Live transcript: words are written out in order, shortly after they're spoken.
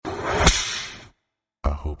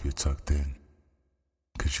hope you're tucked in,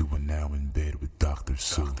 because you are now in bed with Dr.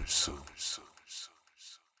 Sue.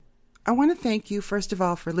 I want to thank you, first of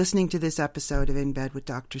all, for listening to this episode of In Bed with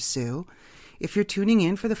Dr. Sue. If you're tuning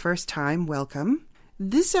in for the first time, welcome.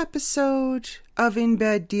 This episode of In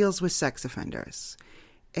Bed deals with sex offenders.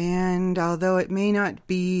 And although it may not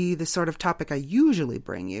be the sort of topic I usually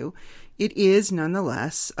bring you, it is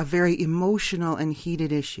nonetheless a very emotional and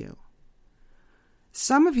heated issue.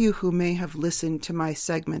 Some of you who may have listened to my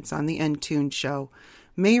segments on the N-Tune show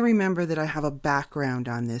may remember that I have a background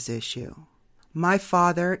on this issue. My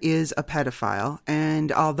father is a pedophile, and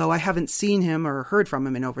although I haven't seen him or heard from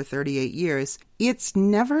him in over 38 years, it's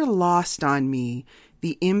never lost on me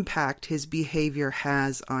the impact his behavior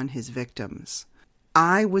has on his victims.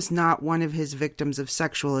 I was not one of his victims of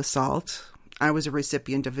sexual assault. I was a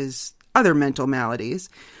recipient of his other mental maladies,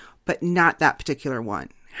 but not that particular one.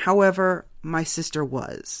 However, my sister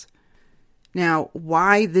was. Now,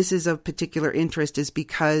 why this is of particular interest is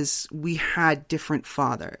because we had different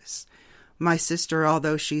fathers. My sister,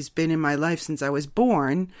 although she's been in my life since I was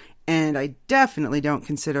born, and I definitely don't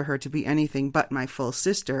consider her to be anything but my full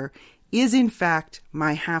sister, is in fact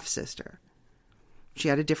my half-sister. She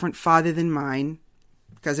had a different father than mine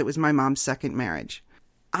because it was my mom's second marriage.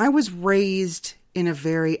 I was raised in a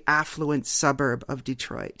very affluent suburb of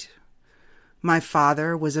Detroit. My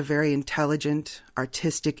father was a very intelligent,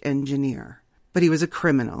 artistic engineer, but he was a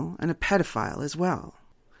criminal and a pedophile as well.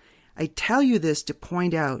 I tell you this to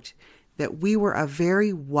point out that we were a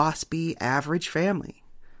very waspy, average family.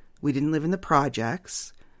 We didn't live in the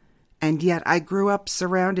projects, and yet I grew up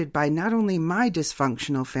surrounded by not only my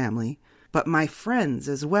dysfunctional family, but my friends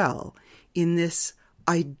as well, in this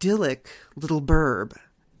idyllic little burb.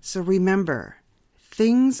 So remember,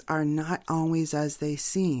 things are not always as they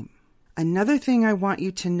seem. Another thing I want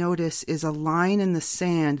you to notice is a line in the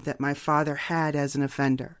sand that my father had as an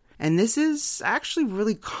offender. And this is actually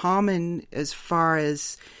really common as far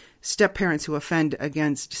as step-parents who offend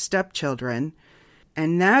against stepchildren.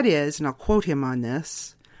 And that is, and I'll quote him on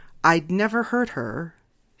this, "I'd never hurt her.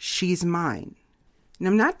 She's mine." And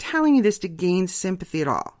I'm not telling you this to gain sympathy at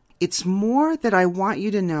all. It's more that I want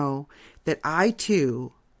you to know that I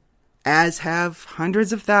too, as have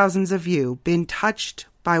hundreds of thousands of you, been touched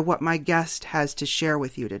by what my guest has to share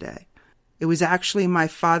with you today. It was actually my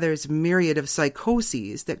father's myriad of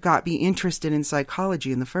psychoses that got me interested in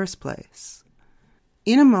psychology in the first place.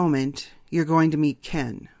 In a moment, you're going to meet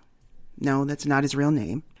Ken. No, that's not his real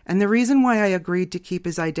name. And the reason why I agreed to keep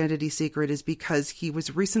his identity secret is because he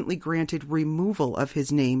was recently granted removal of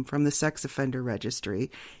his name from the sex offender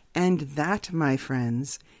registry. And that, my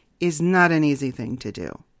friends, is not an easy thing to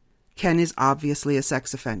do. Ken is obviously a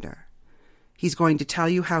sex offender. He's going to tell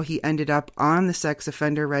you how he ended up on the sex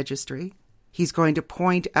offender registry. He's going to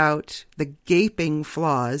point out the gaping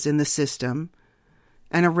flaws in the system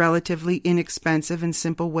and a relatively inexpensive and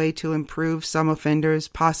simple way to improve some offenders'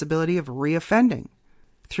 possibility of reoffending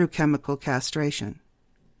through chemical castration.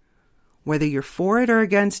 Whether you're for it or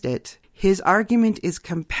against it, his argument is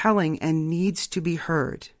compelling and needs to be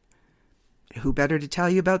heard. Who better to tell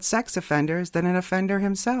you about sex offenders than an offender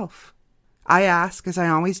himself? I ask, as I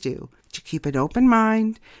always do, to keep an open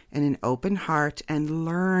mind and an open heart and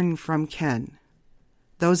learn from Ken.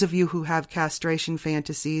 Those of you who have castration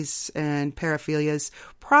fantasies and paraphilias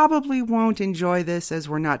probably won't enjoy this, as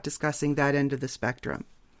we're not discussing that end of the spectrum.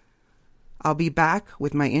 I'll be back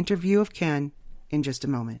with my interview of Ken in just a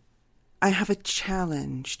moment. I have a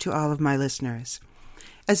challenge to all of my listeners.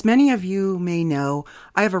 As many of you may know,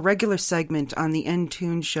 I have a regular segment on the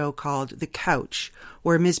N-Tune show called The Couch,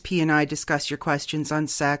 where Ms. P and I discuss your questions on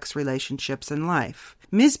sex, relationships, and life.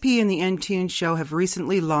 Ms. P and the N-Tune show have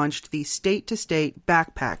recently launched the State-to-State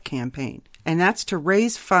Backpack campaign, and that's to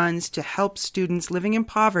raise funds to help students living in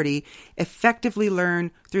poverty effectively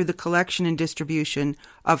learn through the collection and distribution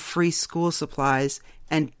of free school supplies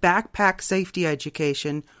and backpack safety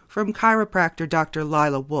education from chiropractor Dr.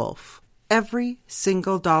 Lila Wolf. Every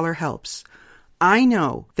single dollar helps. I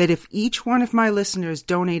know that if each one of my listeners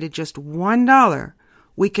donated just $1,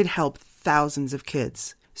 we could help thousands of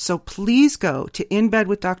kids. So please go to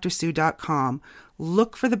inbedwithdrsue.com,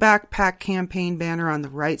 look for the Backpack Campaign banner on the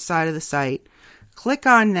right side of the site, click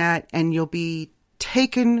on that, and you'll be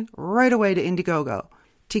taken right away to Indiegogo.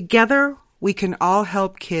 Together, we can all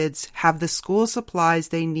help kids have the school supplies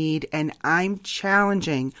they need, and I'm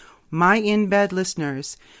challenging my In-Bed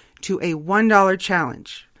listeners to a $1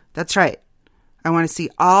 challenge. That's right. I want to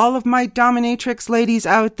see all of my dominatrix ladies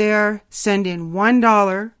out there send in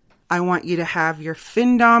 $1. I want you to have your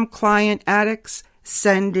FinDom client addicts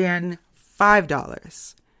send in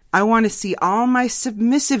 $5. I want to see all my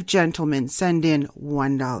submissive gentlemen send in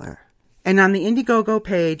 $1. And on the Indiegogo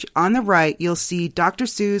page on the right, you'll see Dr.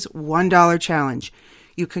 Sue's $1 challenge.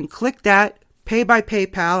 You can click that, pay by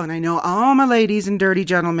PayPal, and I know all my ladies and dirty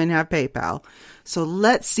gentlemen have PayPal. So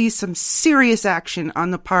let's see some serious action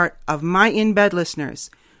on the part of my in-bed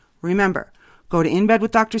listeners. Remember, go to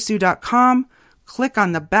inbedwithdrsue.com, click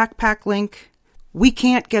on the backpack link. We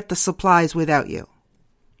can't get the supplies without you.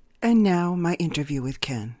 And now my interview with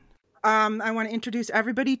Ken. I want to introduce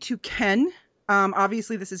everybody to Ken.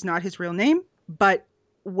 Obviously, this is not his real name, but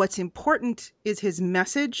what's important is his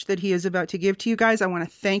message that he is about to give to you guys. I want to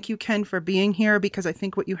thank you, Ken, for being here because I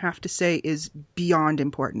think what you have to say is beyond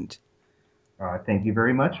important. Thank you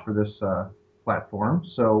very much for this platform.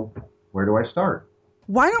 So where do I start?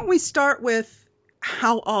 Why don't we start with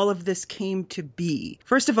how all of this came to be?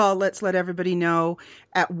 First of all, let's let everybody know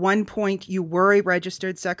at one point you were a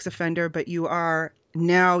registered sex offender, but you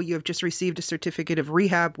have just received a certificate of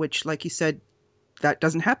rehab, which, like you said, that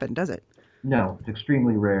doesn't happen, does it? No, it's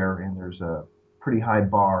extremely rare, and there's a pretty high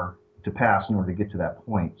bar to pass in order to get to that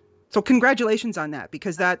point. So congratulations on that,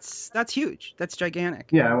 because that's huge. That's gigantic.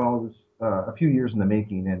 Yeah, well, it was a few years in the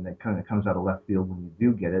making, and it kind of comes out of left field when you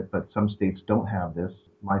do get it, but some states don't have this.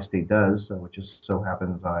 My state does, which just so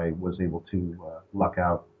happens I was able to luck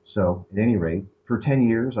out. So at any rate, for 10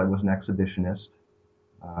 years, I was an exhibitionist.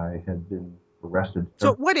 I had been arrested.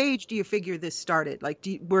 So what age do you figure this started? Like,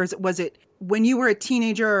 was it when you were a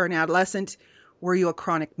teenager or an adolescent? Were you a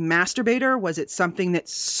chronic masturbator? Was it something that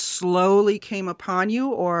slowly came upon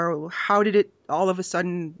you, or how did it all of a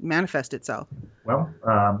sudden manifest itself? Well,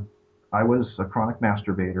 I was a chronic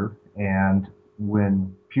masturbator, and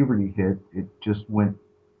when puberty hit, it just went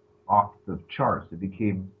off the charts. It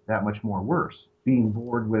became that much more worse. Being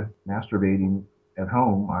bored with masturbating at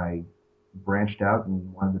home, I branched out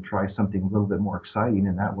and wanted to try something a little bit more exciting,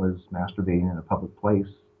 and that was masturbating in a public place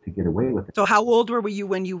to get away with it. So how old were you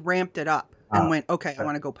when you ramped it up and went, okay, I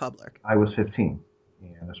want to go public? I was 15,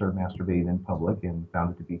 and I started masturbating in public and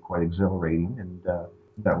found it to be quite exhilarating, and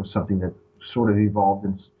that was something that sort of evolved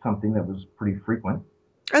into something that was pretty frequent.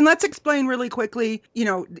 And let's explain really quickly,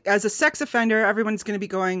 as a sex offender, everyone's going to be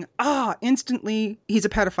going, instantly, he's a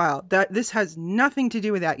pedophile. This has nothing to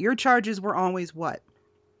do with that. Your charges were always what?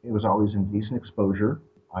 It was always indecent exposure.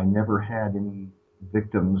 I never had any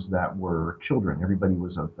victims that were children. Everybody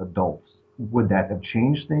was adults. Would that have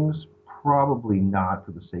changed things? Probably not,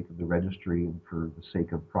 for the sake of the registry and for the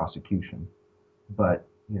sake of prosecution. But,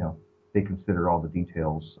 they consider all the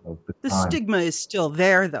details of the crime. Stigma is still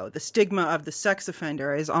there, though. The stigma of the sex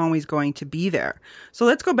offender is always going to be there. So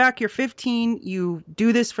let's go back. You're 15. You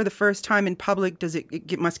do this for the first time in public.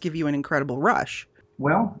 It must give you an incredible rush.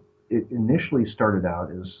 Well, it initially started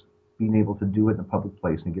out as being able to do it in a public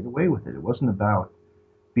place and get away with it. It wasn't about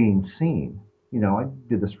being seen. I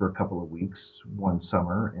did this for a couple of weeks one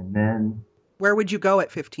summer, and then... Where would you go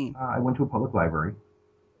at 15? I went to a public library.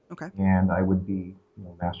 Okay. And I would be,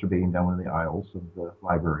 masturbating down one of the aisles of the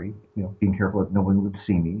library, being careful that no one would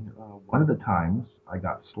see me. One of the times I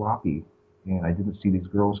got sloppy, and I didn't see these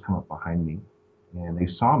girls come up behind me, and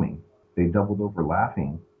they saw me. They doubled over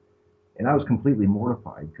laughing. And I was completely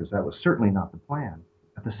mortified because that was certainly not the plan.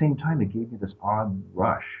 At the same time, it gave me this odd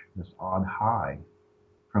rush, this odd high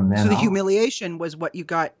from then on. So the humiliation was what you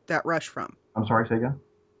got that rush from? I'm sorry, say again?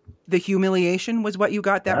 The humiliation was what you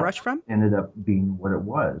got that rush from? Ended up being what it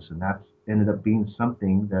was, and that ended up being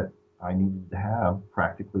something that I needed to have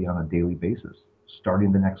practically on a daily basis.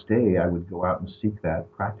 Starting the next day, I would go out and seek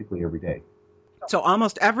that practically every day. So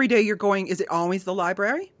almost every day you're going, is it always the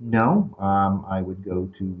library? No, I would go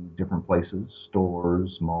to different places,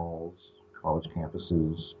 stores, malls, college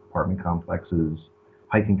campuses, apartment complexes,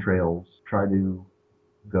 hiking trails, try to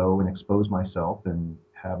go and expose myself and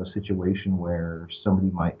have a situation where somebody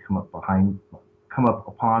might come up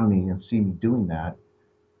upon me and see me doing that,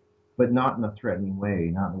 but not in a threatening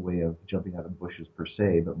way, not in a way of jumping out of bushes per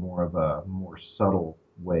se, but more of a more subtle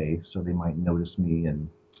way, so they might notice me and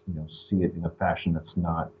see it in a fashion that's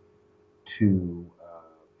not too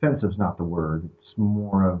offensive. Is not the word. It's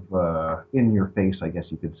more of in your face, I guess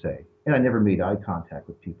you could say. And I never made eye contact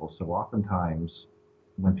with people, so oftentimes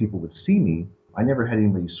when people would see me, I never had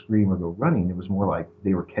anybody scream or go running. It was more like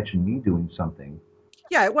they were catching me doing something.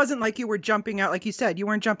 Yeah, it wasn't like you were jumping out, like you said. You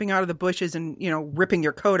weren't jumping out of the bushes and, ripping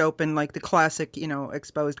your coat open like the classic,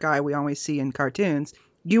 exposed guy we always see in cartoons.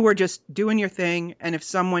 You were just doing your thing, and if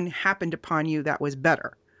someone happened upon you, that was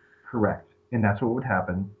better. Correct. And that's what would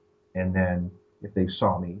happen. And then if they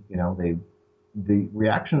saw me, the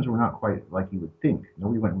reactions were not quite like you would think.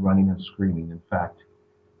 Nobody went running and screaming. In fact,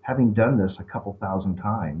 having done this a couple thousand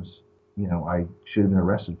times, I should have been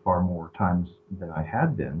arrested far more times than I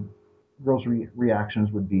had been. Girls'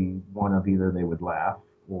 reactions would be one of either they would laugh,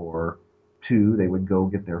 or two, they would go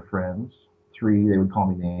get their friends. Three, they would call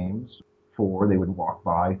me names. Four, they would walk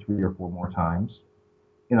by 3 or 4 more times.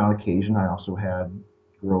 And on occasion, I also had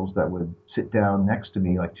girls that would sit down next to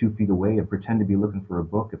me, like 2 feet away, and pretend to be looking for a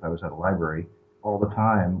book if I was at a library all the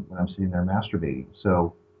time when I'm sitting there masturbating.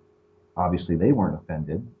 So obviously they weren't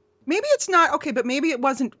offended. Maybe it's not okay, but maybe it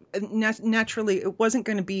wasn't naturally. It wasn't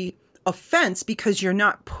going to be offense because you're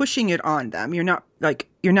not pushing it on them. You're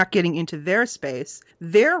not getting into their space.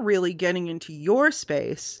 They're really getting into your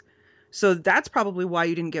space. So that's probably why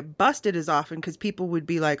you didn't get busted as often, because people would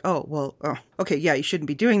be like, oh, well, okay, yeah, you shouldn't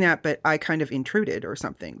be doing that, but I kind of intruded or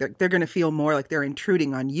something. They're going to feel more like they're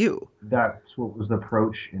intruding on you. That's what was the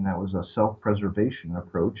approach, and that was a self-preservation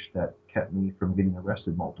approach that kept me from getting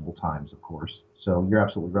arrested multiple times, of course. So you're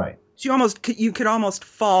absolutely right. So you could almost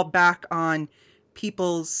fall back on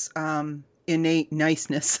people's innate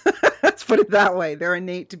niceness. Let's put it that way. Their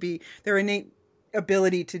innate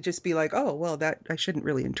ability to just be like, oh, well, that I shouldn't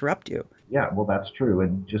really interrupt you. Yeah, well, that's true.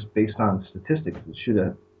 And just based on statistics, I should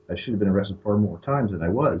have been arrested far more times than I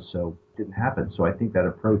was. So it didn't happen. So I think that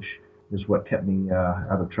approach is what kept me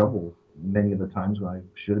out of trouble many of the times when I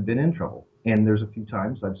should have been in trouble. And there's a few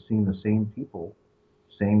times I've seen the same people,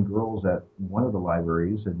 same girls at one of the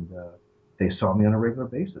libraries, and they saw me on a regular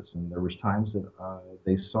basis. And there was times that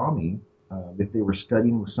they saw me. If they were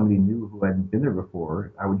studying with somebody new who hadn't been there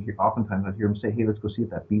before, oftentimes I'd hear them say, hey, let's go see if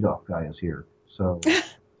that beat-off guy is here. So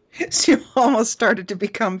So you almost started to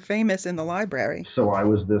become famous in the library. So I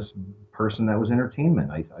was this person that was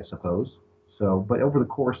entertainment, I suppose. So, but over the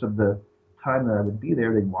course of the time that I would be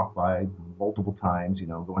there, they'd walk by multiple times,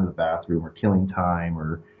 going to the bathroom or killing time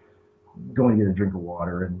or going to get a drink of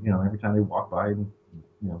water. And, every time they walk by and,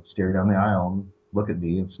 stare down the aisle and look at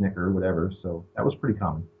me and snicker or whatever. So that was pretty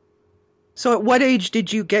common. So at what age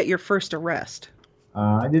did you get your first arrest?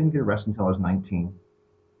 I didn't get arrested until I was 19.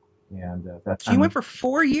 And that So you went for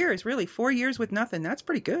 4 years, really? 4 years with nothing. That's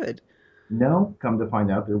pretty good. No, come to find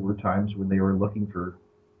out, there were times when they were looking for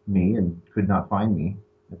me and could not find me.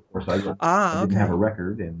 Of course, I didn't have a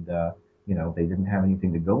record, and they didn't have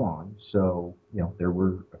anything to go on. So there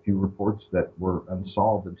were a few reports that were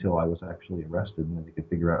unsolved until I was actually arrested, and then they could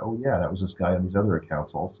figure out, oh yeah, that was this guy on these other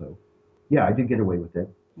accounts also. Yeah, I did get away with it.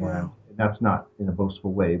 Wow. And that's not in a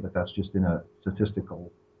boastful way, but that's just in a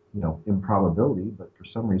statistical, improbability. But for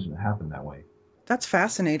some reason, it happened that way. That's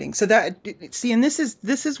fascinating. So and this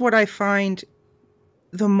is what I find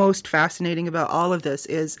the most fascinating about all of this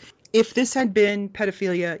is, if this had been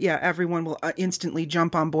pedophilia, yeah, everyone will instantly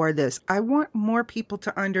jump on board this. I want more people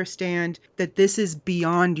to understand that this is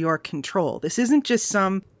beyond your control. This isn't just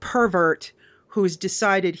some pervert who's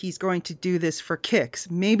decided he's going to do this for kicks.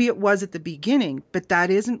 Maybe it was at the beginning, but that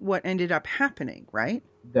isn't what ended up happening, right?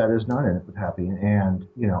 That is not ended up happening. And,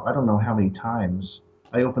 I don't know how many times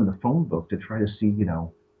I opened the phone book to try to see,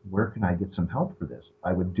 where can I get some help for this?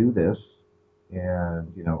 I would do this, and,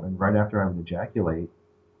 and right after I would ejaculate,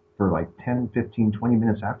 for like 10, 15, 20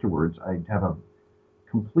 minutes afterwards, I'd have a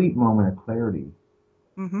complete moment of clarity.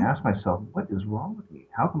 Mm-hmm. Ask myself, what is wrong with me?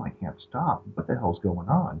 How come I can't stop? What the hell's going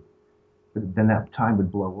on? But then that time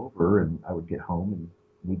would blow over, and I would get home and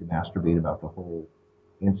need to masturbate about the whole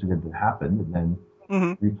incident that happened, and then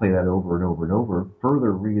replay that over and over and over,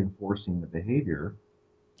 further reinforcing the behavior.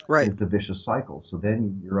 Right. It's a vicious cycle. So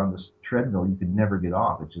then you're on this treadmill you can never get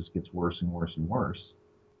off. It just gets worse and worse and worse.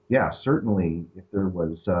 Yeah, certainly if there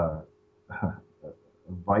was a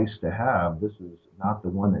vice to have, this is not the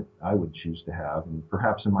one that I would choose to have. And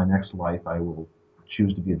perhaps in my next life I will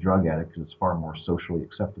choose to be a drug addict because it's far more socially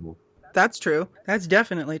acceptable. That's true. That's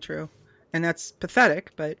definitely true. And that's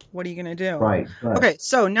pathetic, but what are you going to do? Right. Okay,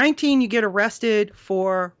 so 19, you get arrested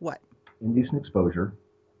for what? Indecent exposure.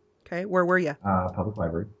 Okay, where were you? Public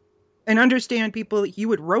library. And understand, people, you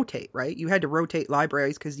would rotate, right? You had to rotate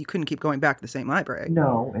libraries because you couldn't keep going back to the same library.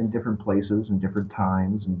 No, in different places and different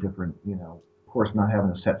times and different, of course, not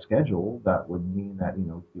having a set schedule, that would mean that,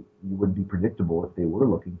 you wouldn't be predictable if they were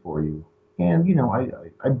looking for you. And,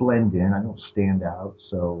 I blend in. I don't stand out,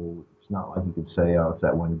 so it's not like you could say, oh, it's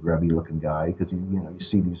that one grubby-looking guy, because, you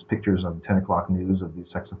see these pictures on 10 o'clock news of these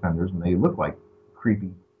sex offenders, and they look like creepy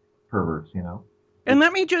perverts, And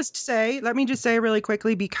let me just say really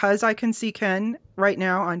quickly, because I can see Ken right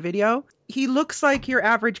now on video, he looks like your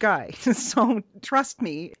average guy. So trust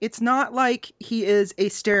me, it's not like he is a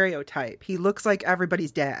stereotype. He looks like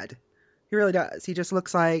everybody's dad. He really does. He just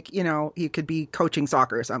looks like, he could be coaching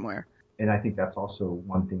soccer somewhere. And I think that's also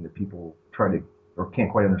one thing that people try to, or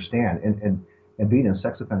can't quite understand. And being in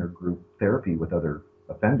sex offender group therapy with other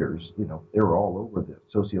offenders, they were all over the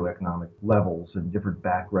socioeconomic levels and different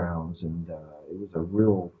backgrounds, and it was a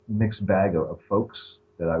real mixed bag of folks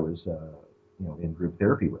that I was, in group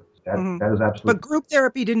therapy with. That is absolutely. But group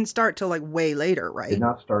therapy didn't start till like way later, right? Did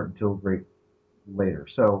not start until great later.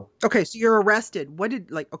 So okay, so you're arrested.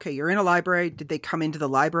 You're in a library. Did they come into the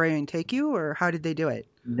library and take you, or how did they do it?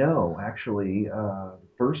 No, actually,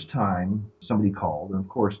 first time somebody called, and of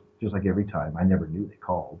course, just like every time, I never knew they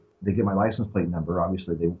called. They get my license plate number.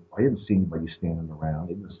 Obviously, I didn't see anybody standing around. I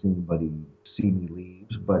didn't see anybody see me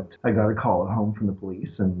leave. But I got a call at home from the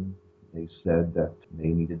police, and they said that they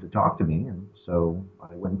needed to talk to me. And so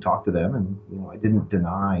I went and talked to them, and I didn't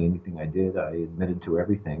deny anything I did. I admitted to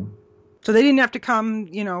everything. So they didn't have to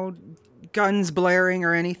come, guns blaring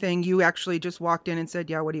or anything. You actually just walked in and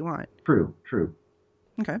said, "Yeah, what do you want?" True.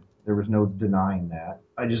 Okay. There was no denying that.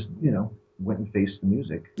 I just, went and faced the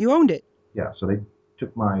music. You owned it. Yeah, so they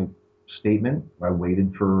took my statement. I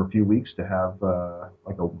waited for a few weeks to have not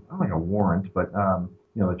like a warrant, but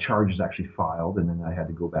the charge is actually filed, and then I had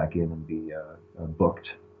to go back in and be booked,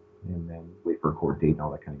 and then wait for a court date and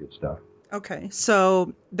all that kind of good stuff. Okay,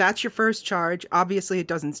 so that's your first charge. Obviously, it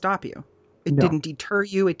doesn't stop you. It didn't deter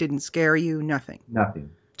you. It didn't scare you. Nothing. Nothing.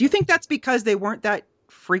 Do you think that's because they weren't that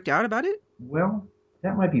freaked out about it? Well,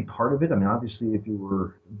 that might be part of it. I mean, obviously, if you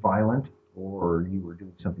were violent or you were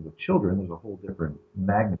doing something with children, there's a whole different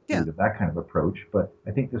magnitude of that kind of approach. But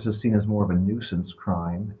I think this is seen as more of a nuisance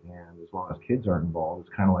crime, and as long as kids aren't involved,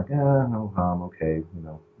 it's kind of like, no harm, okay,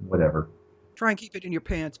 whatever. Try and keep it in your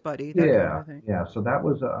pants, buddy. Yeah. So that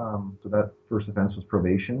was so that first offense was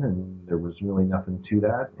probation, and there was really nothing to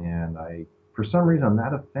that. And for some reason, on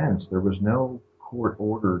that offense, there was no court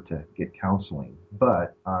order to get counseling.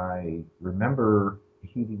 But I remember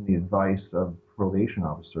heeding the advice of probation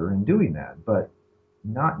officer and doing that, but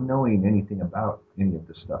not knowing anything about any of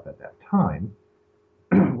this stuff at that time.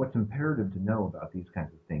 What's imperative to know about these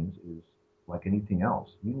kinds of things is, like anything else,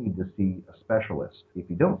 you need to see a specialist. If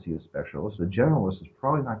you don't see a specialist, a generalist is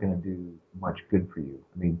probably not going to do much good for you.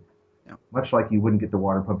 I mean, much like you wouldn't get the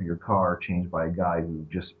water pump of your car changed by a guy who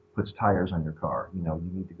just puts tires on your car. You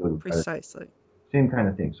need to go to precisely same kind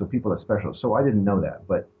of thing. So people that specialists. So I didn't know that,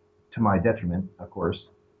 but to my detriment, of course,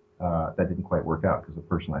 that didn't quite work out because the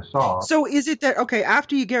person I saw. So is it that, okay,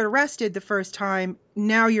 after you get arrested the first time,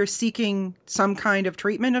 now you're seeking some kind of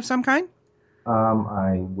treatment of some kind?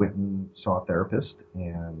 I went and saw a therapist,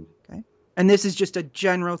 and okay. And this is just a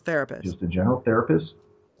general therapist? Just a general therapist.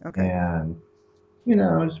 Okay. And,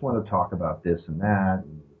 I just want to talk about this and that,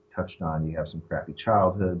 and touched on you have some crappy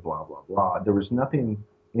childhood, blah, blah, blah. There was nothing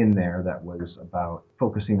in there that was about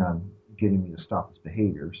focusing on getting me to stop this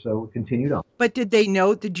behavior, so it continued on. But did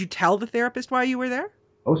you tell the therapist why you were there?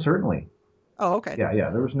 Oh, certainly. Oh, okay.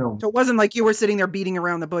 Yeah, there was no... So it wasn't like you were sitting there beating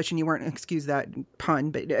around the bush and you weren't, excuse that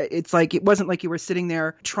pun, but it's like, it wasn't like you were sitting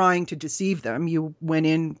there trying to deceive them. You went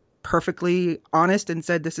in perfectly honest and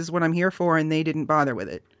said, this is what I'm here for, and they didn't bother with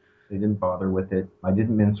it. They didn't bother with it. I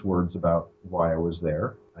didn't mince words about why I was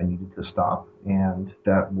there. I needed to stop, and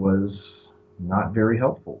that was not very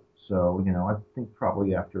helpful. So, I think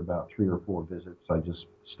probably after about 3 or 4 visits, I just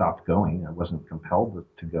stopped going. I wasn't compelled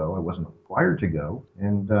to go. I wasn't required to go,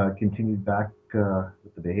 and continued back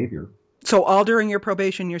with the behavior. So all during your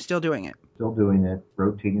probation, you're still doing it? Still doing it,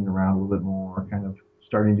 rotating around a little bit more, kind of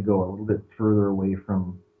starting to go a little bit further away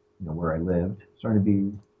from, where I lived, starting to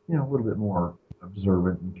be, a little bit more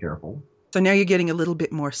observant and careful. So now you're getting a little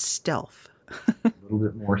bit more stealth. A little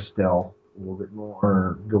bit more stealth. A little bit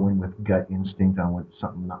more going with gut instinct on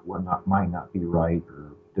what might not be right.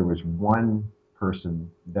 Or there was one person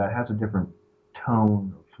that has a different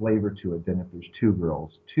tone or flavor to it than if there's 2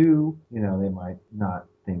 girls. 2, they might not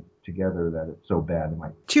think together that it's so bad.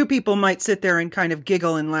 2 people might sit there and kind of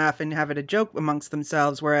giggle and laugh and have it a joke amongst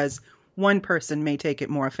themselves, whereas one person may take it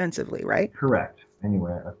more offensively, right? Correct.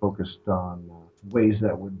 Anyway, I focused on ways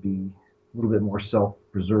that would be a little bit more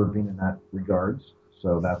self-preserving in that regards.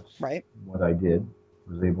 So that's right. What I did.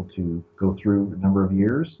 Was able to go through a number of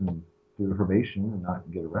years and through the probation and not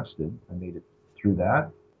get arrested. I made it through that.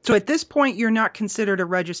 So at this point, you're not considered a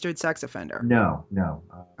registered sex offender? No.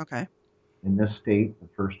 Okay. In this state, the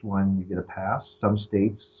first one, you get a pass. Some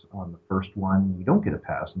states, on the first one, you don't get a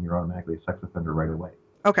pass and you're automatically a sex offender right away.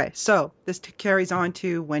 Okay, so this carries on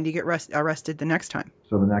to when do you get arrested the next time?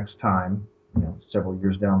 So the next time, several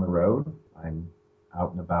years down the road, I'm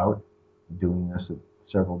out and about doing this at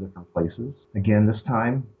several different places. Again, this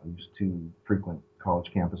time, I used to frequent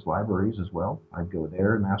college campus libraries as well. I'd go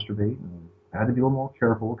there and masturbate, and I had to be a little more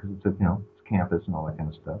careful because it's it's campus and all that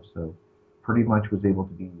kind of stuff. So pretty much was able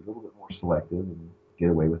to be a little bit more selective and get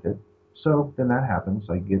away with it. So then that happens.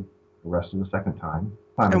 I get arrested a second time.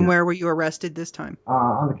 Finally, And where were you arrested this time?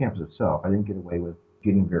 on the campus itself. I didn't get away with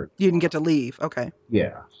getting very. You didn't get to leave. Okay.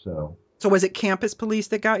 Yeah, so So was it campus police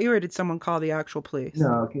that got you, or did someone call the actual police?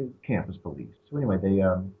 no, campus police. So anyway, they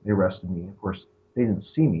arrested me. Of course, they didn't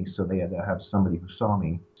see me, so they had to have somebody who saw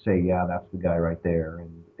me say, "Yeah, that's the guy right there,"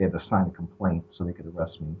 and they had to sign a complaint so they could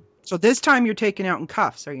arrest me. So this time you're taken out in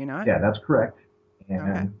cuffs, are you not? Yeah, that's correct. And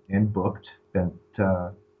Okay. and booked. Spent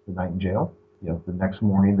the night in jail. The next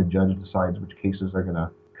morning the judge decides which cases they're going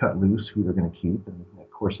to cut loose, who they're going to keep, and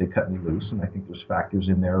of course they cut me loose. And I think there's factors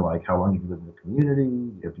in there like how long you've lived in the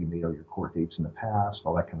community, if you made all your court dates in the past,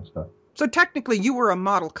 all that kind of stuff. So technically you were a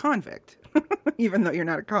model convict, even though you're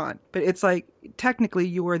not a con. But it's like technically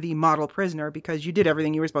you were the model prisoner because you did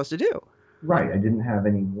everything you were supposed to do. Right. I didn't have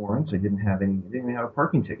any warrants. I didn't even have a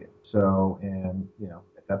parking ticket. So, and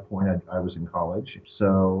at that point I was in college,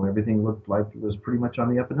 so everything looked like it was pretty much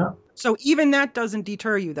on the up and up. So even that doesn't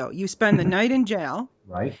deter you, though. You spend the night in jail.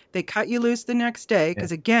 Right. They cut you loose the next day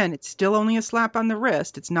because, again, it's still only a slap on the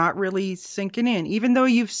wrist. It's not really sinking in. Even though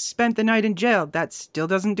you've spent the night in jail, that still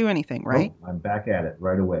doesn't do anything, right? Nope, I'm back at it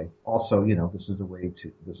right away. Also, this is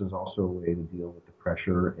also a way to deal with the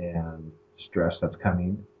pressure and stress that's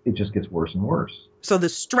coming. It just gets worse and worse. So the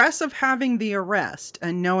stress of having the arrest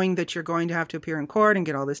and knowing that you're going to have to appear in court and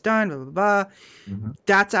get all this done, blah, blah, blah,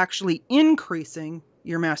 that's actually increasing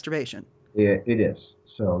your masturbation. It is.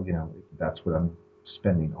 So, that's what I'm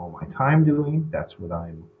spending all my time doing. That's what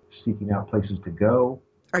I'm seeking out places to go.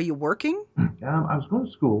 Are you working? I was going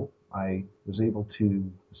to school. I was able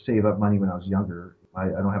to save up money when I was younger. I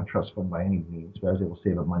don't have a trust fund by any means, but I was able to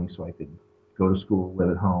save up money so I could go to school,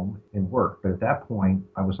 live at home, and work. But at that point,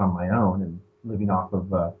 I was on my own and living off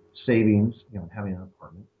of savings, and having an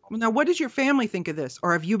apartment. Well, now, what does your family think of this?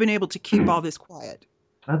 Or have you been able to keep all this quiet?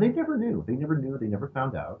 They never knew. They never knew. They never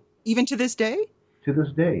found out. Even to this day? To this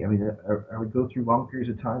day. I mean, I would go through long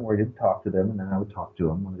periods of time where I didn't talk to them, and then I would talk to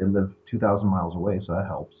them. They live 2,000 miles away, so that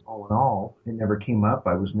helps. All in all, it never came up.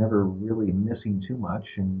 I was never really missing too much,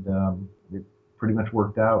 and it pretty much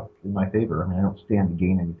worked out in my favor. I mean, I don't stand to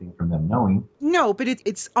gain anything from them knowing. No, but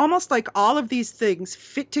it's almost like all of these things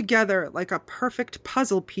fit together like a perfect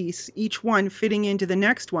puzzle piece, each one fitting into the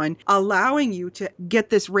next one, allowing you to get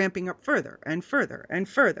this ramping up further and further and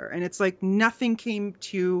further. And it's like nothing came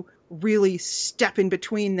to really step in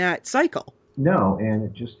between that cycle. No, and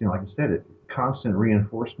it just, like I said, constant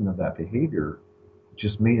reinforcement of that behavior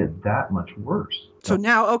just made it that much worse. So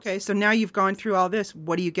now you've gone through all this.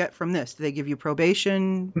 What do you get from this? Do they give you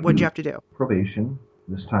probation? What do you have to do? Probation.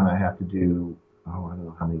 This time I have to do, I don't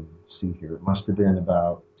know how many, see here. It must have been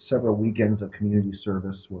about several weekends of community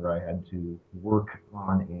service where I had to work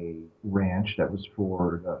on a ranch that was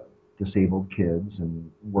for disabled kids and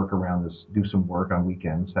work around this, do some work on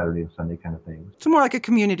weekends, Saturday and Sunday kind of things. It's more like a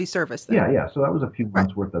community service then. Yeah. So that was a few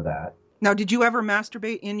months worth of that. Now, did you ever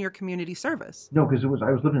masturbate in your community service? No, because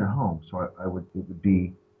I was living at home, so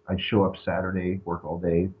I'd show up Saturday, work all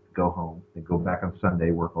day, go home, then go back on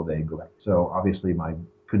Sunday, work all day, go back. So obviously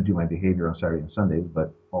couldn't do my behavior on Saturday and Sundays,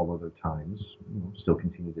 but all other times, still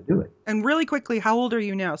continue to do it. And really quickly, how old are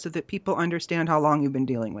you now so that people understand how long you've been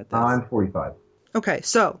dealing with this? I'm 45. Okay,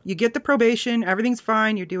 so you get the probation, everything's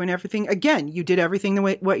fine, you're doing everything. Again, you did everything the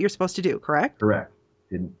way what you're supposed to do, correct? Correct.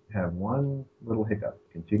 Didn't have one little hiccup.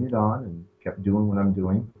 Continued on and kept doing what I'm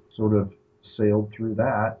doing. Sort of sailed through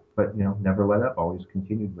that, but never let up. Always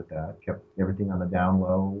continued with that. Kept everything on the down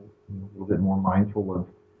low. A little bit more mindful of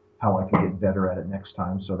how I can get better at it next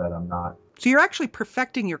time, so that I'm not. So you're actually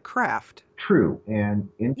perfecting your craft. True, and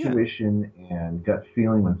intuition and gut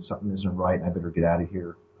feeling when something isn't right. I better get out of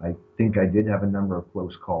here. I think I did have a number of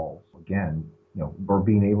close calls. Again, or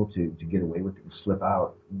being able to get away with it and slip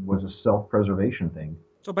out was a self-preservation thing.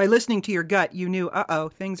 So by listening to your gut, you knew,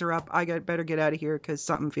 things are up. I better get out of here because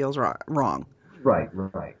something feels wrong. Right.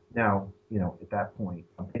 Now, at that point,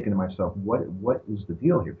 I'm thinking to myself, what is the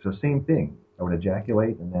deal here? It's the same thing. I would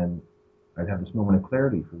ejaculate, and then I'd have this moment of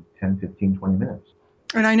clarity for 10, 15, 20 minutes.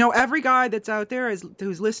 And I know every guy that's out there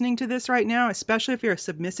who's listening to this right now, especially if you're a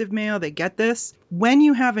submissive male, they get this. When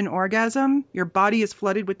you have an orgasm, your body is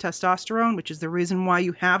flooded with testosterone, which is the reason why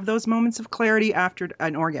you have those moments of clarity after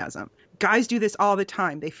an orgasm. Guys do this all the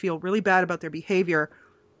time. They feel really bad about their behavior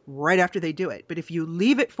right after they do it. But if you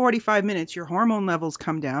leave it 45 minutes, your hormone levels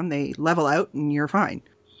come down, they level out, and you're fine.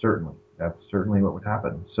 Certainly. That's certainly what would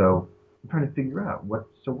happen. So I'm trying to figure out, what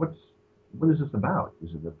is this about?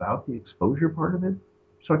 Is it about the exposure part of it?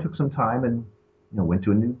 So I took some time and, went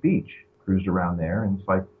to a new beach, cruised around there, and it's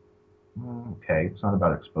like, okay, it's not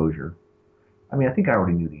about exposure. I mean, I think I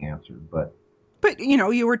already knew the answer, but... But,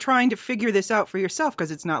 you were trying to figure this out for yourself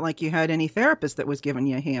because it's not like you had any therapist that was giving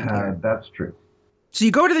you a hand here. That's true. So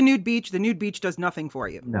you go to the nude beach does nothing for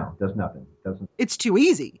you. No, does nothing. Doesn't. It's too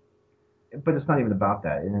easy. But it's not even about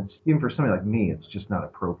that. And it's even for somebody like me, it's just not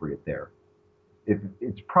appropriate there.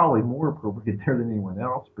 It's probably more appropriate there than anyone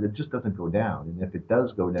else, but it just doesn't go down. And if it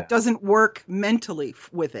does go down, it doesn't work mentally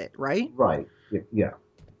with it, right? Right. It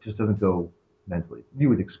just doesn't go mentally. You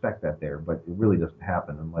would expect that there, but it really doesn't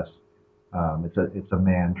happen unless it's a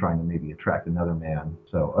man trying to maybe attract another man.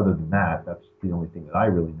 So other than that, that's the only thing that I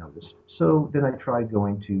really noticed. So then I tried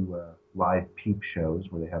going to live peep shows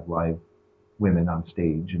where they have live women on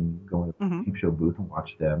stage and go in a peep show booth and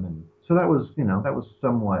watch them. And so that was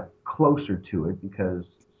somewhat closer to it because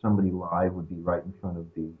somebody live would be right in front of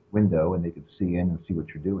the window and they could see in and see what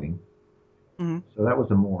you're doing. Mm-hmm. So that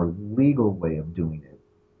was a more legal way of doing it.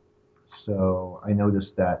 So I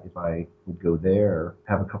noticed that if I would go there,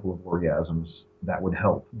 have a couple of orgasms, that would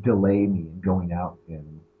help delay me in going out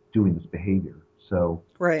and doing this behavior. So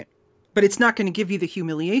right. But it's not going to give you the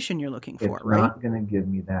humiliation you're looking for, it's right? It's not going to give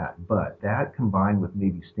me that. But that combined with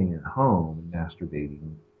maybe staying at home and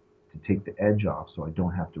masturbating to take the edge off so I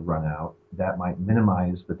don't have to run out, that might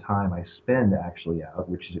minimize the time I spend actually out,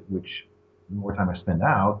 which the more time I spend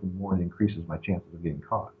out, the more it increases my chances of getting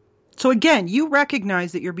caught. So again, you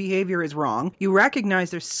recognize that your behavior is wrong. You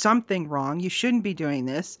recognize there's something wrong. You shouldn't be doing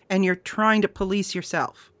this. And you're trying to police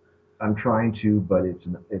yourself. I'm trying to, but it's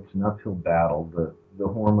an uphill battle. The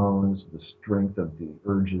hormones, the strength of the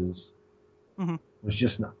urges was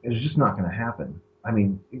just not going to happen. I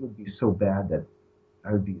mean, it would be so bad that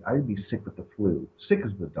I would be sick with the flu, sick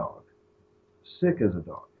as a dog.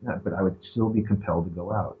 But I would still be compelled to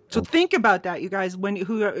go out. So think about that, you guys.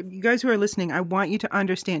 You guys who are listening, I want you to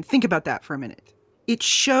understand. Think about that for a minute. It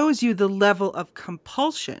shows you the level of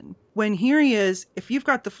compulsion. When here he is, if you've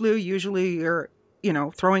got the flu, usually you're,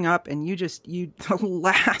 throwing up, and the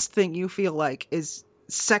last thing you feel like is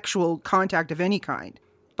sexual contact of any kind.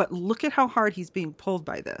 But look at how hard he's being pulled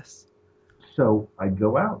by this. So I'd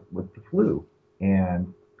go out with the flu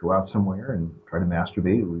and go out somewhere and try to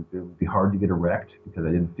masturbate. It would be hard to get erect because I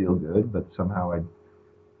didn't feel good, but somehow I'd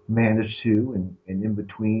manage to. And in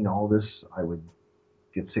between all this, I would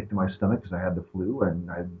get sick to my stomach because I had the flu,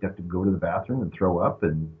 and I'd have to go to the bathroom and throw up.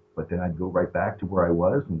 But then I'd go right back to where I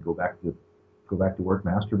was and go back to work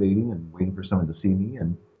masturbating and waiting for someone to see me.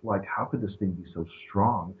 And like, how could this thing be so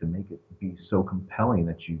strong to make it be so compelling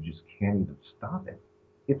that you just can't even stop it?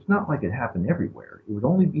 It's not like it happened everywhere. It would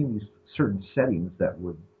only be in these certain settings that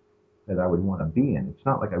I would want to be in. It's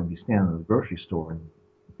not like I would be standing in the grocery store and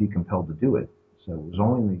be compelled to do it. So it was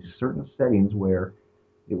only in these certain settings where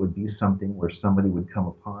it would be something where somebody would come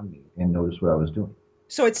upon me and notice what I was doing.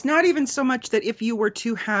 So it's not even so much that if you were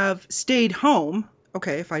to have stayed home,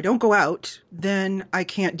 okay, if I don't go out, then I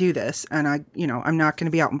can't do this, and I'm not going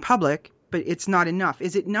to be out in public, but it's not enough.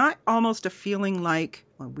 Is it not almost a feeling like,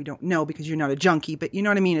 well, we don't know because you're not a junkie, but you know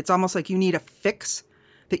what I mean? It's almost like you need a fix,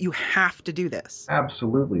 that you have to do this.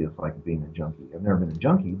 Absolutely. It's like being a junkie. I've never been a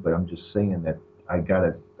junkie, but I'm just saying that I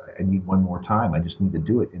need one more time. I just need to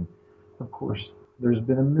do it. And of course, there's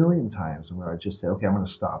been a million times where I just say, okay, I'm going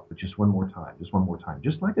to stop, but just one more time,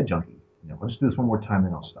 just like a junkie. I'll just do this one more time,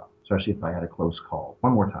 then I'll stop. Especially if I had a close call.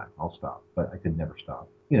 One more time, I'll stop. But I could never stop.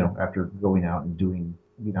 After going out and being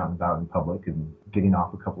out and about in public and getting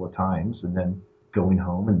off a couple of times and then going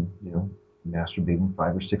home and, masturbating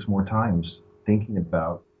 5 or 6 more times, thinking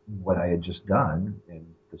about what I had just done and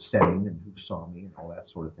the setting and who saw me and all that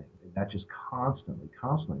sort of thing. And that just constantly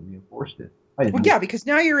reinforced it. Well, yeah, because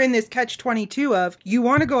now you're in this catch-22 of you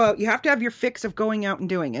want to go out, you have to have your fix of going out and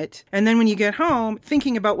doing it. And then when you get home,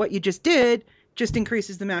 thinking about what you just did just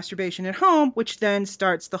increases the masturbation at home, which then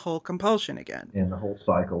starts the whole compulsion again. And the whole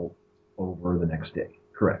cycle over the next day.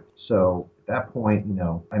 Correct. So at that point,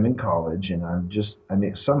 I'm in college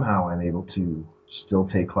and somehow I'm able to still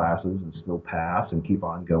take classes and still pass and keep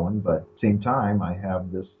on going. But at the same time, I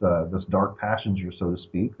have this dark passenger, so to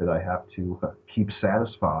speak, that I have to keep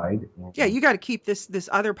satisfied. Yeah, you got to keep this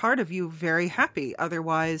other part of you very happy.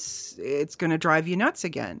 Otherwise, it's going to drive you nuts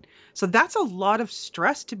again. So that's a lot of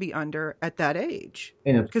stress to be under at that age.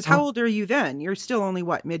 Because how old are you then? You're still only,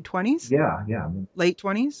 what, mid-20s? Yeah. Late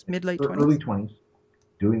 20s? Mid-late 20s? Early 20s.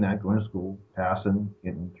 Doing that, going to school, passing,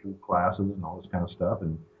 getting through classes and all this kind of stuff.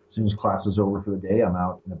 And as soon as class is over for the day, I'm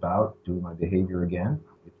out and about doing my behavior again.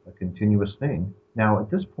 It's a continuous thing. Now,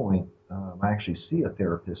 at this point, I actually see a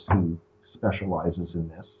therapist who specializes in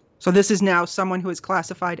this. So this is now someone who is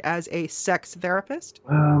classified as a sex therapist?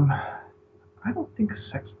 I don't think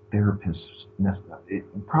a sex therapist,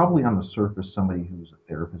 probably on the surface, somebody who's a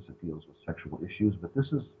therapist that deals with sexual issues, but this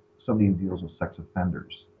is somebody who deals with sex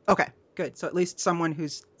offenders. Okay. good. So at least someone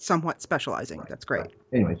who's somewhat specializing. Right, That's great. right.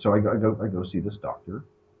 Anyway, so I go see this doctor,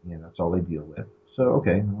 and that's all they deal with. So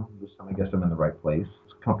okay, well, this time I guess I'm in the right place.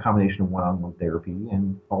 It's a combination of one-on-one therapy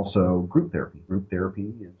and also group therapy. Group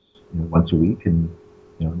therapy is once a week, and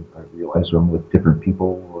I realize I'm with different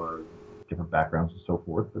people, different backgrounds and so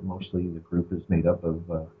forth, but mostly the group is made up of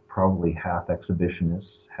probably half exhibitionists,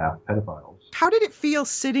 half pedophiles. How did it feel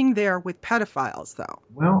sitting there with pedophiles, though?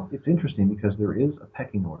 Well, it's interesting because there is a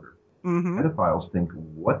pecking order. Mm-hmm. Pedophiles think,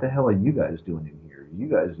 what the hell are you guys doing in here? You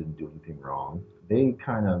guys didn't do anything wrong. They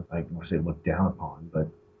kind of, I won't say look down upon, but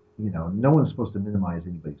no one's supposed to minimize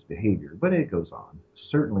anybody's behavior, but it goes on.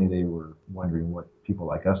 Certainly they were wondering what people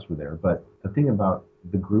like us were there, but the thing about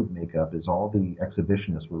the group makeup is all the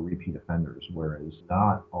exhibitionists were repeat offenders, whereas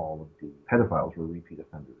not all of the pedophiles were repeat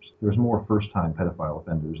offenders. There was more first-time pedophile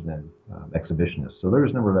offenders than exhibitionists. So there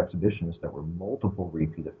was a number of exhibitionists that were multiple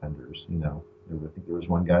repeat offenders. I think there was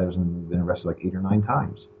one guy who's been arrested like 8 or 9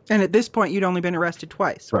 times. And at this point, you'd only been arrested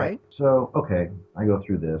twice, right? So, okay, I go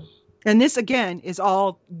through this. And this, again, is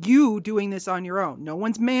all you doing this on your own. No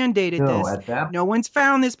one's mandated this. No one's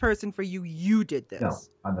found this person for you. You did this. No,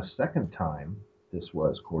 on the second time, this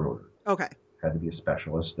was court ordered. Okay. Had to be a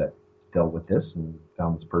specialist that dealt with this and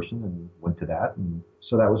found this person and went to that. And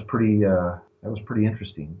so that was pretty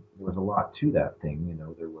interesting. There was a lot to that thing.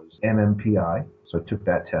 There was MMPI. So I took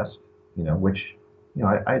that test, which,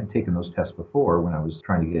 I had taken those tests before when I was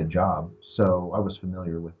trying to get a job. So I was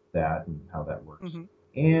familiar with that and how that works. Mm-hmm.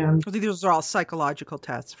 And these are all psychological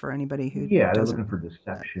tests for anybody who they're looking for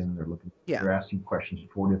deception. They're asking questions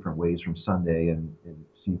 4 different ways from Sunday and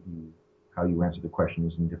see how you answer the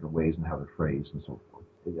questions in different ways and how they're phrased and so forth.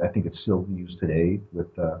 I think it's still used today with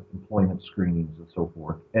employment screenings and so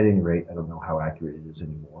forth. At any rate, I don't know how accurate it is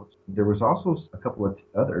anymore. There was also a couple of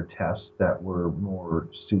other tests that were more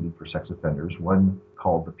suited for sex offenders. One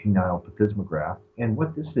called the penile plethysmograph. And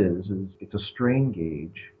what this is it's a strain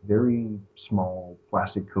gauge, very small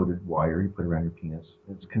plastic-coated wire you put around your penis.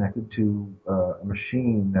 It's connected to a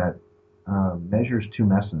machine that measures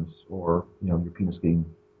tumescence, or your penis getting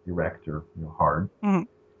erect or hard. Mm-hmm.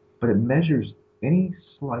 But it measures any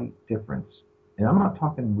slight difference, and I'm not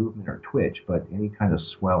talking movement or twitch, but any kind of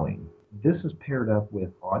swelling. This is paired up with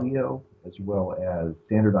audio as well as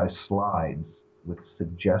standardized slides with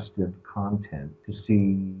suggestive content to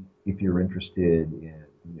see if you're interested in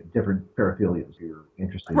different paraphilias. You're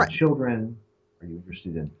interested in children. Are you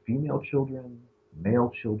interested in female children,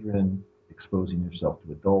 male children, exposing yourself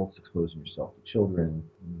to adults, exposing yourself to children,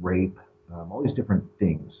 rape, all these different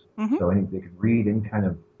things. Mm-hmm. So they could read any kind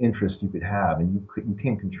of interest you could have, and you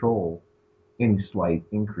can't control any slight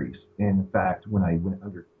increase. And in fact, when I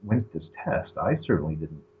went this test, I certainly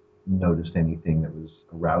didn't notice anything that was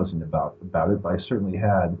arousing about it, but I certainly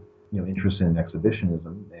had interest in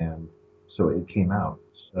exhibitionism, and so it came out.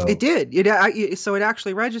 So it did. So it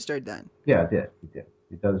actually registered then. Yeah, it did.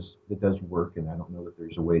 It does work, and I don't know that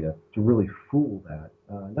there's a way to really fool that.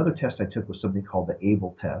 Another test I took was something called the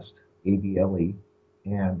ABLE test. ABLE,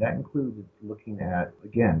 and that included looking at,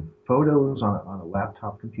 again, photos on a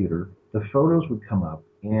laptop computer. The photos would come up,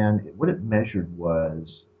 and what it measured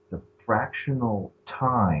was the fractional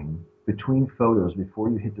time between photos before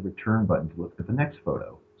you hit the return button to look at the next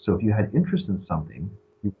photo. So if you had interest in something...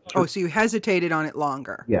 so you hesitated on it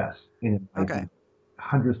longer. Yes. And it might be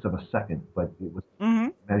hundredths of a second, but it was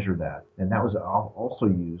measure that. And that was also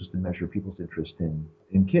used to measure people's interest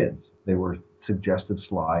in kids. They were suggestive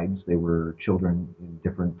slides. They were children in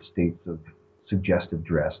different states of suggestive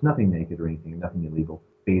dress, nothing naked or anything, nothing illegal,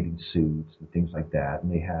 bathing suits and things like that.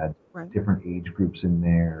 And they had different age groups in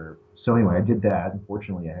there. So anyway, I did that.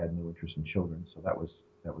 Unfortunately, I had no interest in children, so that was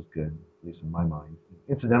good, at least in my mind.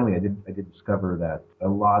 Incidentally, I did discover that a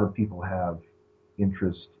lot of people have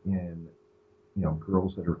interest in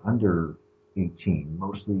girls that are under 18,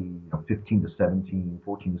 mostly 15 to 17,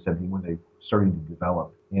 14 to 17, when they're starting to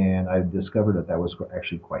develop. And I discovered that was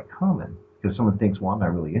actually quite common, because someone thinks, well, I'm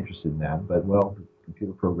not really interested in that, but well, the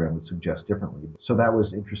computer program would suggest differently. So that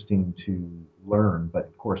was interesting to learn. But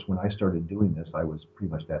of course, when I started doing this, I was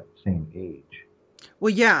pretty much that same age.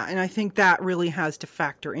 Well, yeah, and I think that really has to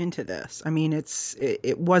factor into this. I mean,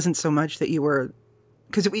 it wasn't so much that you were,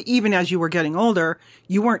 because even as you were getting older,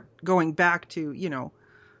 you weren't going back to,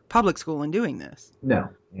 public school and doing this. No.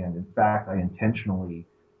 And in fact, I intentionally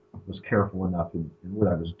was careful enough in what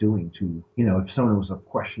I was doing to, if someone was of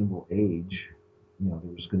questionable age, there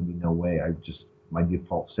was going to be no way. My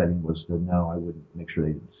default setting was to no, I wouldn't make sure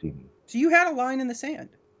they didn't see me. So you had a line in the sand.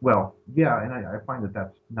 Well, yeah, and I find that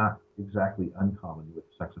that's not exactly uncommon with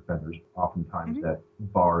sex offenders. Oftentimes that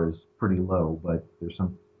bar is pretty low, but there's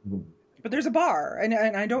some, But there's a bar, and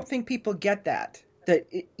I don't think people get that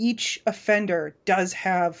each offender does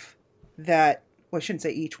have that. Well, I shouldn't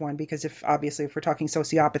say each one, because if we're talking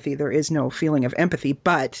sociopathy, there is no feeling of empathy.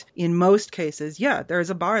 But in most cases, yeah, there is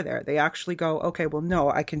a bar there. They actually go, okay, well, no,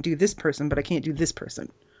 I can do this person, but I can't do this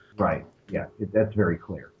person. Right. Yeah, that's very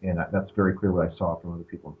clear. And that's very clear what I saw from other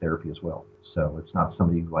people in therapy as well. So it's not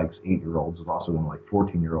somebody who likes 8-year-olds. It's also going to like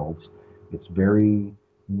 14-year-olds. It's very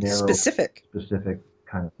narrow, specific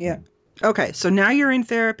kind of thing. Yeah. Okay, so now you're in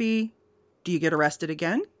therapy. Do you get arrested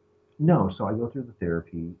again? No, so I go through the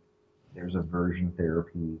therapy. There's aversion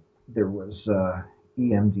therapy. There was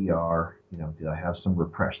EMDR. Did I have some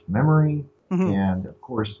repressed memory? Mm-hmm. And of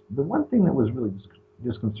course, the one thing that was really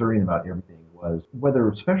disconcerting about everything was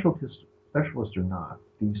whether specialist or not,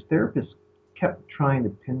 these therapists kept trying to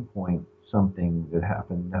pinpoint something that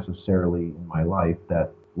happened necessarily in my life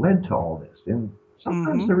that led to all this. And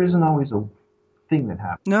sometimes there isn't always a thing that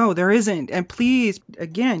happens. No, there isn't. And please,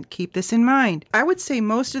 again, keep this in mind. I would say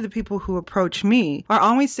most of the people who approach me are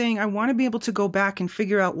always saying, I want to be able to go back and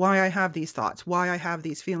figure out why I have these thoughts, why I have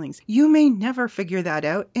these feelings. You may never figure that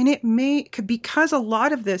out. And it may, because a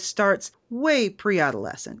lot of this starts way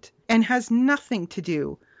pre-adolescent and has nothing to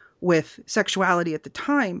do with sexuality at the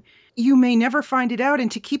time. You may never find it out,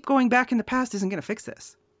 and to keep going back in the past isn't going to fix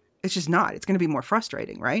this. It's just not. It's going to be more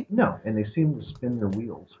frustrating, right? No, and they seem to spin their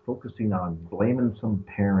wheels, focusing on blaming some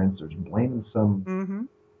parents or blaming some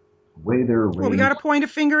way they're raised. Well, we got to point a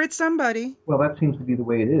finger at somebody. Well, that seems to be the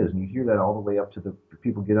way it is, and you hear that all the way up to the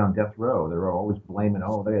people get on death row. They're always blaming,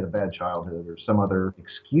 they had a bad childhood or some other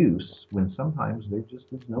excuse, when sometimes there's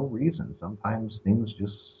no reason. Sometimes things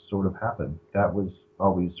just sort of happen. That was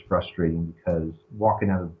always frustrating, because walking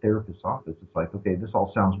out of the therapist's office, it's like, okay, this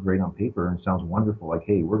all sounds great on paper and sounds wonderful. Like,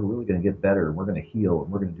 hey, we're really going to get better and we're going to heal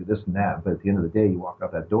and we're going to do this and that. But at the end of the day, you walk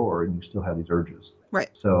out that door and you still have these urges. Right.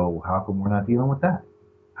 So how come we're not dealing with that?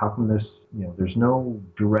 How come there's no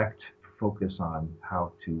direct focus on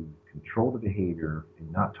how to control the behavior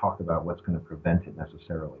and not talk about what's going to prevent it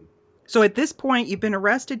necessarily? So at this point, you've been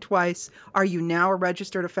arrested twice. Are you now a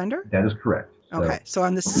registered offender? That is correct. Okay, so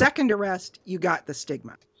on the second arrest, you got the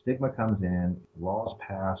stigma. Stigma comes in, laws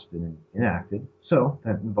passed and enacted. So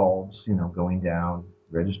that involves, going down,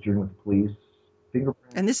 registering with the police,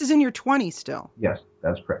 fingerprints. And this is in your 20s still? Yes,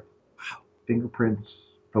 that's correct. Wow. Fingerprints,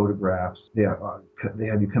 photographs. They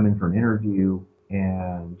have you come in for an interview,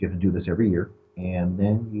 and you have to do this every year. And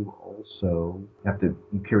then you also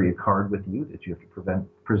you carry a card with you that you have to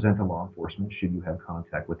present to law enforcement should you have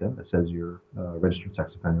contact with them that says you're a registered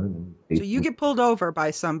sex offender. And so you get pulled over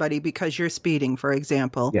by somebody because you're speeding, for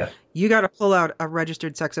example. Yes. You got to pull out a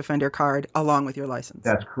registered sex offender card along with your license.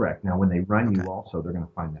 That's correct. Now, when they run you also, they're going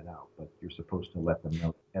to find that out, but you're supposed to let them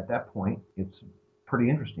know. At that point, it's pretty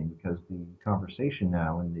interesting, because the conversation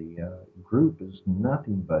now in the group is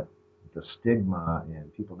nothing but the stigma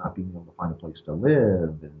and people not being able to find a place to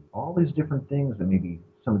live and all these different things that maybe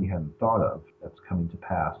somebody hadn't thought of that's coming to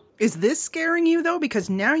pass. Is this scaring you, though? Because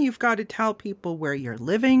now you've got to tell people where you're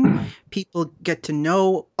living. People get to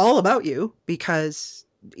know all about you because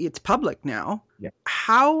it's public now. Yeah.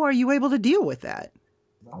 How are you able to deal with that?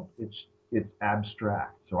 Well, it's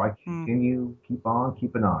abstract. So I continue, keep on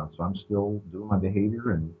keeping on. So I'm still doing my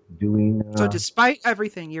behavior and doing... So despite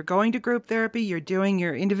everything, you're going to group therapy, you're doing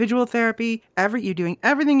your individual therapy, you're doing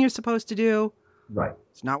everything you're supposed to do. Right.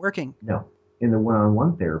 It's not working. No. In the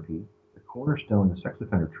one-on-one therapy, the cornerstone of sex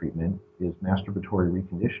offender treatment is masturbatory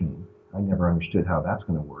reconditioning. I never understood how that's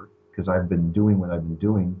going to work, because I've been doing what I've been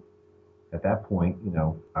doing at that point,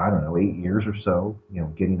 8 years or so,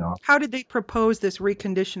 getting off. How did they propose this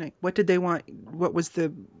reconditioning? What did they want? What was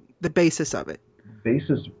the basis of it? The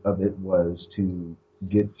basis of it was to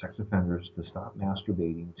get sex offenders to stop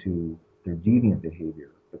masturbating to their deviant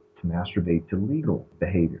behavior, but to masturbate to legal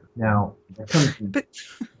behavior. Now, that sounds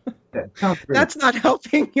great. That's not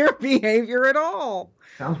helping your behavior at all.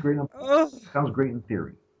 Sounds great in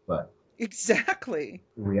theory, but... Exactly.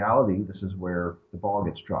 In reality, this is where the ball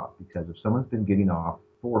gets dropped, because if someone's been getting off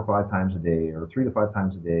 4 or 5 times a day or 3 to 5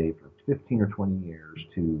 times a day for 15 or 20 years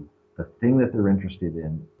to the thing that they're interested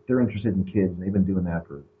in, they're interested in kids and they've been doing that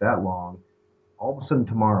for that long, all of a sudden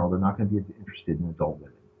tomorrow they're not going to be interested in adult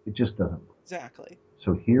women. It just doesn't work. Exactly.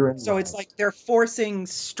 So it's like they're forcing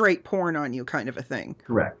straight porn on you, kind of a thing.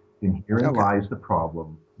 Correct. And herein lies the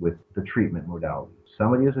problem with the treatment modality.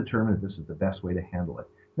 Somebody has determined this is the best way to handle it.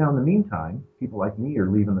 Now, in the meantime, people like me are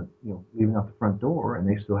leaving out the front door, and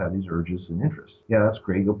they still have these urges and interests. Yeah, that's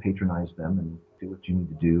great. Go patronize them and do what you need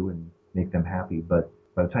to do and make them happy. But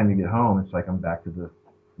by the time you get home, it's like I'm back to the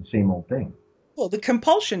same old thing. Well, the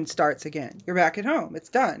compulsion starts again. You're back at home. It's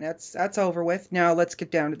done. That's over with. Now let's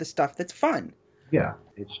get down to the stuff that's fun. Yeah,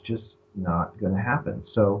 it's just not going to happen.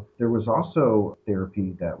 So there was also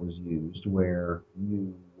therapy that was used where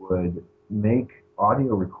you would make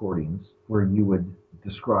audio recordings where you would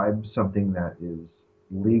describe something that is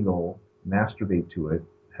legal, masturbate to it,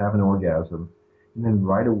 have an orgasm, and then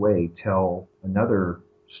right away tell another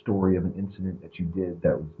story of an incident that you did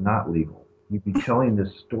that was not legal. You'd be telling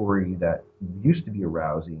this story that used to be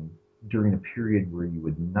arousing during a period where you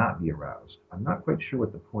would not be aroused. I'm not quite sure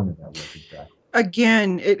what the point of that was exactly.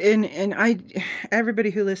 Again, everybody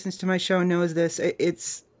who listens to my show knows this.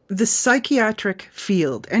 It's the psychiatric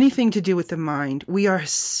field, anything to do with the mind. We are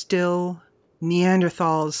still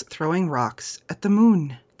Neanderthals throwing rocks at the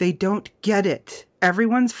moon. They don't get it.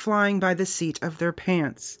 Everyone's flying by the seat of their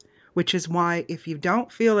pants, which is why if you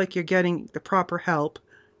don't feel like you're getting the proper help,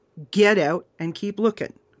 get out and keep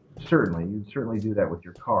looking. Certainly, you'd certainly do that with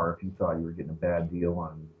your car if you thought you were getting a bad deal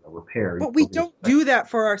on a repair. But we don't do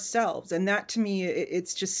that for ourselves, and that to me,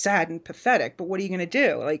 it's just sad and pathetic. But what are you going to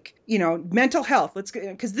do? Like, mental health.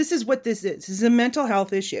 Because this is what this is. This is a mental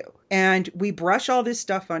health issue, and we brush all this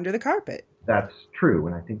stuff under the carpet. That's true,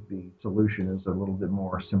 and I think the solution is a little bit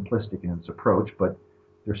more simplistic in its approach, but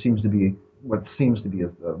there seems to be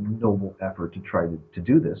a noble effort to try to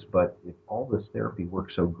do this. But if all this therapy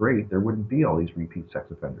works so great, there wouldn't be all these repeat sex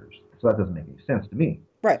offenders. So that doesn't make any sense to me.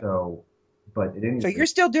 Right. So you're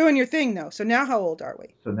still doing your thing, though. So now how old are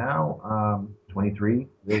we? So now, 23.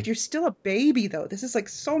 God, you're still a baby, though. This is like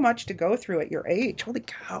so much to go through at your age. Holy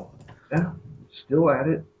cow. Yeah, still at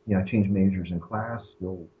it. I changed majors in class,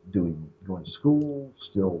 still going to school,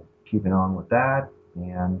 still keeping on with that,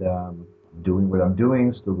 and doing what I'm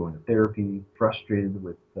doing, still going to therapy, frustrated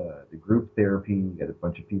with the group therapy. You get a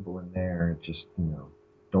bunch of people in there, just,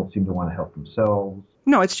 don't seem to want to help themselves.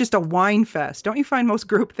 No, it's just a whine fest. Don't you find most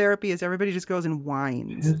group therapy is everybody just goes and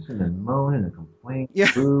whines? Pissing and moaning and complaining.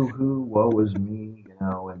 Yeah. Boo-hoo, woe is me,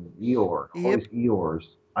 and Eeyore. All Yep. these Eeyores.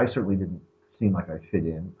 I certainly didn't seem like I fit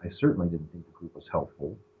in. I certainly didn't think the group was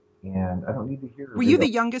helpful. And I don't need to hear... Were you the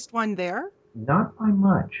youngest one there? Not by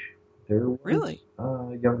much. There was really?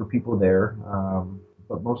 Younger people there.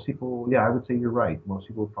 But most people, I would say you're right. Most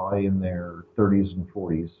people were probably in their 30s and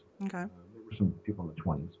 40s. Okay. There were some people in the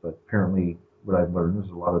 20s, but apparently what I've learned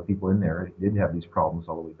is a lot of people in there did have these problems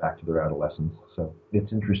all the way back to their adolescence. So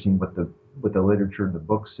it's interesting what the literature and the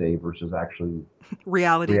books say versus actually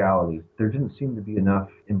reality. There didn't seem to be enough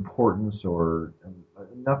importance or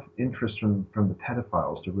enough interest from the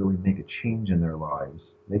pedophiles to really make a change in their lives.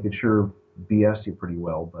 They could sure BS you pretty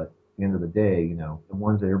well, but at the end of the day, the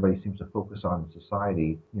ones that everybody seems to focus on in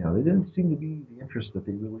society, they didn't seem to be the interest that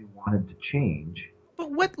they really wanted to change.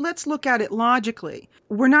 But let's look at it logically.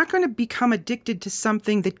 We're not going to become addicted to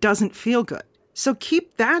something that doesn't feel good. So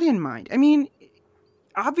keep that in mind. I mean,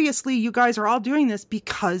 obviously you guys are all doing this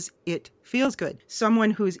because it feels good. Someone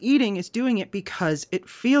who's eating is doing it because it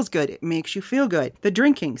feels good. It makes you feel good. The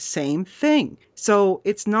drinking, same thing. So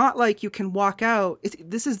it's not like you can walk out.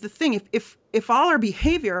 This is the thing. If all our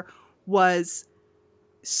behavior was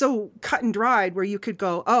so cut and dried where you could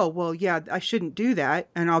go, oh, well, yeah, I shouldn't do that,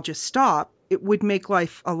 and I'll just stop, it would make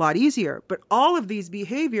life a lot easier. But all of these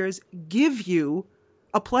behaviors give you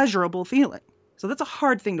a pleasurable feeling. So that's a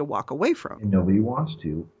hard thing to walk away from. And nobody wants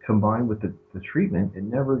to. Combined with the treatment,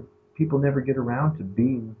 people never get around to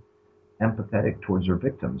being empathetic towards their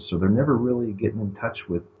victims. So they're never really getting in touch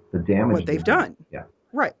with the damage what they've done. Yeah.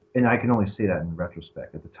 Right. And I can only say that in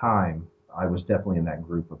retrospect. At the time, I was definitely in that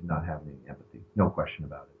group of not having any empathy. No question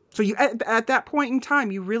about it. So you at that point in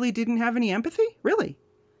time, you really didn't have any empathy? Really?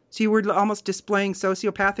 So you were almost displaying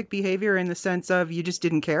sociopathic behavior in the sense of you just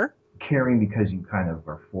didn't care? Caring because you kind of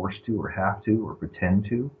are forced to or have to or pretend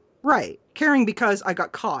to. Right. Caring because I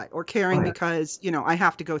got caught, or caring because, I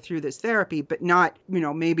have to go through this therapy, but not,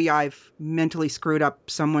 maybe I've mentally screwed up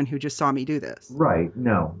someone who just saw me do this. Right.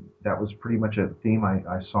 No, that was pretty much a theme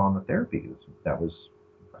I saw in the therapy.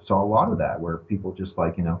 I saw a lot of that where people just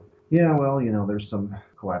like, there's some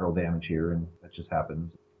collateral damage here and that just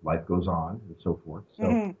happens. Life goes on and so forth.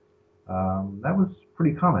 So that was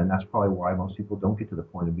pretty common. That's probably why most people don't get to the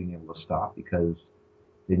point of being able to stop, because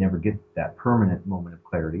they never get that permanent moment of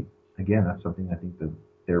clarity. Again, that's something I think the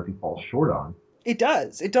therapy falls short on. It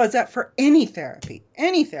does. It does that for any therapy.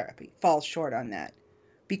 Any therapy falls short on that.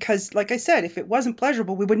 Because, like I said, if it wasn't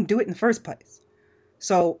pleasurable, we wouldn't do it in the first place.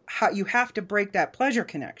 So you have to break that pleasure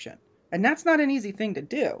connection. And that's not an easy thing to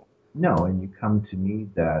do. No, and you come to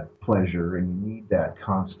need that pleasure, and you need that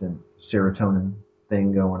constant serotonin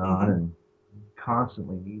thing going on, and you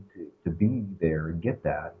constantly need to be there and get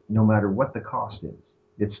that, no matter what the cost is.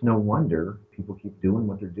 it's no wonder people keep doing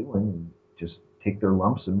what they're doing and just take their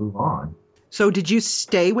lumps and move on. So did you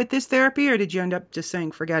stay with this therapy, or did you end up just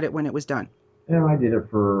saying forget it when it was done? And I did it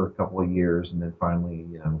for a couple of years, and then finally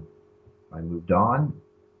I moved on,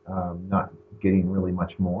 not getting really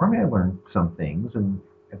much more. I mean, I learned some things, and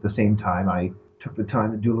at the same time, I took the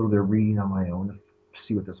time to do a little bit of reading on my own to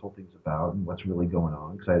see what this whole thing's about and what's really going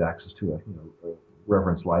on, because I had access to a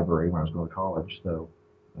reference library when I was going to college. So,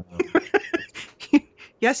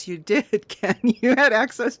 yes, you did, Ken. You had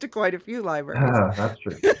access to quite a few libraries. that's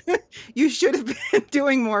true. You should have been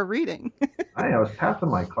doing more reading. I was passing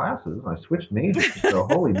my classes, and I switched majors. So,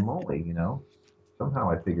 holy moly, somehow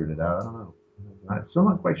I figured it out. I don't know. I'm still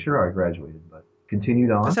not quite sure how I graduated, but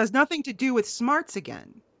continued on. This has nothing to do with smarts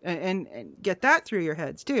again. And get that through your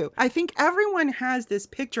heads, too. I think everyone has this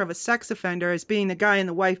picture of a sex offender as being the guy in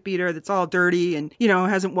the wife beater that's all dirty and,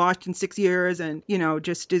 hasn't washed in 6 years and,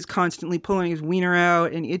 just is constantly pulling his wiener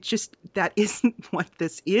out. And it's just, that isn't what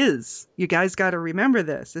this is. You guys got to remember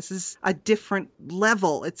this. This is a different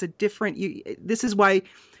level. It's a different, this is why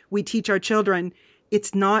we teach our children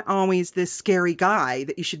it's not always this scary guy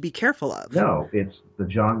that you should be careful of. No, it's the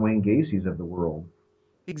John Wayne Gacy's of the world.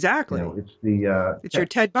 Exactly. It's the it's your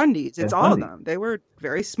Ted Bundys. It's all of them. They were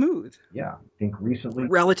very smooth. Yeah, I think recently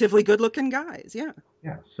relatively good-looking guys. Yeah.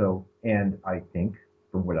 Yeah. So, and I think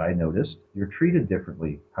from what I noticed, you're treated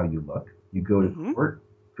differently how you look. You go to court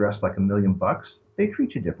dressed like $1 million, they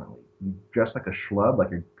treat you differently. You dress like a schlub,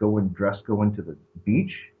 like you're going to the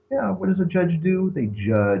beach. Yeah. What does a judge do? They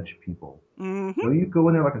judge people. So you go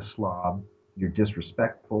in there like a slob. You're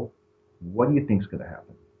disrespectful. What do you think's going to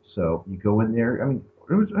happen? So you go in there. I mean,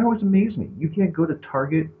 it always amazed me. You can't go to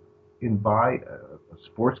Target and buy a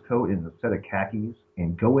sports coat and a set of khakis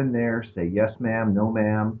and go in there, say yes, ma'am, no,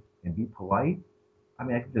 ma'am, and be polite. I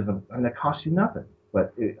mean, that costs you nothing.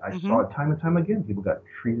 But I saw it time and time again. People got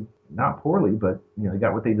treated not poorly, but they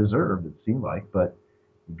got what they deserved. It seemed like. But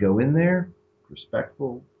you go in there,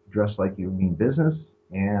 respectful, dress like you mean business,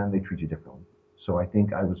 and they treat you differently. So I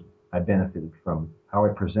think I benefited from how I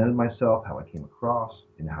presented myself, how I came across,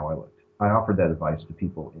 and how I looked. I offered that advice to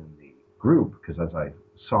people in the group because as I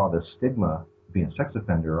saw the stigma being a sex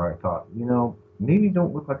offender, I thought, maybe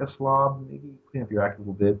don't look like a slob, maybe clean up your act a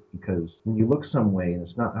little bit, because when you look some way and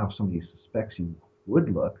it's not how somebody suspects you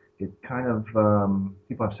would look, it kind of,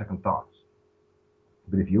 people have second thoughts.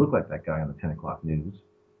 But if you look like that guy on the 10 o'clock news,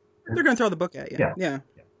 they're going to throw the book at you. Yeah.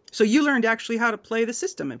 So you learned actually how to play the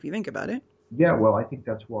system, if you think about it. Yeah, well, I think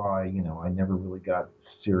that's why, I never really got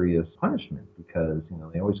serious punishment because,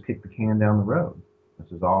 they always kick the can down the road.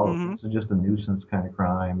 This is just a nuisance kind of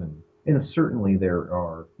crime. And certainly there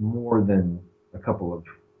are more than a couple of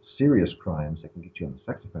serious crimes that can get you on the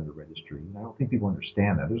sex offender registry. And I don't think people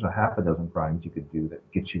understand that. There's a half a dozen crimes you could do that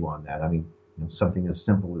get you on that. I mean, something as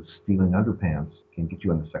simple as stealing underpants can get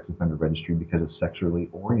you on the sex offender registry because it's sexually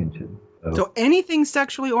oriented. So anything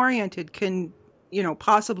sexually oriented can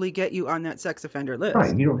possibly get you on that sex offender list.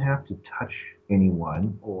 Right. You don't have to touch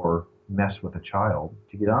anyone or mess with a child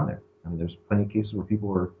to get on there. I mean, there's plenty of cases where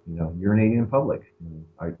people are, urinating in public. And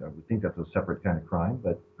I would think that's a separate kind of crime,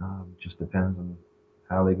 but it just depends on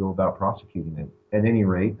how they go about prosecuting it. At any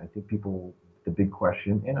rate, I think the big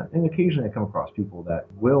question, and occasionally I come across people that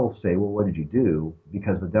will say, well, what did you do?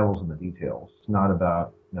 Because the devil's in the details. It's not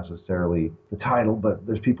about necessarily the title, but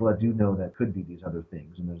there's people that do know that could be these other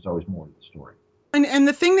things, and there's always more to the story. And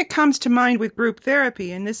the thing that comes to mind with group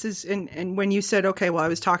therapy, and this is, and when you said, okay, well, I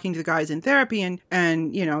was talking to the guys in therapy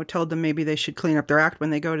and told them maybe they should clean up their act when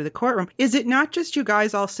they go to the courtroom. Is it not just you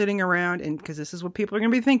guys all sitting around, and because this is what people are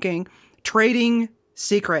going to be thinking, trading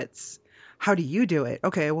secrets? How do you do it?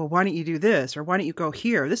 Okay, well, why don't you do this? Or why don't you go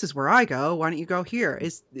here? This is where I go. Why don't you go here?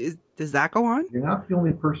 Does that go on? You're not the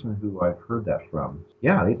only person who I've heard that from.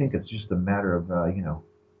 Yeah, they think it's just a matter of,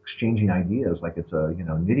 exchanging ideas like it's a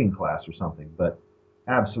knitting class or something, but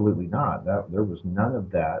absolutely not. There was none of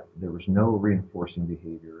that. There was no reinforcing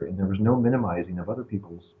behavior, and there was no minimizing of other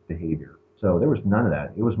people's behavior. So there was none of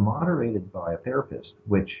that. It was moderated by a therapist,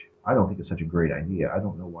 which I don't think is such a great idea. I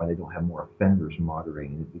don't know why they don't have more offenders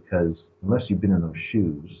moderating it, because unless you've been in those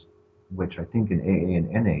shoes, which I think in AA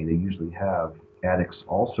and NA they usually have addicts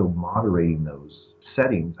also moderating those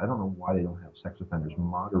settings. I don't know why they don't have sex offenders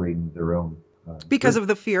moderating their own. Because of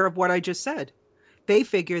the fear of what I just said. They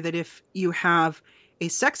figure that if you have a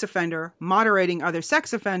sex offender moderating other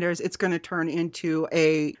sex offenders, it's going to turn into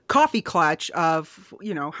a coffee clutch of,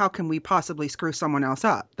 how can we possibly screw someone else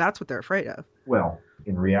up? That's what they're afraid of. Well,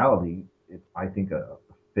 in reality, I think a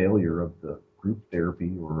failure of the group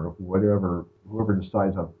therapy or whoever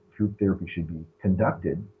decides how group therapy should be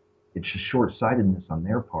conducted, it's a short-sightedness on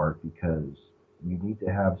their part because you need to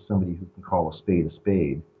have somebody who can call a spade a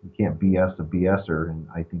spade. You can't BS a BSer, and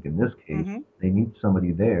I think in this case, they need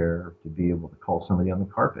somebody there to be able to call somebody on the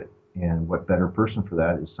carpet. And what better person for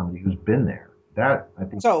that is somebody who's been there. That, I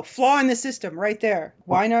think. So, flaw in the system right there.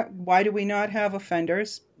 Why not? Why do we not have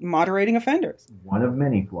offenders moderating offenders? One of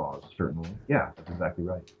many flaws, certainly. Yeah, that's exactly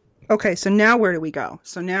right. Okay, so now where do we go?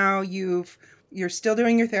 So now you're still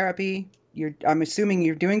doing your therapy. I'm assuming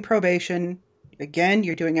you're doing probation. Again,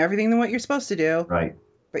 you're doing everything what you're supposed to do. Right.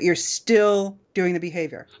 But you're still doing the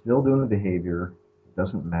behavior. Still doing the behavior.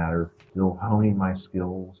 Doesn't matter. Still honing my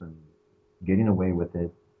skills and getting away with it.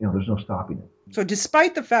 There's no stopping it. So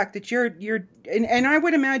despite the fact that you're and I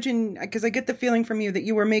would imagine, because I get the feeling from you that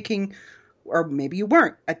you were making, or maybe you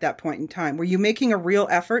weren't at that point in time, were you making a real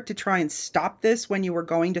effort to try and stop this when you were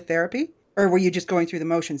going to therapy? Or were you just going through the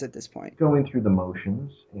motions at this point? Going through the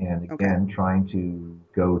motions, and again, trying to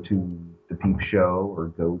go to the peep show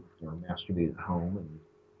or masturbate at home and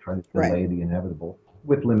try to delay the inevitable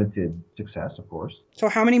with limited success, of course. So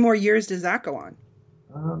how many more years does that go on?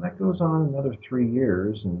 That goes on another 3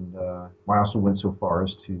 years, and I also went so far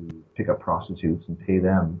as to pick up prostitutes and pay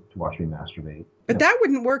them to watch me masturbate. But that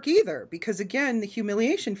wouldn't work either, because again, the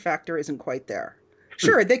humiliation factor isn't quite there.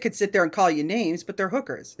 Sure, they could sit there and call you names, but they're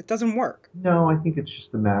hookers. It doesn't work. No, I think it's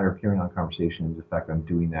just a matter of carrying on a conversation, and the fact I'm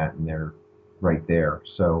doing that and they're right there.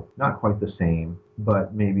 So not quite the same,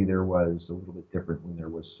 but maybe there was a little bit different when there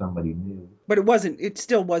was somebody new. But it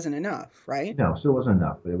still wasn't enough, right? No, still wasn't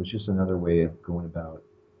enough, but it was just another way of going about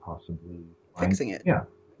possibly fixing it. Yeah.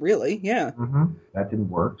 Really? Yeah. That didn't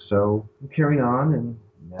work, so I'm carrying on and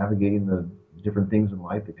navigating the different things in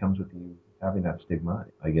life that comes with you having that stigma.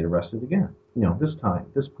 I get arrested again. At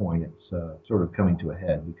this point, it's sort of coming to a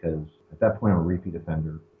head, because at that point I'm a repeat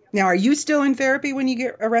offender. Now, are you still in therapy when you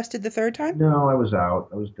get arrested the third time? No, I was out.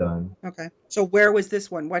 I was done. Okay. So where was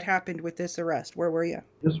this one? What happened with this arrest? Where were you?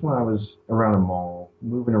 This one, I was around a mall,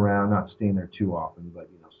 moving around, not staying there too often, but,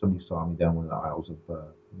 somebody saw me down one of the aisles of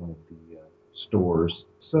one of the stores.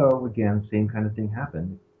 So, again, same kind of thing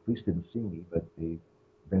happened. Police didn't see me, but they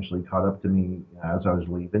eventually caught up to me as I was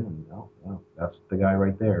leaving, and, that's the guy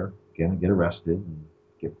right there. Again, I get arrested and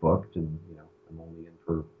get booked, and, I'm only in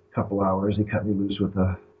for a couple hours. They cut me loose with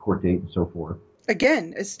a court date and so forth.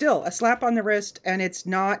 Again, it's still a slap on the wrist, and it's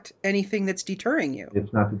not anything that's deterring you.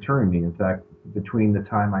 It's not deterring me. In fact, between the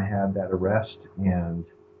time I had that arrest and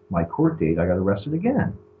my court date, I got arrested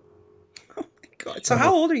again. Oh, my God. So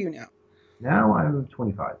how old are you now? Now I'm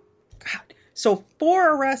 25. God. So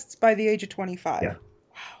 4 arrests by the age of 25. Yeah.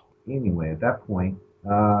 Wow. Anyway, at that point,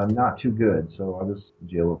 not too good. So I was in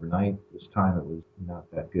jail overnight. This time it was not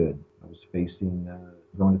that good. I was facing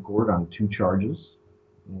going to court on 2 charges.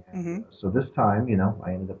 And, so this time,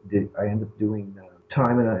 I ended up doing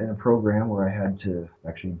time in a program where I had to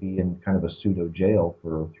actually be in kind of a pseudo jail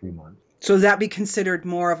for 3 months. So would that be considered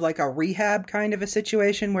more of like a rehab kind of a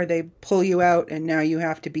situation where they pull you out and now you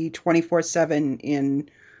have to be 24/7 in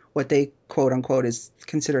what they quote unquote is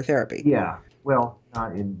consider therapy? Yeah. Well, it's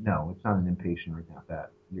not an inpatient or anything like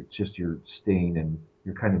that. You're staying and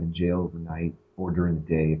you're kind of in jail overnight or during the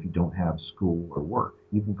day if you don't have school or work.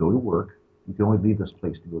 You can go to work. You can only leave this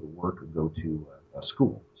place to go to work or go to a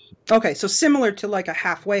school. Okay, so similar to like a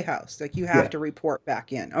halfway house, like you have to report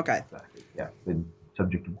back in. Okay. Exactly. Yeah. Been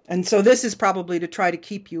subject to. And so this is probably to try to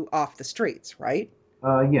keep you off the streets, right?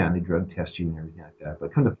 Yeah, and they drug test you and everything like that.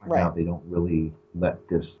 But come to find out, they don't really let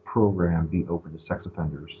this program be open to sex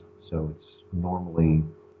offenders. So it's normally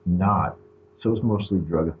not. So it's mostly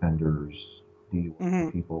drug offenders,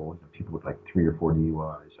 DUI people with like 3 or 4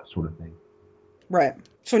 DUIs, that sort of thing. Right.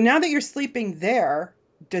 So now that you're sleeping there,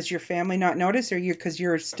 does your family not notice, or because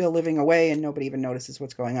you're still living away and nobody even notices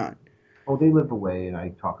what's going on? Oh, they live away, and I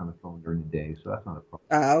talk on the phone during the day, so that's not a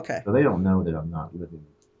problem. Okay. So they don't know that I'm not living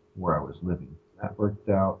where I was living. That worked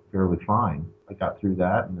out fairly fine. I got through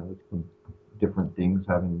that, and it's some different things,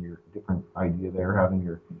 having your different idea there, having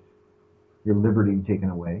your liberty taken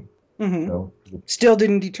away. So still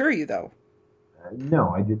didn't deter you, though. No,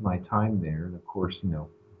 I did my time there, and of course,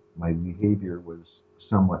 my behavior was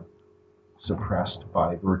somewhat suppressed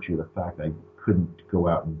by virtue of the fact I couldn't go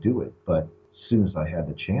out and do it. But as soon as I had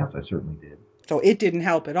the chance, I certainly did. So it didn't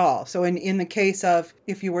help at all. So in the case of,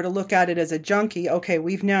 if you were to look at it as a junkie, okay,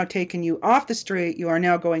 we've now taken you off the street. You are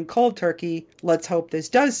now going cold turkey. Let's hope this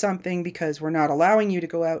does something, because we're not allowing you to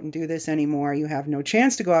go out and do this anymore. You have no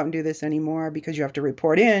chance to go out and do this anymore because you have to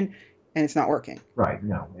report in, and it's not working. Right.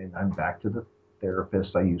 No. And I'm back to the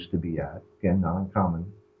therapist I used to be at. Again, not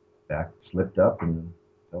uncommon. Slipped up and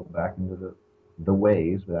fell back into the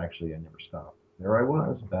ways, but actually I never stopped. There I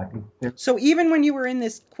was, back in there. So even when you were in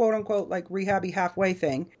this quote unquote like rehabby halfway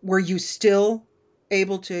thing, were you still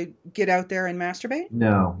able to get out there and masturbate?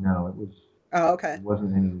 No, Oh, okay. it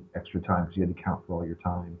wasn't any extra time because you had to count for all your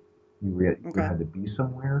time. You Okay. had to be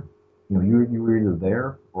somewhere. You were either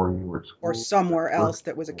there or you were at Or school, somewhere work, else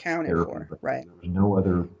that was or accounted therapy, for. but Right. there was no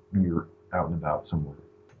other. You're out and about somewhere.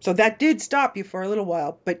 So that did stop you for a little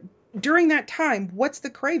while. But during that time, what's the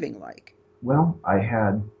craving like? Well, I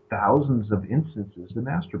had thousands of instances to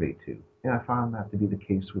masturbate to, and I found that to be the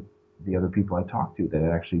case with the other people I talked to that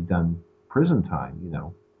had actually done prison time.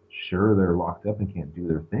 Sure, they're locked up and can't do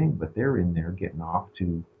their thing, but they're in there getting off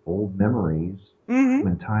to old memories Mm-hmm. time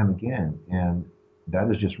and time again, and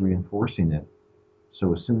that is just reinforcing it.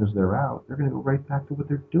 So as soon as they're out, they're going to go right back to what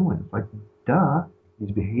they're doing. It's like, duh,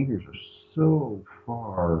 these behaviors are so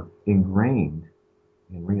far ingrained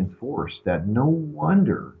and reinforced that no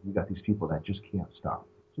wonder you got these people that just can't stop.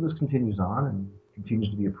 So this continues on and continues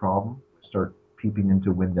to be a problem. Start peeping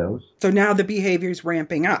into windows. So now the behavior's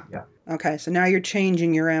ramping up. Yeah. Okay, so now you're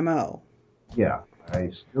changing your MO. Yeah, I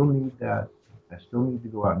still need that. I still need to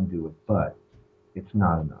go out and do it, but it's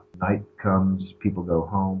not enough. Night comes, people go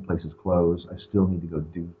home, places close. I still need to go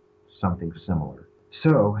do something similar.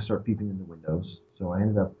 So I start peeping in the windows. So I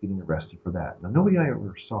ended up getting arrested for that. Now, nobody I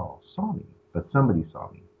ever saw me, but somebody saw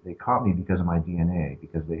me. They caught me because of my DNA,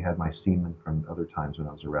 because they had my semen from other times when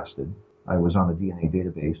I was arrested. I was on the DNA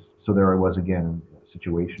database, so there I was again in a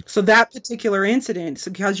situation. So that particular incident,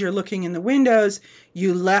 so because you're looking in the windows,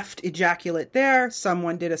 you left ejaculate there,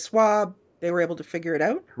 someone did a swab, they were able to figure it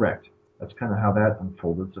out? Correct. That's kind of how that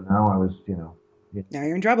unfolded. So now I was, Now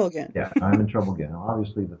you're in trouble again. yeah, I'm in trouble again. Now,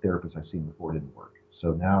 obviously, the therapist I've seen before didn't work.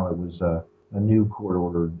 So now it was a new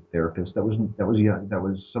court-ordered therapist that was young, that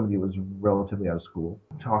was somebody who was relatively out of school.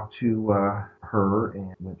 Talked to her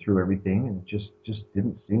and went through everything, and it just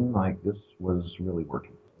didn't seem like this was really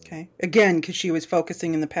working. Okay. Again, because she was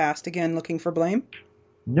focusing in the past, again, looking for blame?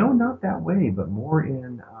 No, not that way, but more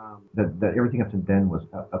in that everything up to then was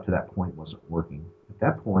up to that point wasn't working. At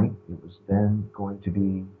that point, it was then going to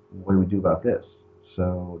be, what do we do about this?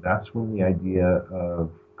 So that's when the idea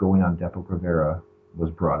of going on Depo-Provera was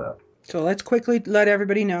brought up. So let's quickly let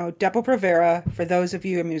everybody know, Depo-Provera, for those of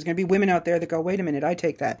you, I mean, there's going to be women out there that go, wait a minute, I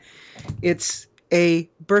take that. It's a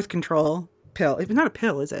birth control pill. It's not a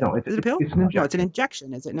pill, is it? No, Is it a pill? It's an injection. No, it's an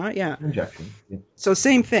injection, is it not? Yeah. It's an injection. So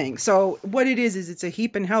same thing. So what it is it's a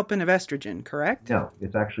heap and helping of estrogen, correct? No,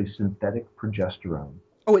 it's actually synthetic progesterone.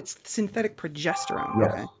 Oh, it's synthetic progesterone.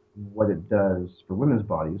 Yes. Okay. What it does for women's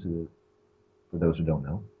bodies is, for those who don't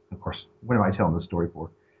know, of course, what am I telling this story for?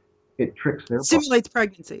 It tricks their Simulates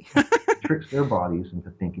pregnancy. tricks their bodies into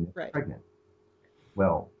thinking it's Right. pregnant.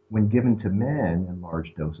 Well, when given to men in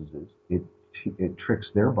large dosages, it tricks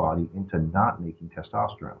their body into not making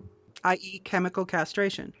testosterone. i.e. chemical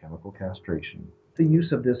castration. Chemical castration. The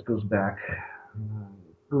use of this goes back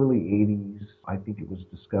early 80s. I think it was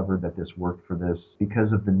discovered that this worked for this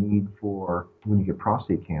because of the need for, when you get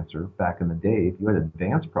prostate cancer, back in the day, if you had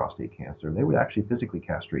advanced prostate cancer, they would actually physically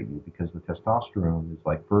castrate you because the testosterone is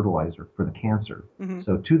like fertilizer for the cancer. Mm-hmm.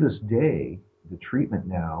 So to this day, the treatment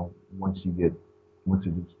now, once it's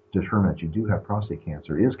determined that you do have prostate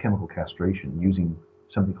cancer, is chemical castration using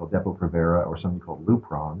something called Depo-Provera or something called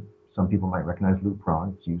Lupron. Some people might recognize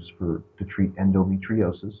Lupron. It's used to treat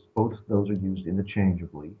endometriosis. Both of those are used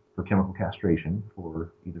interchangeably for chemical castration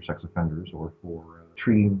for either sex offenders or for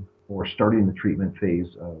treating or starting the treatment phase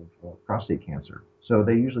of prostate cancer. So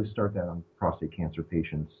they usually start that on prostate cancer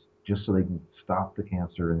patients just so they can stop the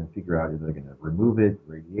cancer and then figure out if they're going to remove it,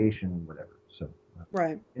 radiation, whatever. So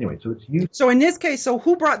Right. anyway, so it's used. So in this case, so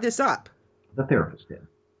who brought this up? The therapist did.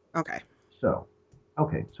 Okay.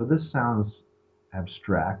 So this sounds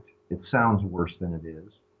abstract. It sounds worse than it is,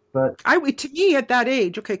 but To me at that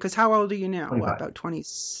age, okay, because how old are you now? 25. What, about 20?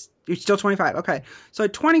 You're still 25. Okay. So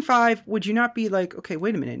at 25, would you not be like, okay,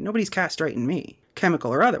 wait a minute, nobody's castrating me,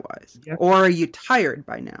 chemical or otherwise? Yes. Or are you tired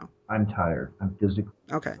by now? I'm tired. I'm physically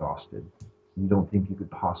Okay. exhausted. You don't think you could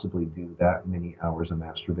possibly do that many hours of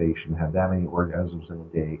masturbation, have that many orgasms in a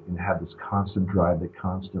day, and have this constant drive that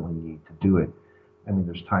constantly need to do it. I mean,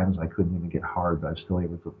 there's times I couldn't even get hard, but I was still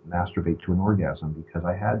able to masturbate to an orgasm because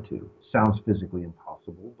I had to. Sounds physically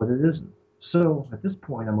impossible, but it isn't. So at this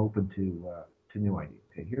point, I'm open to new ideas.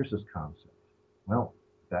 Okay, here's this concept. Well,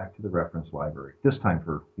 back to the reference library. This time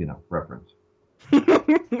for, reference.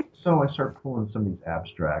 So I start pulling some of these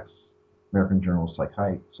abstracts, American Journal of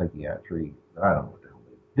Psychiatry, I don't know what the hell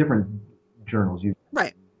they are. Different journals you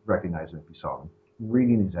Right. recognize them if you saw them.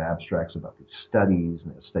 Reading these abstracts about these studies,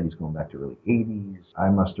 and the studies going back to early 80s. I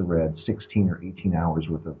must have read 16 or 18 hours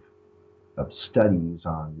worth of studies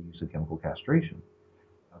on the use of chemical castration.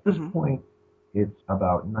 At this point, it's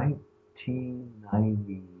about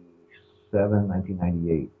 1996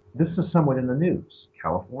 1998. This is somewhat in the news.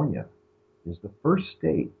 California is the first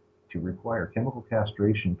state to require chemical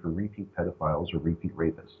castration for repeat pedophiles or repeat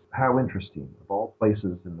rapists. How interesting. Of all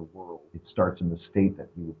places in the world, it starts in the state that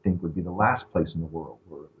you would think would be the last place in the world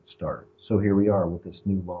where it would start. So here we are with this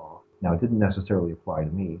new law. Now, it didn't necessarily apply to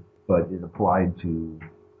me, but it applied to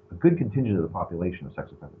a good contingent of the population of sex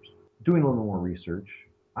offenders. Doing a little more research,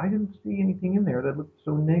 I didn't see anything in there that looked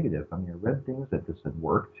so negative. I mean, I read things that this had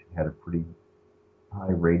worked. It had a pretty high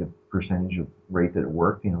percentage of rate that it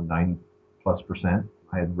worked, 90+%.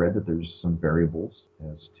 I had read that there's some variables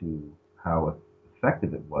as to how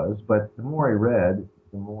effective it was, but the more I read,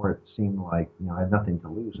 the more it seemed like, I had nothing to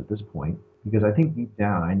lose at this point, because I think deep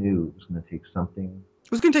down I knew it was going to take something.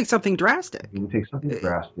 It was going to take something drastic. It would take something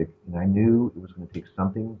drastic, and I knew it was going to take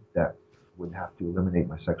something that would have to eliminate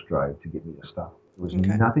my sex drive to get me to stop. There was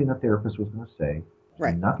nothing a therapist was going to say,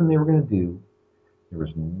 nothing they were going to do. There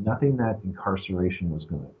was nothing that incarceration was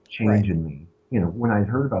going to change in me. When I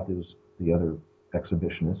heard about the other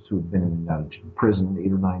exhibitionists who had been in and out of prison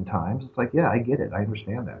 8 or 9 times, it's like, yeah, I get it. I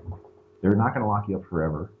understand that. They're not going to lock you up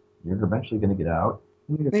forever. You're eventually going to get out.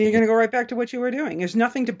 Then you're going to go right back to what you were doing. There's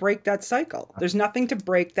nothing to break that cycle. There's nothing to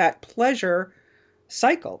break that pleasure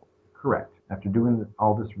cycle. Correct. After doing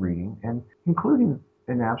all this reading, and including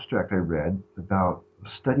an abstract I read about a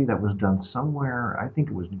study that was done somewhere, I think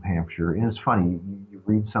it was New Hampshire, and it's funny, you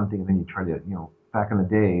read something and then you try to, back in the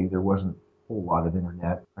day, there wasn't a whole lot of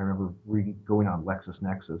internet. I remember going on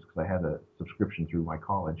LexisNexis, because I had a subscription through my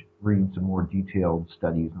college, reading some more detailed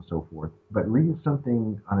studies and so forth. But reading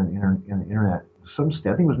something on the internet, some study,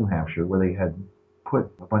 I think it was New Hampshire, where they had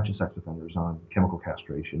put a bunch of sex offenders on chemical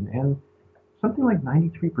castration, and something like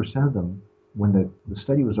 93% of them, when the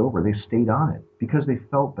study was over, they stayed on it because they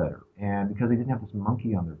felt better and because they didn't have this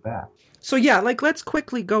monkey on their back. So yeah, let's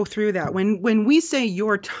quickly go through that. When we say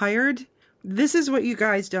you're tired, this is what you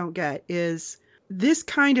guys don't get, is this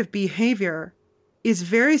kind of behavior is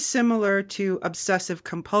very similar to obsessive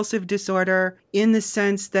compulsive disorder in the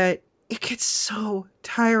sense that it gets so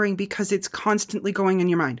tiring because it's constantly going in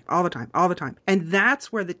your mind all the time. And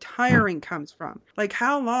that's where the tiring comes from. Like,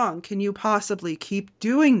 how long can you possibly keep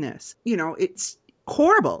doing this? It's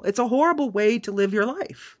horrible. It's a horrible way to live your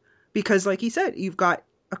life because, like he said, you've got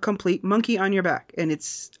a complete monkey on your back and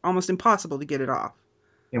it's almost impossible to get it off.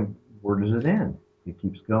 And where does it end? It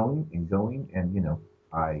keeps going and going. And,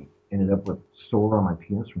 I ended up with sore on my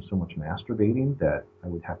penis from so much masturbating that I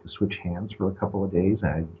would have to switch hands for a couple of days,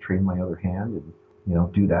 and I'd train my other hand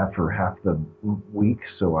and, do that for half the week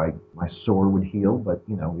so my sore would heal, but,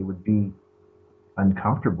 it would be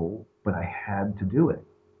uncomfortable, but I had to do it.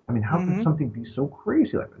 I mean, how could something be so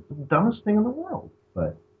crazy like that? It's the dumbest thing in the world,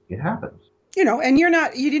 but it happens. And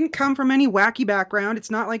you didn't come from any wacky background.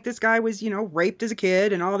 It's not like this guy was, raped as a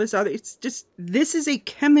kid and all this other. It's just, this is a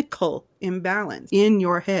chemical imbalance in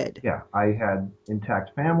your head. Yeah, I had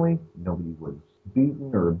intact family. Nobody was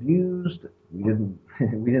beaten or abused. We didn't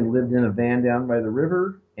live in a van down by the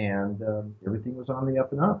river, and everything was on the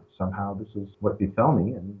up and up. Somehow this is what befell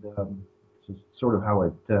me, and this is sort of how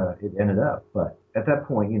it ended up. But at that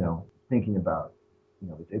point, thinking about,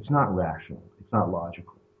 it's not rational. It's not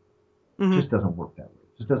logical. It just doesn't work that way.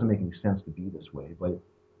 It just doesn't make any sense to be this way, but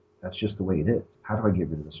that's just the way it is. How do I get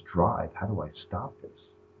rid of this drive? How do I stop this?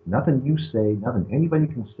 Nothing you say, nothing anybody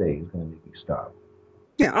can say is going to make me stop.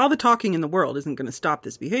 Yeah, all the talking in the world isn't going to stop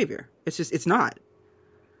this behavior. It's not.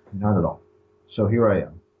 Not at all. So here I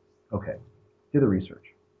am. Okay, did the research.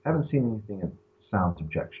 Haven't seen anything that sounds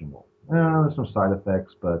objectionable. There's some side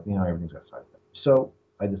effects, but, everything's got side effects. So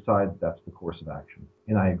I decide that's the course of action,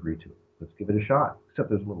 and I agree to it. Let's give it a shot. Except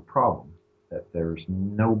there's a little problem, that there's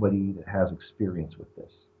nobody that has experience with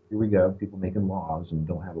this. Here we go, people making laws and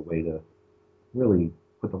don't have a way to really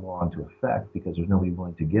put the law into effect because there's nobody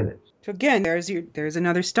willing to give it. So again, there's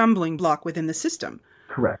another stumbling block within the system.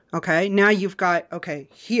 Correct. Okay, now you've got,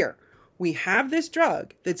 here, we have this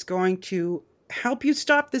drug that's going to help you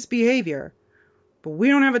stop this behavior, but we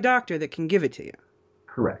don't have a doctor that can give it to you.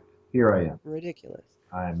 Correct. Here I am. Ridiculous.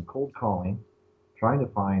 I'm cold calling, trying to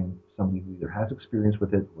find somebody who either has experience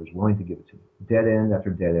with it or is willing to give it to me. Dead end after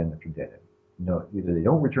dead end after dead end. Either they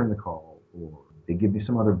don't return the call or they give me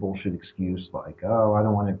some other bullshit excuse like, oh, I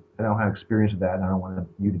don't have experience with that and I don't want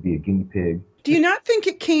you to be a guinea pig. Do you not think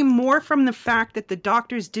it came more from the fact that the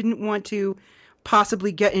doctors didn't want to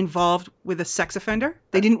possibly get involved with a sex offender?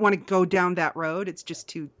 They didn't want to go down that road. It's just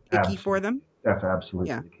too icky for them. That's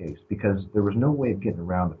absolutely the case, because there was no way of getting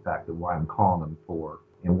around the fact that why I'm calling them for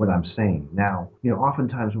and what I'm saying. Now,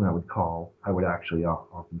 oftentimes when I would call, I would actually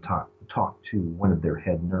often talk to one of their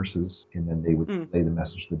head nurses, and then they would relay the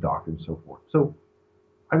message to the doctor and so forth. So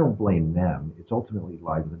I don't blame them. It's ultimately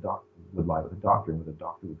lied with the doctor. Would lie with the doctor, and whether the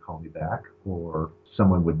doctor would call me back, or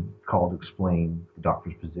someone would call to explain the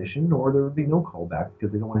doctor's position, or there would be no call back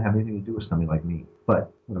because they don't want to have anything to do with somebody like me.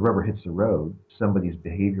 But when the rubber hits the road, somebody's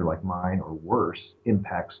behavior like mine or worse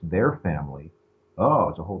impacts their family. Oh,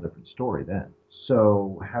 it's a whole different story then.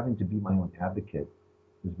 So having to be my own advocate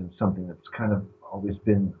has been something that's kind of always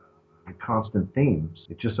been a constant theme.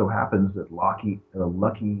 It just so happens that lucky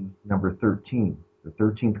number 13, the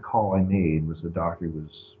 13th call I made was the doctor who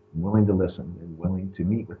was willing to listen and willing to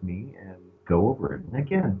meet with me and go over it. And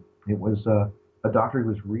again, it was a doctor who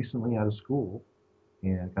was recently out of school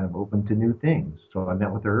and kind of open to new things. So I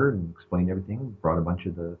met with her and explained everything, brought a bunch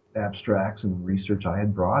of the abstracts and research I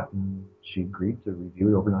had brought, and she agreed to review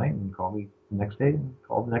it overnight and called me the next day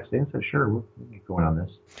and said, sure, we'll get going on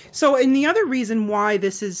this. So, and the other reason why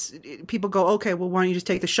this is, people go, okay, well, why don't you just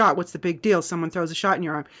take the shot? What's the big deal? Someone throws a shot in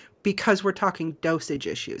your arm. Because we're talking dosage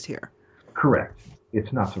issues here. Correct.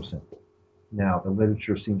 It's not so simple. Now, the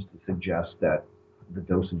literature seems to suggest that the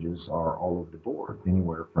dosages are all over the board,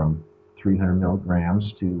 anywhere from 300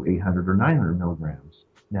 milligrams to 800 or 900 milligrams.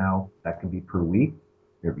 Now, that can be per week,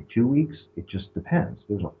 every 2 weeks. It just depends.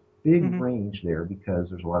 There's a big range there because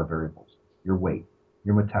there's a lot of variables. Your weight,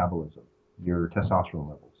 your metabolism, your testosterone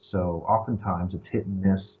levels. So oftentimes it's hit and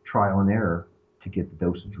miss, trial and error to get the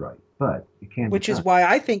dosage right. But it can be Which is done. why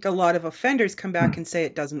I think a lot of offenders come back and say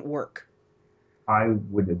it doesn't work. I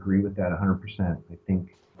would agree with that 100%. I think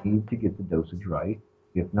you need to get the dosage right.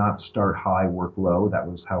 If not, start high, work low. That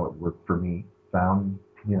was how it worked for me. Found,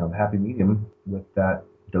 the happy medium with that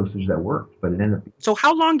dosage that worked. But it ended up... So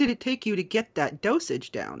how long did it take you to get that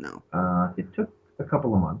dosage down, though? It took a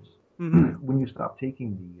couple of months. Mm-hmm. When you stop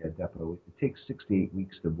taking the depot, it takes 6 to 8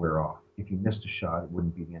 weeks to wear off. If you missed a shot, it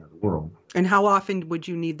wouldn't be the end of the world. And how often would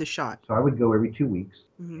you need the shot? So I would go every 2 weeks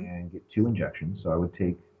and get 2 injections. So I would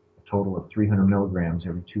take a total of 300 milligrams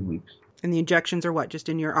every 2 weeks. And the injections are what, just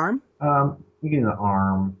in your arm? You get in the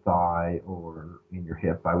arm, thigh, or in your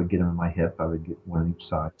hip. I would get them in my hip. I would get one on each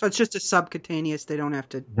side. So it's just a subcutaneous. They don't have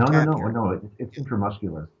to No. It's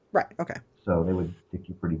intramuscular. Right, okay. So they would stick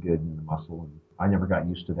you pretty good in the muscle. And I never got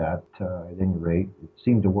used to that. At any rate, it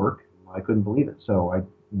seemed to work. I couldn't believe it. So I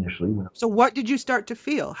initially went up. So what did you start to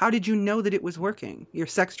feel? How did you know that it was working? Your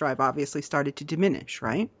sex drive obviously started to diminish,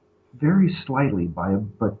 right? Very slightly,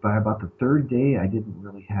 but by about the third day, I didn't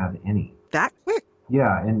really have any. That quick?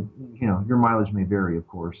 Yeah, and your mileage may vary, of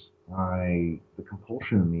course. The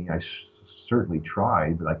compulsion in me, I certainly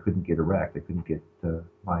tried, but I couldn't get erect. I couldn't get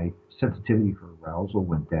my sensitivity for arousal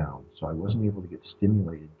went down, so I wasn't able to get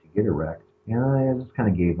stimulated to get erect, and I just kind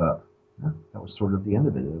of gave up. That was sort of the end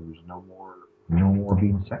of it. There was no more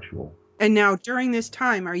being sexual. And now during this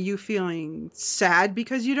time, are you feeling sad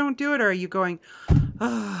because you don't do it, or are you going,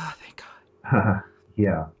 oh, thank God?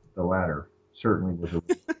 Yeah, the latter certainly was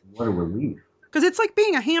what a relief. Because it's like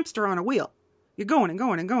being a hamster on a wheel. You're going and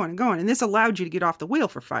going and going and going, and this allowed you to get off the wheel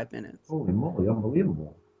for 5 minutes. Holy moly,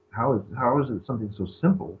 unbelievable. How is it something so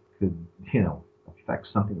simple could, affect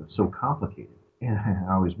something that's so complicated? And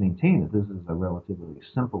I always maintain that this is a relatively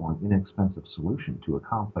simple and inexpensive solution to a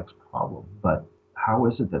complex problem. But how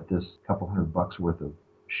is it that this couple $100 worth of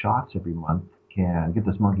shots every month can get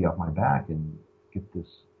this monkey off my back and get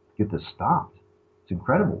this stopped? It's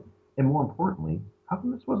incredible. And more importantly, how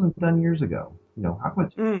come this wasn't done years ago? How come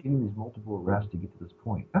it's getting these multiple arrests to get to this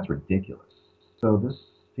point? That's ridiculous. So this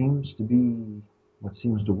seems to be what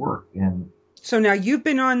seems to work. And so now you've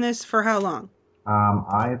been on this for how long?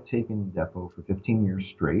 I have taken Depo for 15 years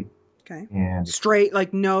straight. Okay. And straight,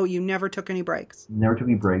 like no, you never took any breaks. Never took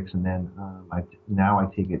any breaks, and then I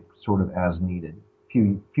take it sort of as needed.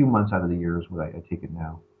 Few months out of the year is what I take it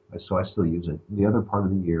now. So I still use it. The other part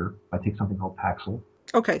of the year, I take something called Paxil.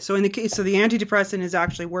 Okay, so in the case, so the antidepressant is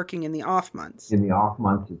actually working in the off months. In the off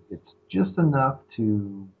months, it's just enough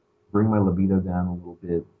to bring my libido down a little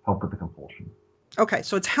bit, help with the compulsion. Okay,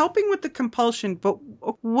 so it's helping with the compulsion, but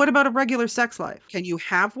what about a regular sex life? Can you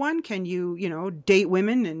have one? Can you, date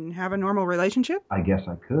women and have a normal relationship? I guess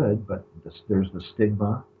I could, but there's the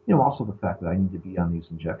stigma. Also the fact that I need to be on these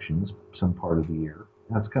injections some part of the year.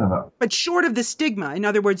 That's kind of But short of the stigma, in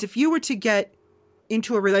other words, if you were to get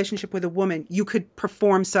into a relationship with a woman, you could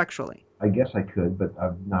perform sexually. I guess I could, but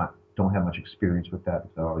don't have much experience with that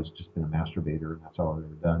because I've always just been a masturbator, and that's all I've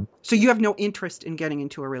ever done. So you have no interest in getting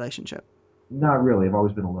into a relationship? Not really. I've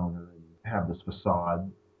always been a loner and have this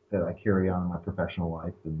facade that I carry on in my professional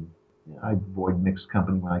life, and I avoid mixed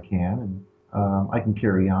company when I can, and I can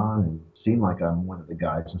carry on and seem like I'm one of the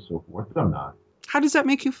guys and so forth, but I'm not. How does that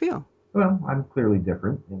make you feel? Well, I'm clearly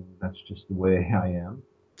different, and that's just the way I am.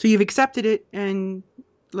 So you've accepted it, and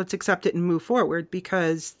let's accept it and move forward,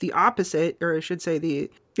 because the opposite, or I should say the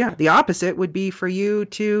opposite would be for you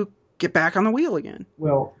to get back on the wheel again.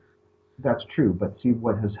 Well, that's true, but see,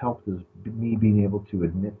 what has helped is me being able to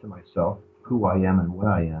admit to myself who I am and what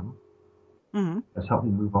I am. Mm-hmm. Has helped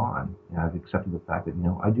me move on. And I've accepted the fact that,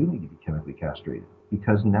 I do need to be chemically castrated,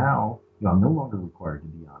 because now, I'm no longer required to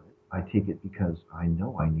be on it. I take it because I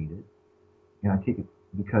know I need it, and I take it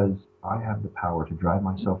because I have the power to drive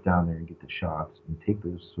myself down there and get the shots and take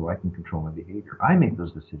those so I can control my behavior. I make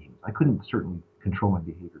those decisions. I couldn't certainly control my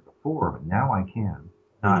behavior before, but now I can.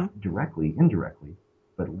 Not directly, indirectly,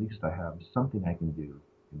 but at least I have something I can do.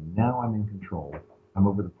 And now I'm in control. I'm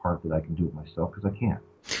over the part that I can do it myself, because I can't.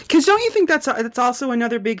 Because don't you think that's also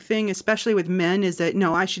another big thing, especially with men, is that,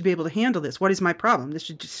 no, I should be able to handle this. What is my problem? This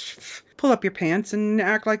should just pull up your pants and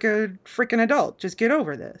act like a freaking adult. Just get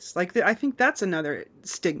over this. Like, I think that's another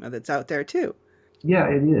stigma that's out there, too. Yeah,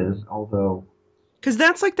 it is, although... Because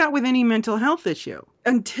that's like that with any mental health issue.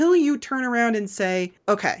 Until you turn around and say,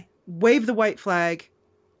 okay, wave the white flag,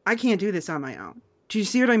 I can't do this on my own. Do you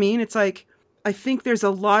see what I mean? It's like, I think there's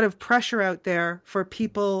a lot of pressure out there for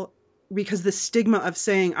people, because the stigma of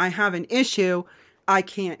saying I have an issue, I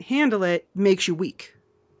can't handle it, makes you weak.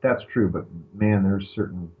 That's true, but man, there's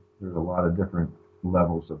a lot of different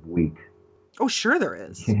levels of weak. Oh, sure there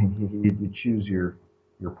is. You choose your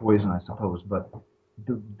poison, I suppose, but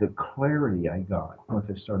the clarity I got once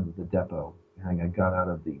I started with the depot, and I got out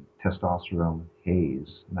of the testosterone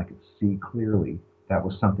haze, and I could see clearly, that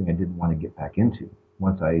was something I didn't want to get back into.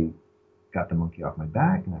 Once I got the monkey off my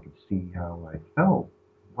back and I could see how I felt,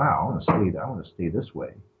 wow, I want to stay this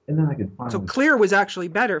way. And then I could finally... So clear was actually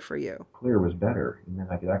better for you. Clear was better. And then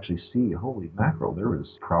I could actually see, holy mackerel, there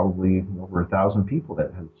was probably over 1,000 people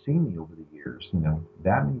that had seen me over the years.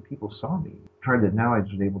 That many people saw me. Now I was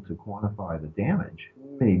able to quantify the damage.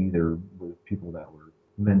 Maybe there were people that were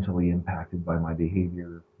mentally impacted by my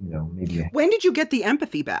behavior, maybe... When did you get the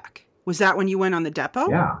empathy back? Was that when you went on the depot?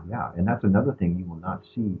 Yeah. And that's another thing you will not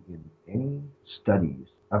see in any studies.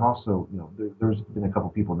 I've also, there's been a couple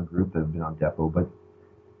people in the group that have been on depot, but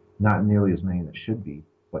not nearly as many that should be.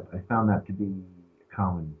 But I found that to be a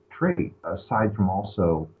common trait, aside from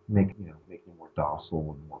also making you more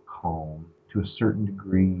docile and more calm, to a certain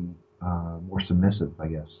degree, more submissive, I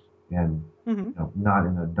guess. And not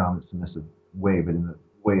in a dominant submissive way, but in the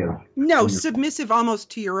way of... No, submissive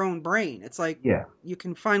almost to your own brain. It's like, you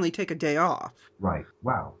can finally take a day off. Right.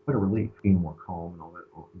 Wow. What a relief. Being more calm and all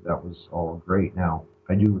that was all great. Now,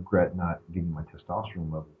 I do regret not getting my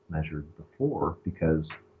testosterone level measured before, because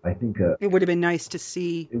I think... it would have been nice to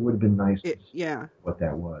see... It would have been nice to see what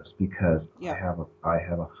that was, because I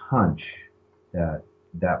have a hunch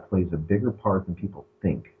that plays a bigger part than people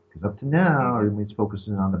think. Because up to now, everybody's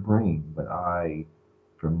focusing on the brain, but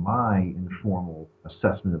from my informal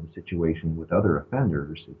assessment of the situation with other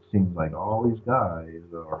offenders, it seems like all these guys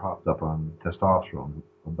are hopped up on testosterone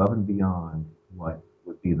above and beyond what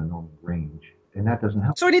would be the normal range. And that doesn't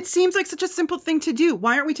help. So it seems like such a simple thing to do.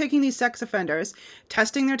 Why aren't we taking these sex offenders,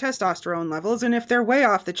 testing their testosterone levels, and if they're way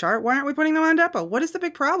off the chart, why aren't we putting them on depot? What is the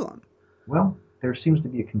big problem? Well, there seems to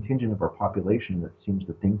be a contingent of our population that seems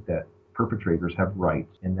to think that perpetrators have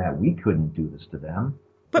rights and that we couldn't do this to them.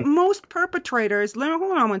 But most perpetrators,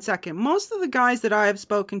 hold on one second, most of the guys that I have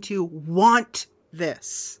spoken to want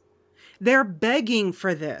this. They're begging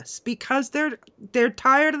for this because they're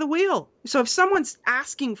tired of the wheel. So if someone's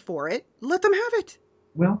asking for it, let them have it.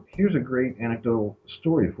 Well, here's a great anecdotal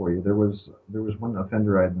story for you. There was one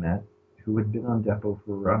offender I'd met who had been on depot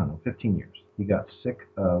for, 15 years. He got sick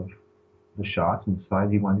of the shots and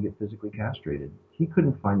decided he wanted to get physically castrated. He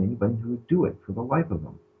couldn't find anybody who would do it for the life of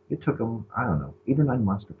him. It took him, 8 or 9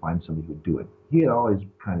 months to find somebody who would do it. He had all these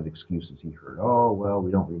kind of excuses he heard. Oh, well,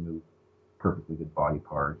 we don't remove perfectly good body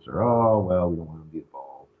parts, or, oh, well, we don't want to be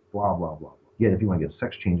involved, blah, blah, blah. Yet if you want to get a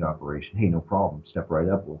sex change operation, hey, no problem, step right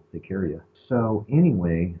up, we'll take care of you. So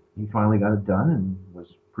anyway, he finally got it done and was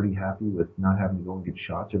pretty happy with not having to go and get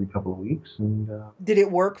shots every couple of weeks. And did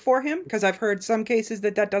it work for him? Because I've heard some cases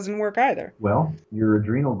that doesn't work either. Well, your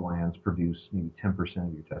adrenal glands produce maybe 10%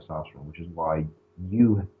 of your testosterone, which is why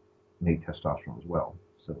you make testosterone as well.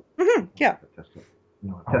 So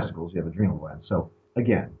testicles, you have adrenal glands. So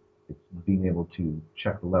again, it's being able to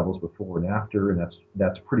check the levels before and after, and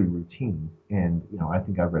that's pretty routine. And I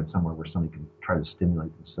think I've read somewhere where somebody can try to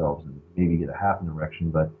stimulate themselves and maybe get a half an erection,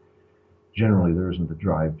 but generally there isn't the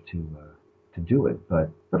drive to do it. But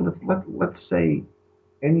let's say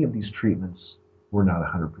any of these treatments were not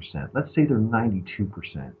 100%. Let's say they're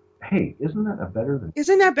 92%. Hey, isn't that better?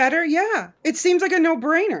 Isn't that better? Yeah. It seems like a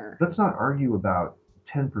no-brainer. Let's not argue about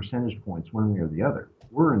 10 percentage points one way or the other.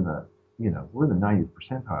 We're in the we're in the 90th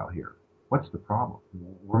percentile here. What's the problem?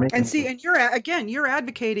 We're making And see, and you're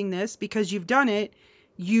advocating this because you've done it.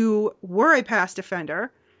 You were a past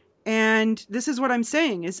offender. And this is what I'm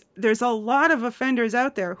saying is there's a lot of offenders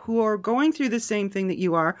out there who are going through the same thing that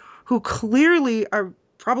you are, who clearly are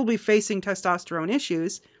probably facing testosterone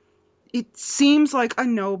issues. It seems like a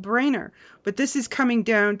no-brainer. But this is coming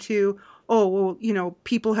down to, oh, well,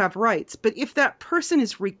 people have rights. But if that person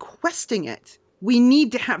is requesting it, we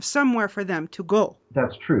need to have somewhere for them to go.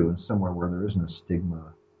 That's true, and somewhere where there isn't a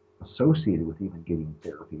stigma associated with even getting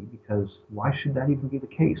therapy, because why should that even be the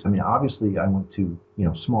case? I mean, obviously, I went to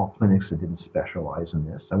small clinics that didn't specialize in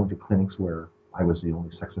this. I went to clinics where I was the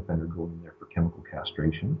only sex offender going in there for chemical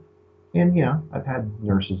castration. And yeah, I've had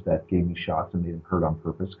nurses that gave me shots and made them hurt on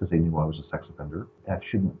purpose because they knew I was a sex offender. That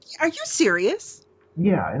shouldn't. Are you serious?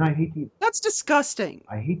 Yeah, and I hate to. That's disgusting.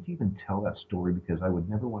 I hate to even tell that story because I would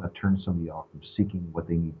never want to turn somebody off from seeking what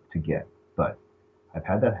they need to get. But I've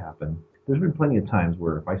had that happen. There's been plenty of times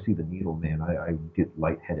where if I see the needle man, I get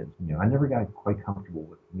lightheaded. I never got quite comfortable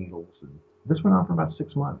with needles, and this went on for about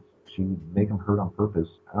 6 months. She would make them hurt on purpose.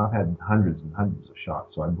 I've had hundreds and hundreds of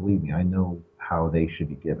shots, so believe me, I know how they should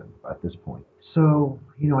be given at this point. So,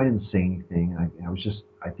 I didn't say anything.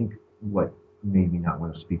 I think what made me not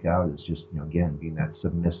want to speak out is just, again, being that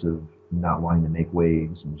submissive, not wanting to make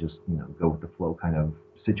waves and just, go with the flow kind of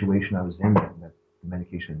situation I was in that the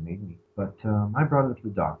medication made me. But I brought it to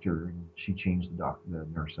the doctor, and she changed the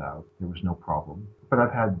nurse out. There was no problem. But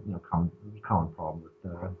I've had, common problem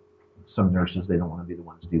with some nurses. They don't want to be the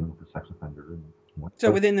ones dealing with the sex offender.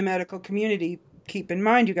 So within the medical community, keep in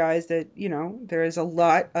mind, you guys, that, there is a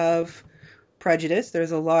lot of prejudice.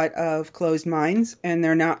 There's a lot of closed minds, and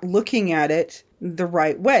they're not looking at it the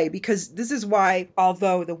right way, because this is why,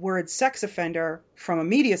 although the word sex offender from a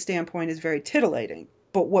media standpoint is very titillating,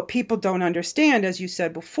 but what people don't understand, as you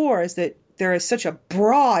said before, is that there is such a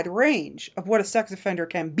broad range of what a sex offender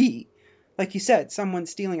can be. Like you said, someone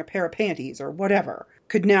stealing a pair of panties or whatever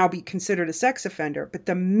could now be considered a sex offender. But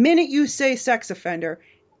the minute you say sex offender,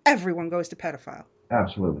 everyone goes to pedophile.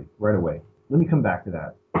 Absolutely. Right away. Let me come back to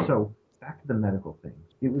that. So back to the medical things.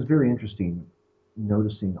 It was very interesting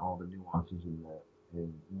noticing all the nuances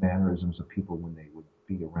in mannerisms of people when they would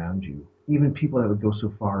be around you. Even people that would go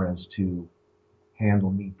so far as to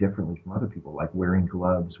handle me differently from other people, like wearing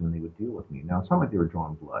gloves when they would deal with me. Now, it's not like they were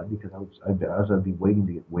drawing blood, because as I'd be waiting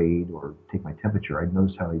to get weighed or take my temperature, I'd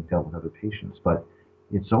notice how they dealt with other patients. But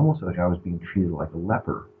it's almost like I was being treated like a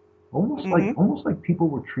leper, almost like people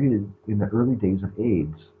were treated in the early days of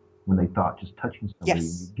AIDS, when they thought just touching somebody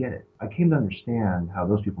and you'd get it. I came to understand how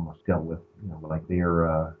those people must dealt with, like they're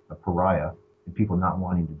a pariah, and people not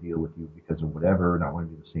wanting to deal with you because of whatever, not wanting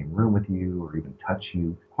to be in the same room with you or even touch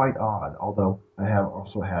you. Quite odd. Although I have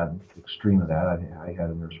also had the extreme of that. I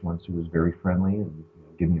had a nurse once who was very friendly and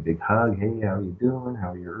give me a big hug. Hey, how are you doing?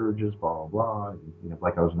 How are your urges? Blah, blah, blah. And,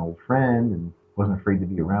 like I was an old friend and wasn't afraid to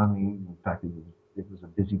be around me. In fact, it was a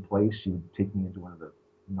busy place. She would take me into one of the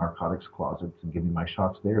narcotics closets and give me my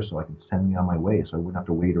shots there so I could send me on my way so I wouldn't have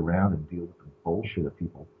to wait around and deal with the bullshit of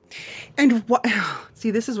people. And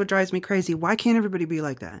see, this is what drives me crazy. Why can't everybody be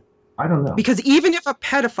like that? I don't know. Because even if a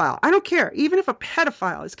pedophile, I don't care, even if a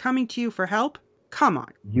pedophile is coming to you for help, come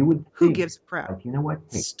on. You would think, who gives a crap? Like, you know what?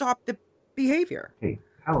 Hey, stop the behavior. Hey,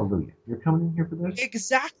 hallelujah. You're coming in here for this?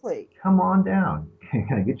 Exactly. Come on down. Can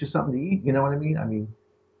I get you something to eat? You know what I mean? I mean,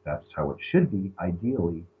 that's how it should be.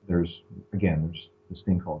 Ideally, there's this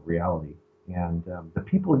thing called reality. And the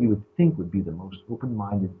people you would think would be the most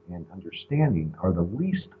open-minded and understanding are the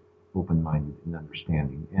least open-minded and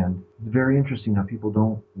understanding. And it's very interesting how people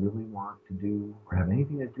don't really want to do or have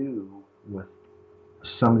anything to do with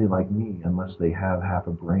somebody like me unless they have half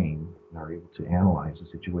a brain and are able to analyze the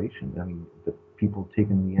situation. I mean, the people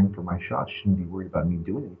taking me in for my shots shouldn't be worried about me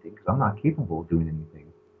doing anything because I'm not capable of doing anything.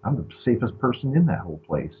 I'm the safest person in that whole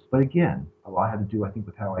place. But again, a lot had to do, I think,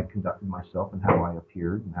 with how I conducted myself and how I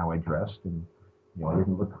appeared and how I dressed. And, I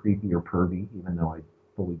didn't look creepy or pervy, even though I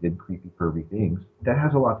fully did creepy, pervy things. That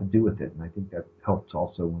has a lot to do with it. And I think that helps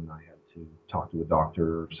also when I had to talk to a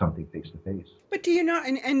doctor or something face to face. But do you not,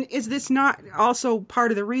 and is this not also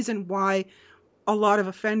part of the reason why a lot of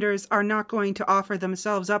offenders are not going to offer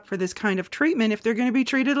themselves up for this kind of treatment if they're going to be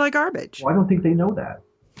treated like garbage? Well, I don't think they know that.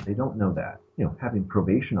 They don't know that. Having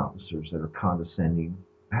probation officers that are condescending,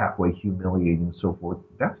 halfway humiliating, and so forth,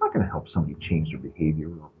 that's not going to help somebody change their behavior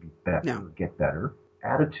or be better or get better.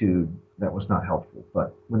 Attitude, that was not helpful.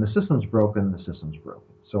 But when the system's broken, the system's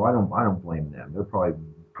broken. So I don't blame them. They're probably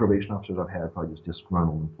probation officers I've had, probably just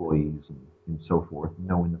disgruntled employees, and and so forth,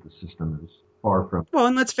 knowing that the system is far from. Well,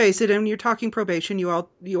 and let's face it, and you're talking probation, you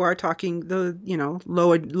are talking the,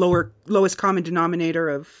 lowest common denominator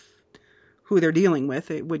of who they're dealing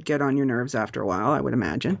with. It would get on your nerves after a while, I would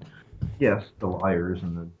imagine. Yes, the liars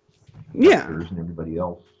and the Yeah. doctors and everybody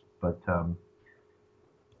else.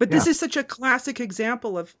 But this is such a classic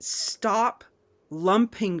example of stop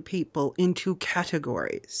lumping people into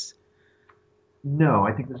categories. No,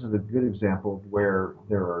 I think this is a good example of where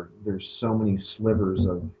there's so many slivers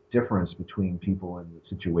of difference between people in the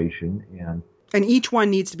situation, and each one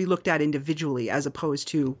needs to be looked at individually as opposed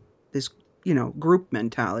to this, group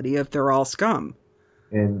mentality of they're all scum.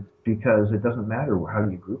 And because it doesn't matter how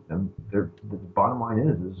you group them, the bottom line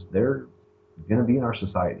is they're going to be in our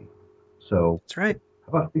society. So that's right.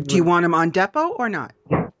 How about do you want them on depot or not?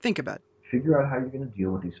 Think about it. Figure out how you're going to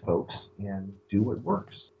deal with these folks and do what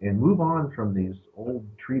works. And move on from these old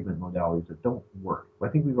treatment modalities that don't work. I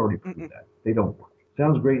think we've already proved that. They don't work.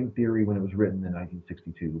 Sounds great in theory when it was written in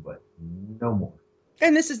 1962, but no more.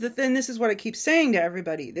 And this is the thing. This is what I keep saying to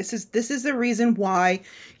everybody. This is the reason why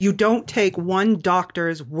you don't take one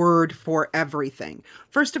doctor's word for everything.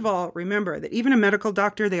 First of all, remember that even a medical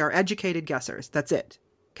doctor, they are educated guessers. That's it.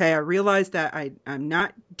 Okay, I realize that I'm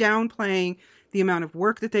not downplaying the amount of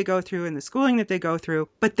work that they go through and the schooling that they go through,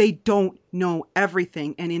 but they don't know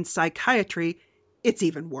everything. And in psychiatry, it's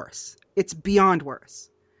even worse. It's beyond worse.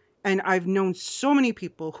 And I've known so many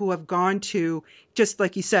people who have gone to, just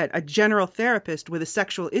like you said, a general therapist with a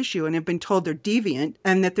sexual issue and have been told they're deviant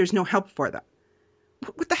and that there's no help for them.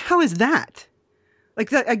 What the hell is that?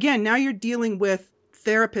 Like that, again, now you're dealing with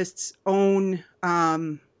therapists' own,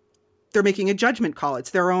 they're making a judgment call.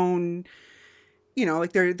 It's their own,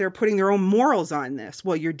 like they're putting their own morals on this.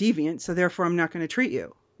 Well, you're deviant, so therefore I'm not going to treat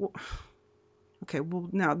you. Well, okay, well,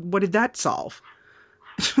 now what did that solve?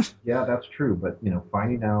 Yeah, that's true. But,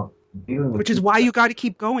 finding out, dealing with... Which is why you got to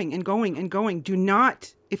keep going and going and going. Do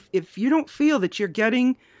not, if you don't feel that you're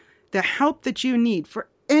getting the help that you need for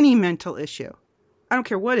any mental issue, I don't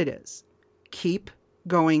care what it is, keep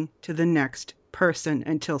going to the next person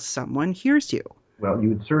until someone hears you. Well, you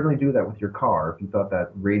would certainly do that with your car. If you thought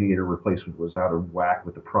that radiator replacement was out of whack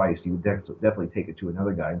with the price, you would definitely take it to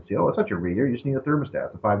another guy and say, oh, it's not your radiator, you just need a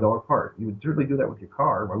thermostat. It's a $5 part. You would certainly do that with your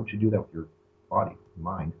car. Why wouldn't you do that with your body,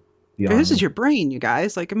 mind? This is your brain, you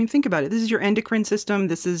guys. Think about it. This is your endocrine system.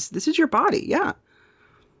 This is your body. Yeah.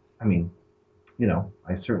 I mean,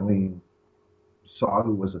 I certainly saw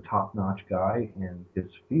who was a top-notch guy in his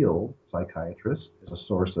field, psychiatrist, as a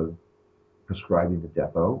source of prescribing the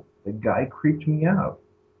depot. The guy creeped me out.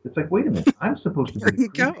 It's like, wait a minute, I'm supposed to be a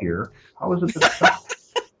creep here. How is it that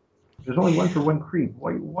there's only one for one creep?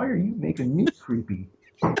 Why are you making me creepy?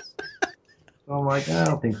 So I'm like, I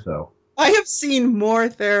don't think so. I have seen more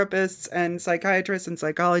therapists and psychiatrists and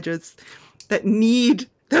psychologists that need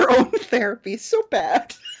their own therapy so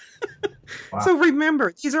bad. Wow. So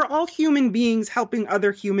remember, these are all human beings helping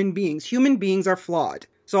other human beings. Human beings are flawed.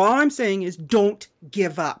 So all I'm saying is don't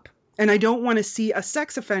give up. And I don't want to see a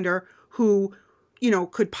sex offender who,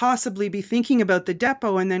 could possibly be thinking about the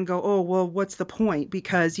depot and then go, oh, well, what's the point?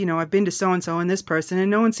 Because, I've been to so-and-so and this person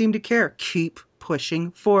and no one seemed to care. Keep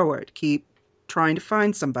pushing forward. Keep trying to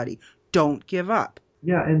find somebody. Don't give up.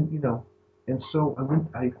 Yeah, and so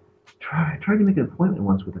I tried to make an appointment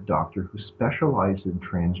once with a doctor who specialized in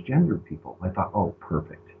transgender people. I thought, oh,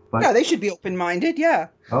 perfect. But, yeah, they should be open-minded, yeah.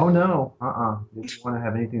 Oh, no, they don't want to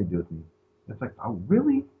have anything to do with me. It's like, oh,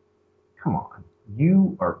 really? Come on.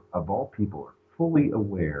 You are, of all people, are fully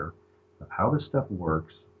aware of how this stuff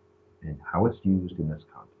works and how it's used in this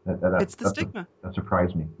context. It's the stigma. That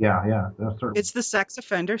surprised me. Yeah. It's the sex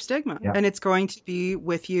offender stigma. Yeah. And it's going to be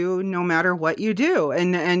with you no matter what you do.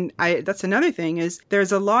 And that's another thing is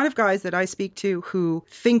there's a lot of guys that I speak to who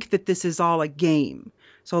think that this is all a game.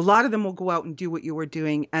 So a lot of them will go out and do what you were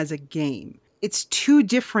doing as a game. It's two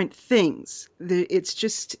different things. It's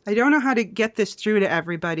just, I don't know how to get this through to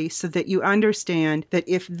everybody so that you understand that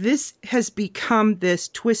if this has become this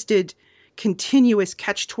twisted, continuous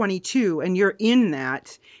catch-22 and you're in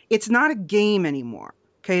that, it's not a game anymore.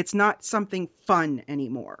 Okay, it's not something fun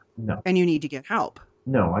anymore. No. And you need to get help.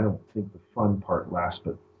 No, I don't think the fun part lasts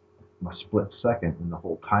but a split second in the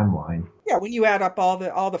whole timeline. Yeah, when you add up all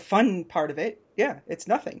the fun part of it, yeah, it's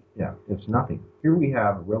nothing. Yeah, it's nothing. Here we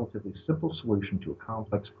have a relatively simple solution to a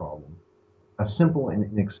complex problem. A simple and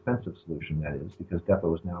inexpensive solution, that is, because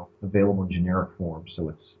Depot is now available in generic form, so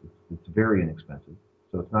it's very inexpensive.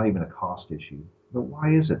 So it's not even a cost issue. But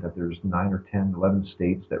why is it that there's 9 or 10, 11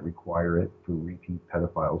 states that require it for repeat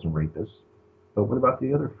pedophiles and rapists? But what about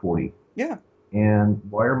the other 40? Yeah. And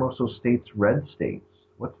why are most of those states red states?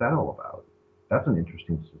 What's that all about? That's an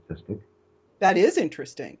interesting statistic. That is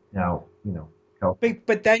interesting. Now, California,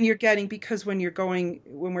 But then you're getting, because when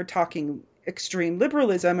we're talking extreme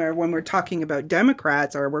liberalism, or when we're talking about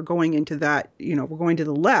Democrats, or we're going into that, we're going to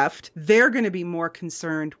the left, they're going to be more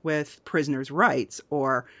concerned with prisoners' rights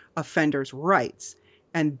or offenders' rights.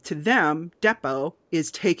 And to them, Depo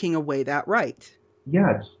is taking away that right.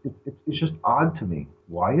 yeah, it's just odd to me.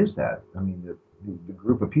 Why is that? I mean, the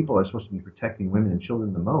group of people that are supposed to be protecting women and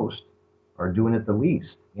children the most are doing it the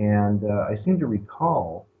least. And I seem to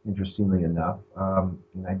recall, interestingly enough,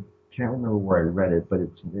 and I can't remember where I read it, but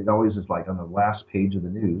it always is like on the last page of the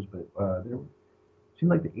news. But there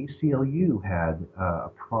seemed like the ACLU had a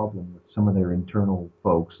problem with some of their internal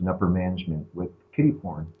folks and upper management with kiddie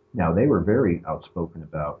porn. Now, they were very outspoken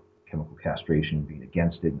about chemical castration, being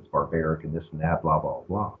against it, and it's barbaric and this and that, blah, blah,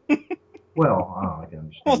 blah. Well, I can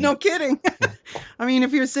understand. Well, no kidding. I mean,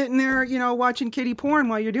 if you're sitting there, watching kiddie porn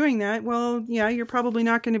while you're doing that, well, yeah, you're probably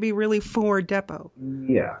not going to be really for Depo.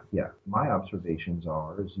 Yeah. My observations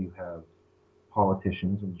is you have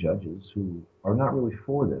politicians and judges who are not really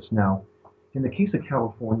for this. Now, in the case of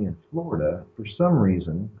California and Florida, for some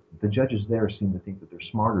reason, the judges there seem to think that they're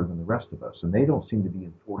smarter than the rest of us, and they don't seem to be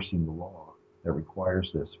enforcing the law that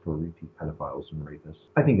requires this for repeat pedophiles and rapists.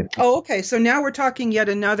 I think it's... Oh, okay. So now we're talking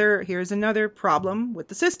here's another problem with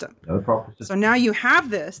the system. Another problem with the system. So now you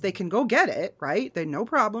have this, they can go get it, right? They no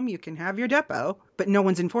problem, you can have your Depo, but no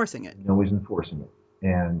one's enforcing it. Nobody's enforcing it.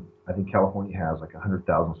 And I think California has like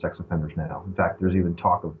 100,000 sex offenders now. In fact, there's even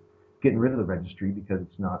talk of getting rid of the registry because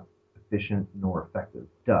it's not efficient nor effective.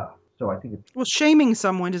 Duh. So I think it's... Well, shaming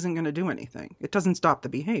someone isn't going to do anything. It doesn't stop the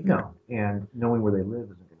behavior. No. And knowing where they live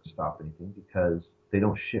isn't going to stop anything because they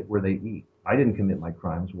don't shit where they eat. I didn't commit my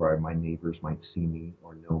crimes where my neighbors might see me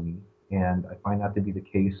or know me. And I find that to be the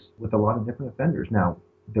case with a lot of different offenders. Now,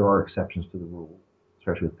 there are exceptions to the rule,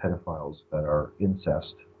 especially with pedophiles that are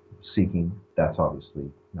incest seeking. That's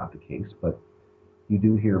obviously not the case. But you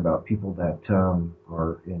do hear about people that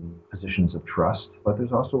are in positions of trust. But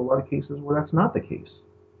there's also a lot of cases where that's not the case.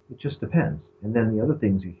 It just depends. And then the other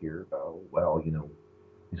things you hear about, well,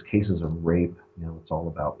 these cases of rape, it's all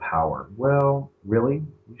about power. Well, really?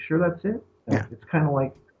 You sure that's it? Yeah. It's kind of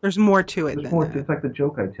like... There's more to it than that. It's like the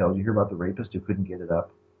joke I tell. You hear about the rapist who couldn't get it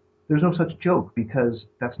up. There's no such joke because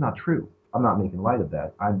that's not true. I'm not making light of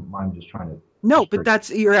that. I'm just trying to... No, but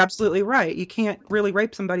you're absolutely right. You can't really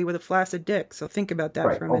rape somebody with a flaccid dick. So think about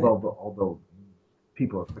that for a minute. Although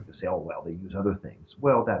people are quick to say, oh, well, they use other things.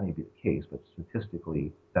 Well, that may be the case, but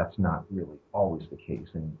statistically, that's not really always the case.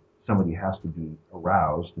 And somebody has to be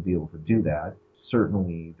aroused to be able to do that.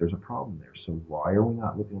 Certainly, there's a problem there. So why are we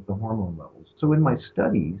not looking at the hormone levels? So in my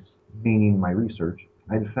studies, meaning my research,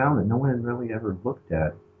 I had found that no one had really ever looked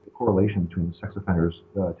at the correlation between sex offenders'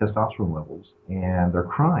 testosterone levels and their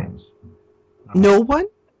crimes. No one?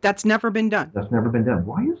 That's never been done. That's never been done.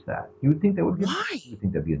 Why is that? You would think that would be... Why? You would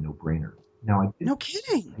think that'd be a no-brainer. Now, no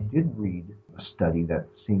kidding. I did read a study that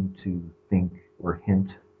seemed to think or hint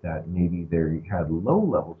that maybe they had low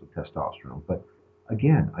levels of testosterone. But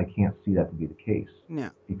again, I can't see that to be the case. No,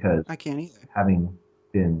 because I can't either. Having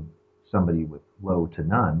been somebody with low to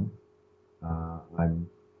none, I'm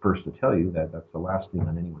first to tell you that that's the last thing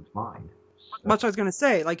on anyone's mind. So, that's what I was going to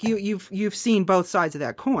say. Like you've seen both sides of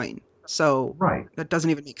that coin. So right. That doesn't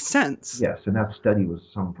even make sense. Yes, and that study was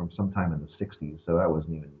from sometime in the 60s, so that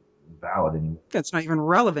wasn't even valid anymore. That's not even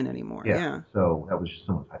relevant anymore. Yeah. So that was just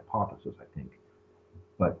someone's hypothesis, I think.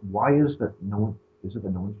 But why is that no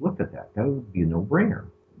one's looked at that? That would be a no-brainer.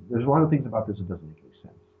 There's a lot of things about this that doesn't make any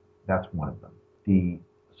sense. That's one of them. The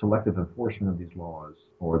selective enforcement of these laws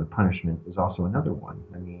or the punishment is also another one.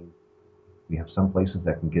 I mean, we have some places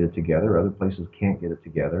that can get it together, other places can't get it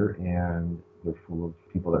together, and they're full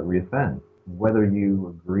of people that reoffend. Whether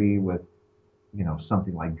you agree with,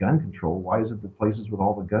 something like gun control, why is it the places with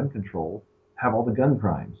all the gun control have all the gun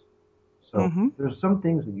crimes? So there's some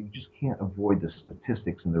things that you just can't avoid the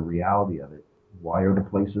statistics and the reality of it. Why are the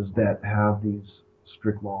places that have these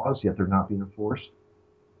strict laws, yet they're not being enforced,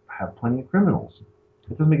 have plenty of criminals?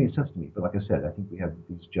 It doesn't make any sense to me. But like I said, I think we have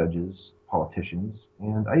these judges, politicians,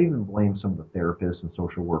 and I even blame some of the therapists and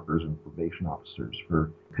social workers and probation officers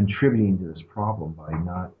for contributing to this problem by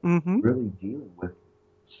not really dealing with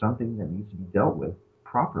something that needs to be dealt with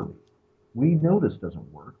properly. We know this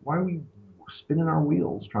doesn't work. Why are we spinning our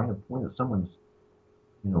wheels trying to point at someone's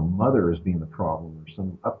mother as being the problem or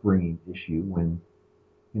some upbringing issue when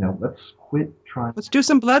let's quit trying. Let's do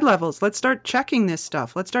some blood levels. Let's start checking this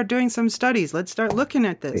stuff. Let's start doing some studies. Let's start looking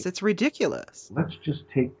at this. It's ridiculous. Let's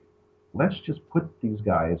just put these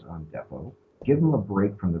guys on Depo, give them a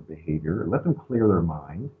break from their behavior, let them clear their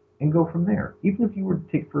mind, and go from there. Even if you were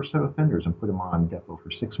to take first-time offenders and put them on depo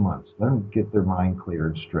for 6 months, let them get their mind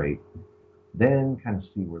cleared straight, then kind of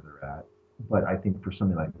see where they're at. But I think for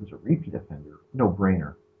somebody like who's a repeat offender, no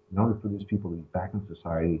brainer. In order for these people to be back in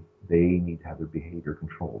society, they need to have their behavior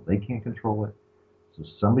controlled. They can't control it, so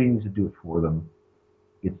somebody needs to do it for them.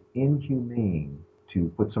 It's inhumane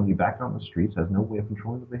to put somebody back on the streets has no way of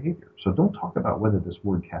controlling the behavior. So don't talk about whether this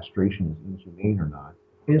word castration is inhumane or not.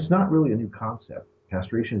 And it's not really a new concept.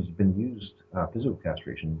 Castration has been used, physical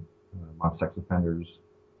castration, on sex offenders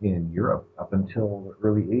in Europe up until the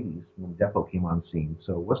early 80s when Depo came on scene.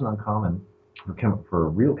 So it wasn't uncommon for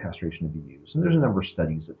real castration to be used. And there's a number of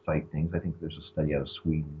studies that cite things. I think there's a study out of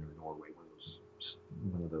Sweden or Norway,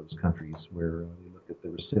 one of those countries, where they looked at the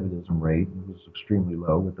recidivism rate, and it was extremely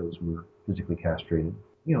low with those who were physically castrated.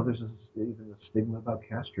 There's even a stigma about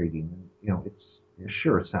castrating. And,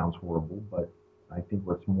 sure, it sounds horrible, but I think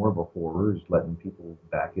what's more of a horror is letting people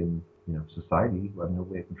back in, society who have no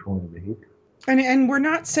way of controlling their behavior. And we're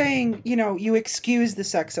not saying, you excuse the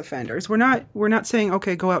sex offenders. We're not saying,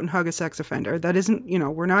 okay, go out and hug a sex offender. That isn't,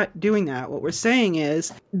 we're not doing that. What we're saying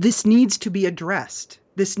is this needs to be addressed.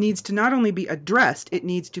 This needs to not only be addressed, it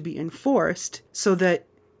needs to be enforced so that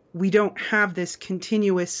we don't have this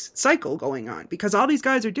continuous cycle going on. Because all these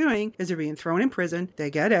guys are doing is they're being thrown in prison,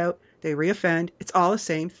 they get out, they reoffend. It's all the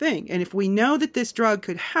same thing. And if we know that this drug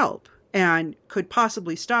could help and could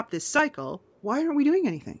possibly stop this cycle, why aren't we doing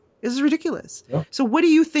anything? This is ridiculous. Yep. So what do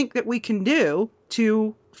you think that we can do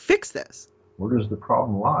to fix this? Where does the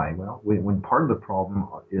problem lie? Well, when part of the problem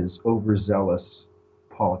is overzealous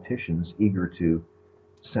politicians eager to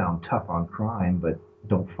sound tough on crime but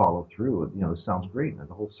don't follow through, it sounds great. And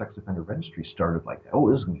the whole sex offender registry started like that.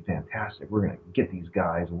 Oh, this is going to be fantastic. We're going to get these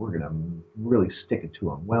guys and we're going to really stick it to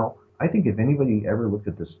them. Well, I think if anybody ever looked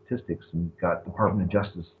at the statistics and got Department of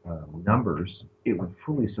Justice numbers, it would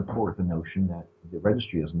fully support the notion that the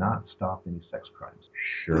registry has not stopped any sex crimes.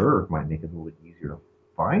 Sure, it might make it a little bit easier to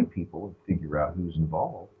find people and figure out who's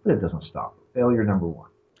involved, but it doesn't stop it. Failure number one.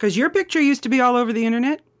 Because your picture used to be all over the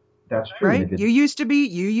internet. That's true. Right? You used to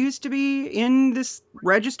be in this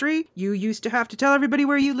registry. You used to have to tell everybody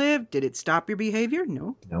where you lived. Did it stop your behavior?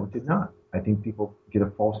 No. No, it did not. I think people get a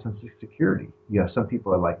false sense of security. Some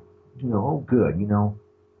people are like, oh, good,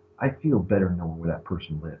 I feel better knowing where that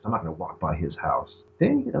person lives. I'm not going to walk by his house.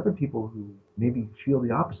 Then you get other people who maybe feel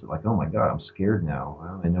the opposite, like, oh my God, I'm scared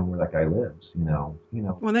now. I know where that guy lives,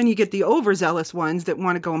 Well, then you get the overzealous ones that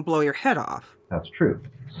want to go and blow your head off. That's true.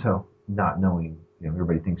 So not knowing,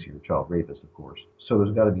 everybody thinks you're a child rapist, of course. So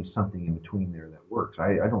there's got to be something in between there that works.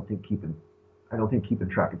 I don't think keeping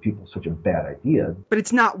track of people is such a bad idea. But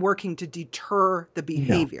it's not working to deter the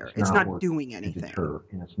behavior. No, it's not doing anything. Deter,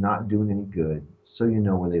 and it's not doing any good. So you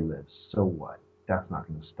know where they live. So what? That's not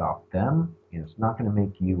going to stop them, and it's not going to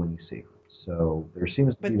make you any safer. So there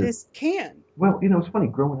seems to be... But this can. Well, it's funny.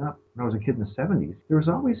 Growing up, when I was a kid in the 70s, there was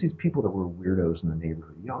always these people that were weirdos in the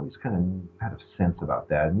neighborhood. You always kind of had a sense about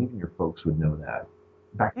that, and even your folks would know that.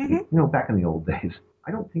 Back in the old days,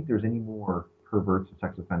 I don't think there's any more perverts and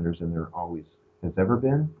sex offenders than there always has ever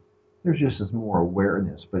been. There's just this more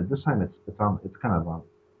awareness, but this time it's kind of on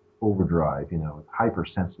overdrive. It's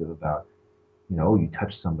hypersensitive about, you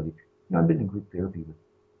touch somebody. I've been in group therapy with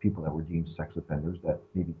people that were deemed sex offenders that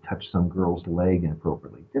maybe touched some girl's leg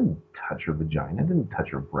inappropriately. Didn't touch her vagina, didn't touch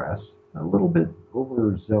her breasts. A little bit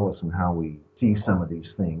overzealous in how we see some of these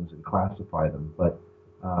things and classify them, but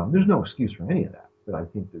there's no excuse for any of that. But I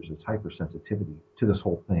think there's this hypersensitivity to this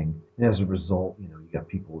whole thing. And as a result, you got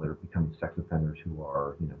people that are becoming sex offenders who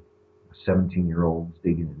are, 17-year-olds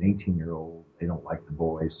dating an 18-year-old. They don't like the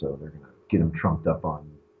boy, so they're going to get them trumped up on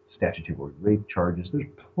statutory rape charges. There's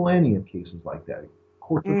plenty of cases like that.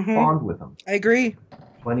 Courts are fond with them. I agree.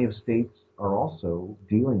 Plenty of states are also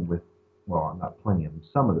dealing with, well, not plenty of them,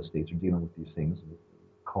 some of the states are dealing with these things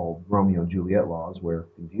called Romeo and Juliet laws, where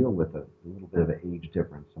they deal with a little bit of an age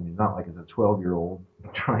difference. I mean, not like it's a 12-year-old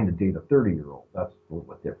trying to date a 30-year-old. That's a little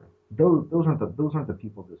bit different. Those aren't the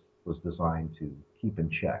people this was designed to keep in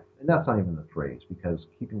check. And that's not even the phrase, because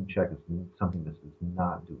keeping in check is something this is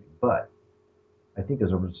not doing. But I think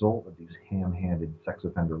as a result of these ham-handed sex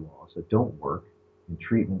offender laws that don't work, and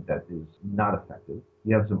treatment that is not effective,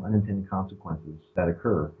 you have some unintended consequences that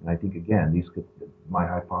occur. And I think, again, my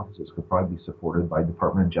hypothesis could probably be supported by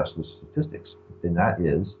Department of Justice statistics. And that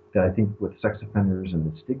is that I think with sex offenders and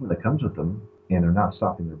the stigma that comes with them, and they're not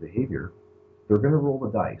stopping their behavior, they're going to roll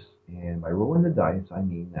the dice. And by rolling the dice, I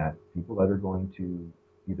mean that people that are going to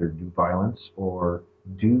either do violence or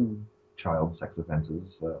do child sex offenses,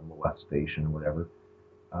 molestation, whatever,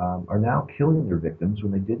 are now killing their victims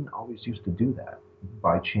when they didn't always used to do that.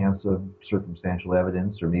 by chance of circumstantial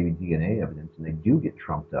evidence or maybe DNA evidence, and they do get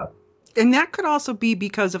trumped up. And that could also be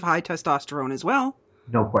because of high testosterone as well.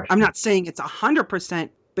 No question. I'm not saying it's 100%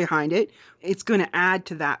 behind it. It's going to add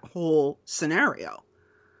to that whole scenario.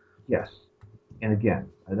 Yes. And again,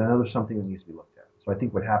 I know there's something that needs to be looked at. So I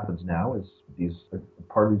think what happens now is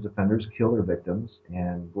part of these offenders kill their victims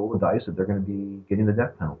and roll the dice that they're going to be getting the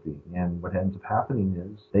death penalty. And what ends up happening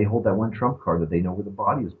is they hold that one trump card that they know where the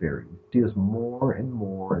body is buried. You see this more and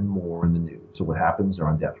more and more in the news. So what happens, they're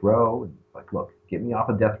on death row, and like, look, get me off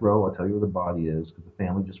of death row, I'll tell you where the body is, because the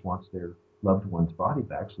family just wants their loved one's body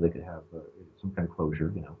back so they could have some kind of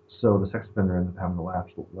closure, So the sex offender ends up having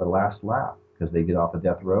the last laugh because they get off of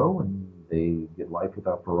death row and they get life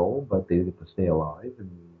without parole, but they get to stay alive and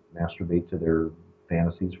masturbate to their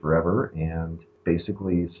fantasies forever and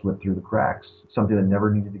basically slip through the cracks. Something that never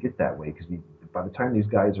needed to get that way, because by the time these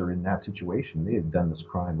guys are in that situation, they had done this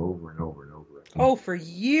crime over and over and over. Oh, for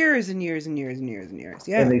years and years and years and years and years.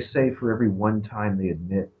 Yeah. And they say for every one time they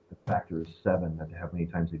admit, the factor is 7, that how many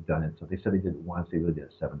times they've done it. So they said they did it once, they really did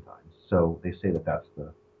it 7 times. So they say that that's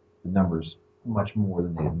the numbers much more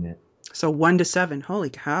than they admit. So 1 to 7. Holy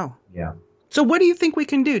cow. Yeah. So what do you think we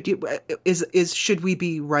can do? Should we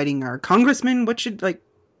be writing our congressman?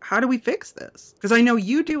 How do we fix this? Because I know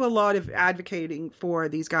you do a lot of advocating for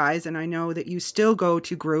these guys, and I know that you still go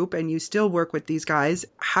to group and you still work with these guys.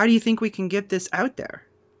 How do you think we can get this out there?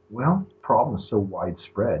 Well, the problem is so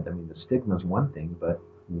widespread. I mean, the stigma is one thing, but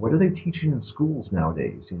what are they teaching in schools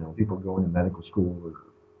nowadays? People going to medical school, or,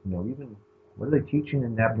 even what are they teaching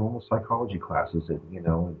in abnormal psychology classes?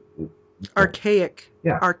 Archaic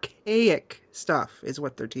stuff is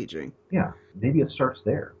what they're teaching. Yeah, maybe it starts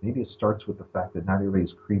there. Maybe it starts with the fact that not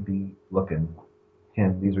everybody's creepy looking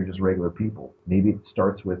and these are just regular people. Maybe it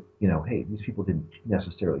starts with, hey, these people didn't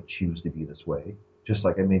necessarily choose to be this way. Just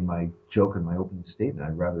like I made my joke in my opening statement,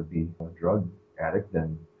 I'd rather be a drug addict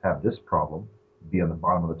than have this problem, be on the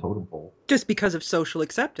bottom of the totem pole. Just because of social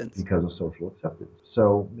acceptance. Because of social acceptance.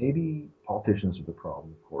 So maybe politicians are the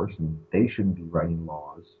problem, of course, and they shouldn't be writing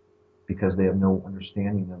laws because they have no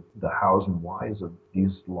understanding of the hows and whys of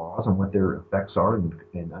these laws and what their effects are and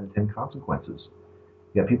unintended consequences.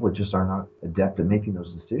 You have people that just are not adept at making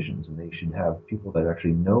those decisions, and they should have people that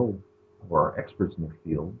actually know or are experts in their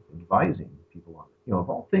field advising people on it. Of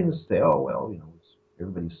all things, say, oh, well,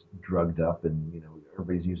 everybody's drugged up and,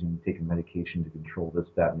 everybody's taking medication to control this,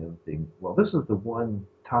 that, and the other thing. Well, this is the one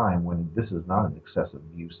time when this is not an excessive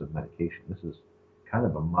use of medication. This is kind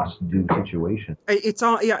of a must-do situation. It's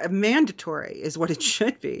all mandatory is what it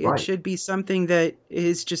should be. Right. It should be something that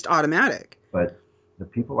is just automatic. But the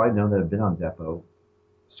people I know that have been on Depo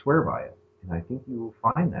swear by it, and I think you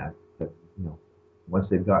will find that once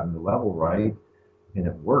they've gotten the level right and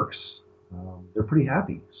it works, they're pretty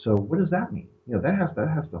happy. So what does that mean? That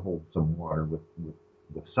has to hold some water with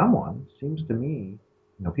someone. Seems to me,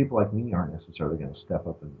 people like me aren't necessarily going to step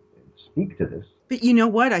up and speak to this. But you know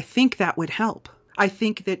what? I think that would help. I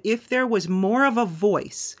think that if there was more of a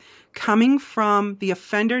voice coming from the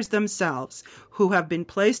offenders themselves who have been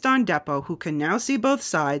placed on Depo, who can now see both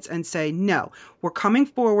sides and say, no, we're coming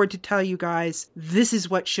forward to tell you guys this is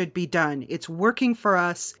what should be done. It's working for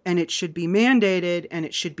us and it should be mandated and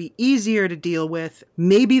it should be easier to deal with.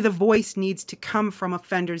 Maybe the voice needs to come from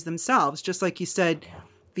offenders themselves. Just like you said,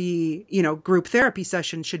 the group therapy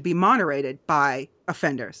session should be moderated by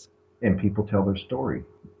offenders. And people tell their story.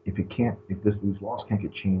 If these laws can't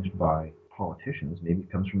get changed by politicians, maybe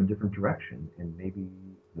it comes from a different direction, and maybe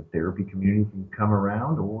the therapy community can come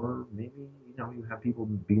around, or maybe you have people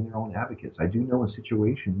being their own advocates. I do know in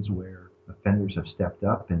situations where offenders have stepped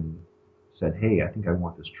up and said, hey, I think I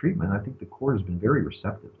want this treatment. I think the court has been very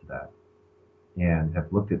receptive to that and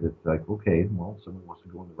have looked at it like, okay, well, someone wants to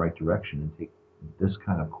go in the right direction and take this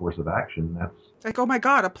kind of course of action. That's like, oh my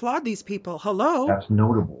God, applaud these people. Hello. That's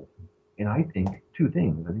notable. And I think two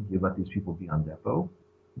things. I think you let these people be on Depo,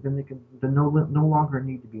 then they no longer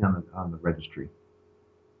need to be on the registry.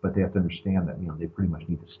 But they have to understand that they pretty much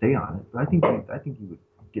need to stay on it. But I think you would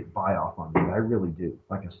get by off on that. I really do.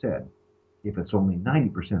 Like I said, if it's only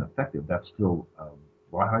 90% effective, that's still a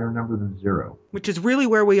lot higher number than 0. Which is really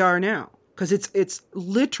where we are now, because it's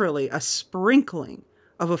literally a sprinkling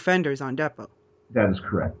of offenders on Depo. That is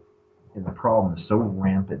correct. And the problem is so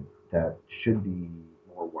rampant that should be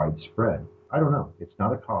more widespread. I don't know. It's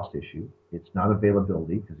not a cost issue. It's not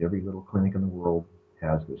availability, because every little clinic in the world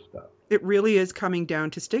has this stuff. It really is coming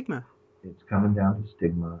down to stigma. It's coming down to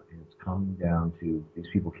stigma, and it's coming down to these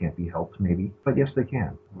people can't be helped, maybe. But yes, they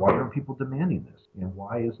can. Why aren't people demanding this? And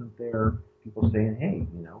why isn't there people saying, hey,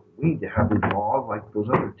 we need to have these laws like those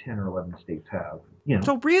other 10 or 11 states have?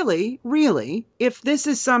 So really, if this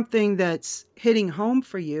is something that's hitting home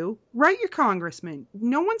for you, write your congressman.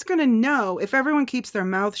 No one's going to know if everyone keeps their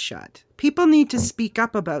mouth shut. People need to speak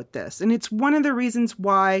up about this. And it's one of the reasons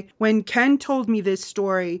why when Ken told me this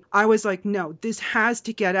story, I was like, no, this has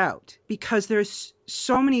to get out, because there's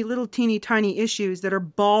so many little teeny tiny issues that are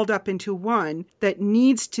balled up into one that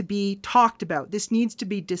needs to be talked about. This needs to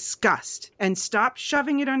be discussed, and stop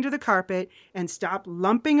shoving it under the carpet and stop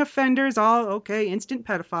lumping offenders all, okay, instant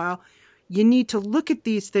pedophile. You need to look at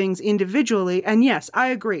these things individually. And yes, I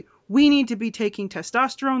agree. We need to be taking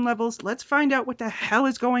testosterone levels. Let's find out what the hell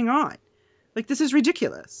is going on. Like, this is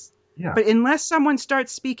ridiculous. Yeah. But unless someone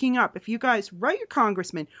starts speaking up, if you guys write your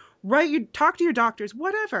congressman, talk to your doctors,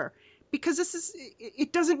 whatever, because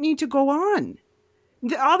it doesn't need to go on.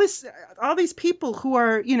 All these people who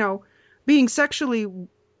are, being sexually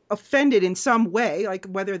offended in some way, like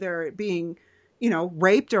whether they're being,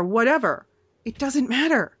 raped or whatever, it doesn't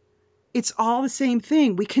matter. It's all the same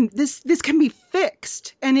thing. This can be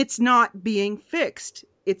fixed, and it's not being fixed.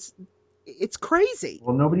 It's crazy.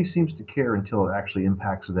 Well, nobody seems to care until it actually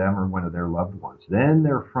impacts them or one of their loved ones. Then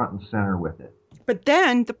they're front and center with it. But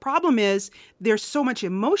then the problem is there's so much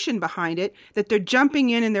emotion behind it that they're jumping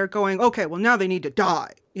in and they're going, okay, well, now they need to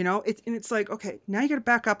die. It's like, okay, now you got to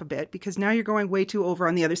back up a bit, because now you're going way too over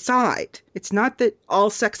on the other side. It's not that all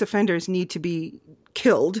sex offenders need to be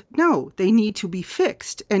killed. No, they need to be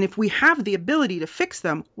fixed. And if we have the ability to fix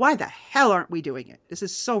them, why the hell aren't we doing it? This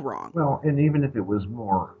is so wrong. Well, and even if it was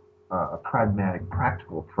more a pragmatic,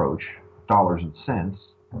 practical approach, dollars and cents,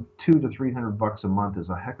 $200 to $300 a month is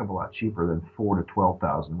a heck of a lot cheaper than $4,000 to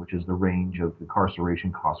 $12,000, which is the range of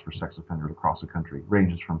incarceration costs for sex offenders across the country.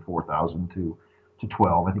 Ranges from $4,000 to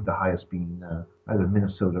 $12,000. I think the highest being either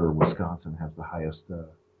Minnesota or Wisconsin has the highest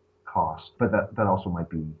cost. But that also might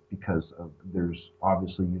be because there's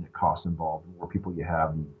obviously unit costs involved. The more people you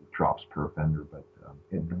have, it drops per offender. But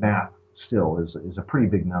the math still is a pretty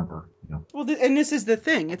big number. Well, and this is the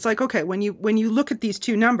thing. It's like, okay, when you look at these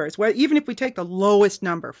two numbers, even if we take the lowest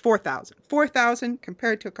number, 4,000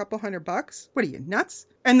 compared to a couple $100, what are you, nuts?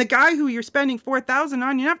 And the guy who you're spending 4,000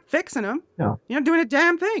 on, you're not fixing him. No, you're not doing a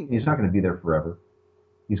damn thing. He's not going to be there forever.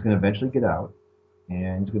 He's going to eventually get out,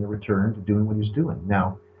 and he's going to return to doing what he's doing.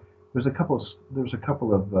 Now, there's a couple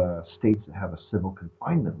of states that have a civil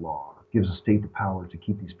confinement law. It gives a state the power to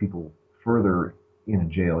keep these people further in a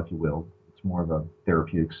jail, if you will. It's more of a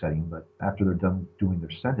therapeutic setting, but after they're done doing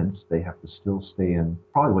their sentence, they have to still stay in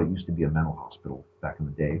probably what used to be a mental hospital back in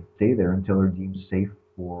the day. Stay there until they're deemed safe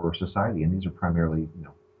for society, and these are primarily,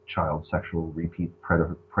 child sexual repeat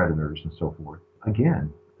predators and so forth.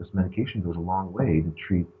 Again, this medication goes a long way to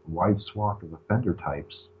treat a wide swath of offender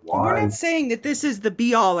types. We're not saying that this is the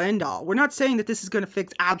be-all, end-all. We're not saying that this is going to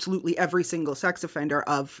fix absolutely every single sex offender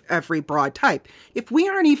of every broad type. If we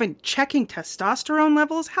aren't even checking testosterone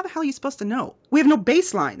levels, how the hell are you supposed to know? We have no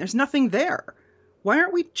baseline. There's nothing there. Why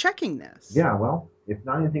aren't we checking this? Yeah, well, if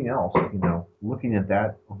not anything else, looking at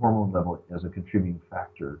that hormone level as a contributing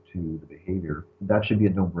factor to the behavior, that should be a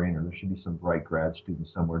no-brainer. There should be some bright grad student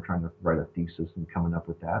somewhere trying to write a thesis and coming up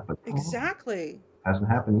with that. But exactly. Hasn't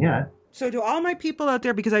happened yet. So to all my people out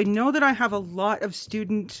there, because I know that I have a lot of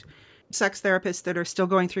student sex therapists that are still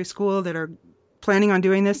going through school that are planning on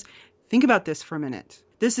doing this, think about this for a minute.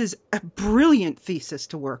 This is a brilliant thesis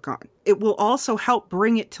to work on. It will also help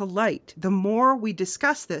bring it to light. The more we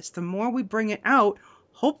discuss this, the more we bring it out,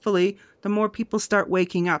 hopefully, the more people start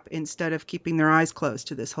waking up instead of keeping their eyes closed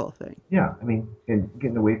to this whole thing. Yeah, and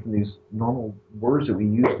getting away from these normal words that we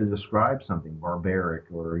use to describe something, barbaric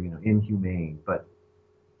or, inhumane. But,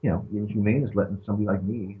 inhumane is letting somebody like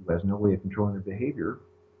me, who has no way of controlling their behavior,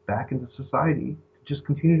 back into society to just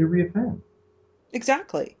continue to reoffend.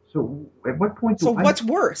 Exactly. So at what point what's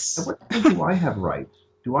worse? At what point do I have rights?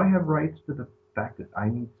 Do I have rights to the fact that I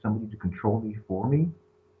need somebody to control me for me?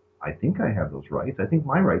 I think I have those rights. I think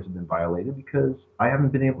my rights have been violated because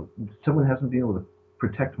someone hasn't been able to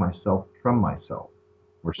protect myself from myself.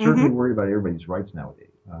 We're certainly worried about everybody's rights nowadays.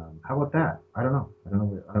 How about that? I don't know. I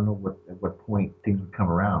don't know at what point things would come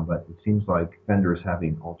around, but it seems like vendors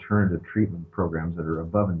having alternative treatment programs that are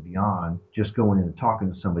above and beyond just going in and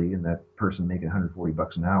talking to somebody and that person making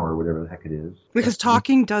 $140 an hour or whatever the heck it is. Because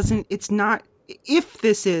talking it's not, if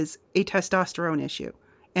this is a testosterone issue,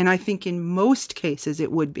 and I think in most cases it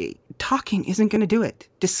would be, talking isn't going to do it.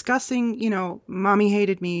 Discussing, mommy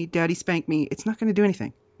hated me, daddy spanked me, it's not going to do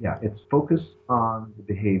anything. Yeah, it's focused on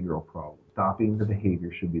the behavioral problems. Stopping the behavior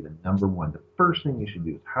should be the number one. The first thing you should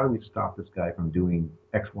do is, how do we stop this guy from doing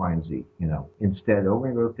X, Y, and Z? Instead, we're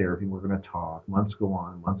going to go to therapy, we're going to talk, months go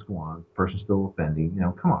on, person's still offending.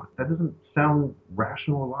 Come on. That doesn't sound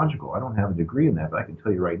rational or logical. I don't have a degree in that, but I can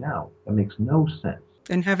tell you right now, that makes no sense.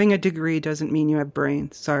 And having a degree doesn't mean you have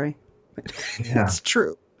brains. Sorry. Yeah. It's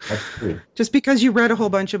true. That's true. Just because you read a whole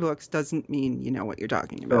bunch of books doesn't mean you know what you're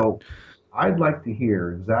talking about. So I'd like to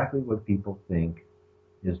hear exactly what people think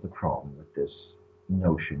is the problem with this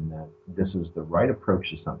notion that this is the right approach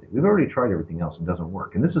to something. We've already tried everything else and it doesn't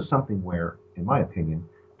work. And this is something where, in my opinion,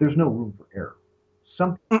 there's no room for error.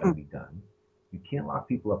 Something's got to be done. You can't lock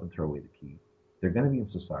people up and throw away the key. They're going to be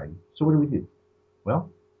in society. So what do?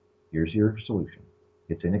 Well, here's your solution.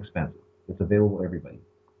 It's inexpensive. It's available to everybody,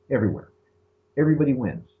 everywhere. Everybody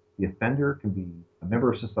wins. The offender can be a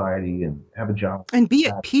member of society and have a job. And be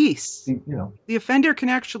at peace. The offender can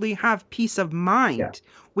actually have peace of mind,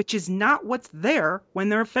 which is not what's there when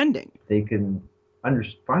they're offending. They can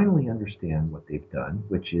finally understand what they've done,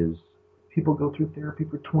 which is people go through therapy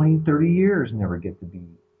for 20, 30 years and never get to be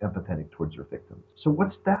empathetic towards their victims. So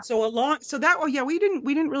what's that? We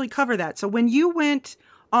didn't really cover that. So when you went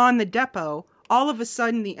on the depot, all of a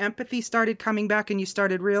sudden the empathy started coming back and you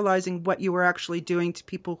started realizing what you were actually doing to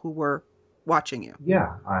people who were watching you.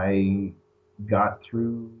 Yeah, I got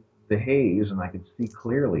through the haze and I could see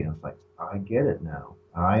clearly. And it's like, I get it now.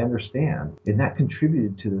 I understand. And that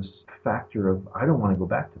contributed to this factor of, I don't want to go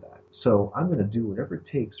back to that. So I'm going to do whatever it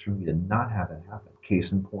takes for me to not have that happen. Case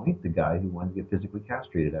in point, the guy who wanted to get physically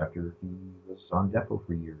castrated after he was on depot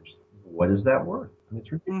for years. What is that worth? I mean,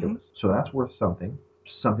 it's ridiculous. So that's worth something.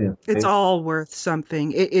 It's all worth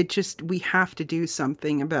something. It just, we have to do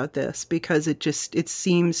something about this because it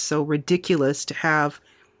seems so ridiculous to have,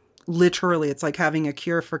 literally, it's like having a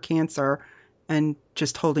cure for cancer and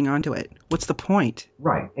just holding on to it. What's the point?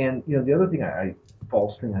 Right. And the other thing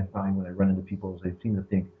false thing I find when I run into people is they seem to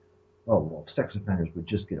think, oh, well, if sex offenders would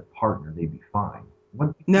just get a partner, they'd be fine.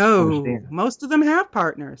 No, most of them have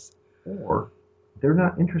partners. Or they're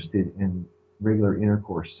not interested in regular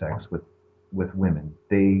intercourse sex with women.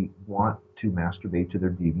 They want to masturbate to their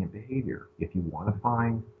deviant behavior. If you want to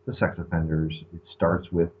find the sex offenders, it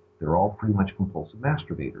starts with, they're all pretty much compulsive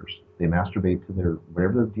masturbators. They masturbate to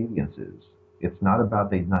whatever their deviance is. It's not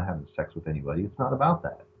about they not having sex with anybody. It's not about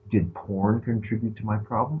that. Did porn contribute to my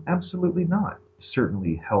problem? Absolutely not. It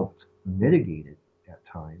certainly helped mitigate it at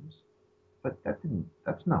times, but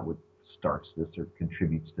that's not what starts this or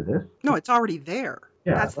contributes to this. No, it's already there.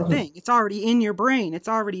 Yeah, that's the thing. It's already in your brain. It's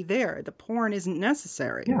already there. The porn isn't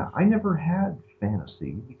necessary. Yeah, I never had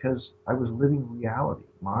fantasy because I was living reality.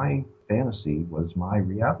 My fantasy was my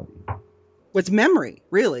reality. Was memory,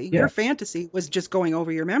 really. Yes. Your fantasy was just going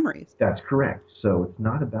over your memories. That's correct. So it's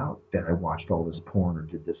not about that I watched all this porn or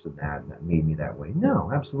did this and that made me that way.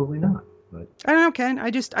 No, absolutely not. But I don't know, Ken.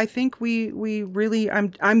 I think we really, I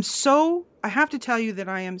have to tell you that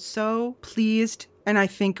I am so pleased, and I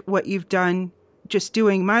think what you've done just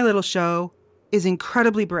doing my little show is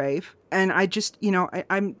incredibly brave. And I just,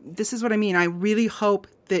 this is what I mean. I really hope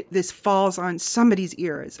that this falls on somebody's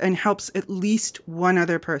ears and helps at least one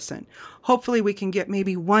other person. Hopefully we can get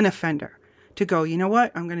maybe one offender to go, you know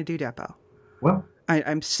what? I'm going to do depot. Well,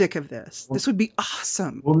 I'm sick of this. This would be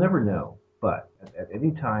awesome. We'll never know. But at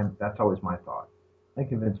any time, that's always my thought. I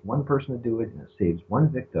convince one person to do it and it saves one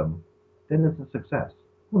victim, then it's a success.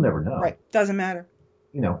 We'll never know. Right. Doesn't matter.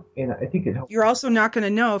 And I think it helps. You're also not going to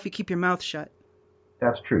know if you keep your mouth shut.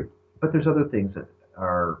 That's true. But there's other things that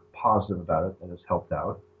are positive about it that has helped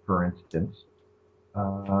out. For instance,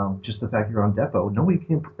 just the fact you're on depot, nobody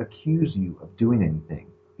can accuse you of doing anything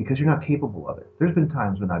because you're not capable of it. There's been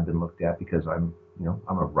times when I've been looked at because I'm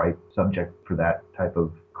a ripe subject for that type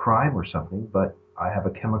of crime or something, but I have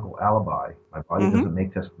a chemical alibi. My body doesn't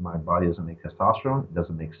make testosterone. It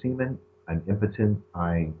doesn't make semen. I'm impotent.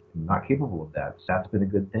 I'm not capable of that. So that's been a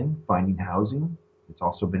good thing. Finding housing. It's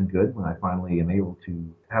also been good when I finally am able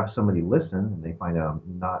to have somebody listen and they find out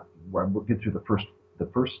we'll get through the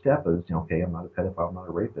first step is, okay, I'm not a pedophile, I'm not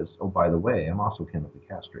a rapist. Oh, by the way, I'm also chemically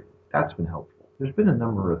castrated. That's been helpful. There's been a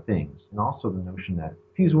number of things. And also the notion that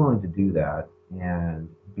if he's willing to do that and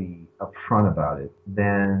be upfront about it,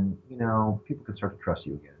 then, people can start to trust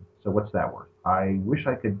you again. So what's that worth? I wish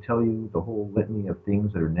I could tell you the whole litany of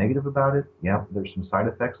things that are negative about it. Yeah, there's some side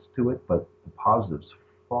effects to it, but the positives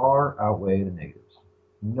far outweigh the negatives.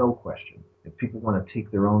 no question. If people want to take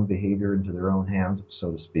their own behavior into their own hands,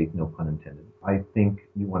 so to speak, no pun intended, I think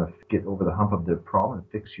you want to get over the hump of the problem and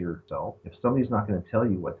fix yourself. If somebody's not going to tell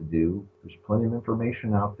you what to do, there's plenty of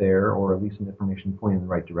information out there, or at least some information pointing in the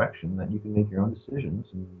right direction, that you can make your own decisions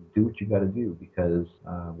and do what you got to do. Because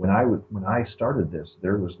when I started this,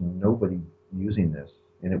 there was nobody using this,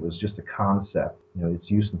 and it was just a concept. Its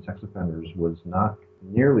use in sex offenders was not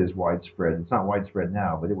nearly as widespread. It's not widespread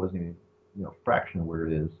now, but it wasn't even fraction of where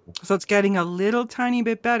it is. So it's getting a little tiny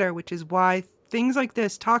bit better, which is why things like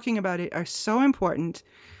this, talking about it, are so important,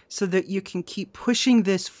 so that you can keep pushing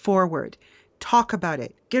this forward. Talk about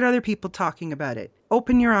it. Get other people talking about it.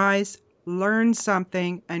 Open your eyes, learn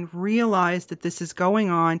something, and realize that this is going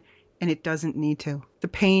on, and it doesn't need to. The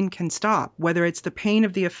pain can stop, whether it's the pain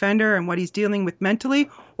of the offender and what he's dealing with mentally,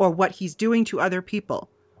 or what he's doing to other people.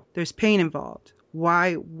 There's pain involved.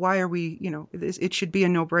 Why are we, it should be a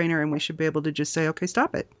no-brainer, and we should be able to just say, okay,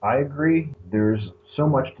 stop it. I agree. There's so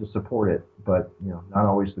much to support it, but, not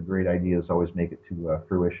always the great ideas always make it to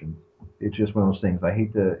fruition. It's just one of those things. I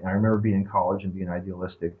remember being in college and being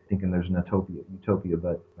idealistic, thinking there's an utopia,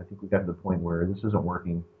 but I think we got to the point where this isn't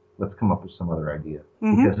working. Let's come up with some other idea.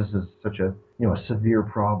 Mm-hmm. Because this is such a severe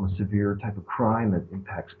problem, a severe type of crime that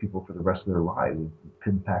impacts people for the rest of their lives. It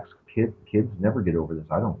impacts kids. Kids never get over this,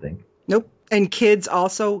 I don't think. Nope. And kids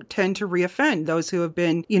also tend to reoffend. Those who have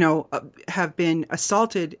been, have been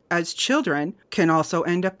assaulted as children can also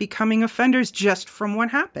end up becoming offenders just from what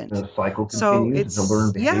happened. The cycle continues to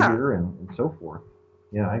learn behavior and so forth.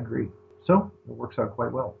 Yeah, I agree. So it works out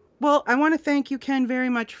quite well. Well, I want to thank you, Ken, very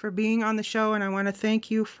much for being on the show, and I want to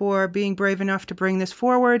thank you for being brave enough to bring this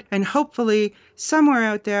forward. And hopefully, somewhere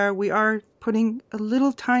out there, we are putting a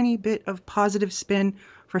little tiny bit of positive spin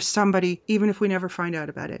for somebody, even if we never find out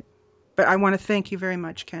about it. But I want to thank you very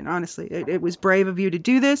much, Ken. Honestly, it was brave of you to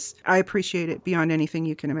do this. I appreciate it beyond anything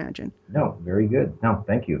you can imagine. No, very good. No,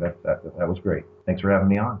 thank you. That was great. Thanks for having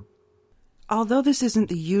me on. Although this isn't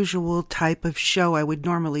the usual type of show I would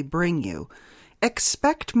normally bring you,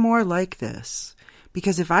 expect more like this.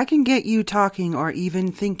 Because if I can get you talking or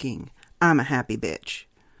even thinking, I'm a happy bitch.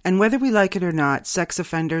 And whether we like it or not, sex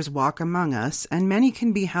offenders walk among us, and many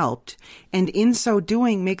can be helped, and in so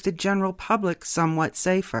doing make the general public somewhat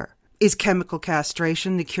safer. Is chemical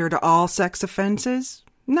castration the cure to all sex offenses?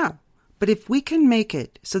 No. But if we can make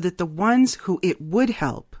it so that the ones who it would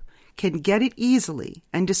help can get it easily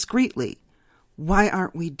and discreetly, why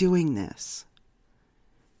aren't we doing this?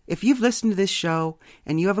 If you've listened to this show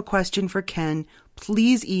and you have a question for Ken,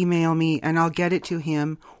 please email me and I'll get it to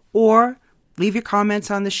him, or leave your comments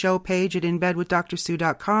on the show page at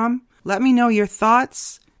inbedwithdrsue.com. Let me know your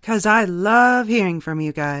thoughts, because I love hearing from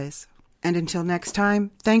you guys. And until next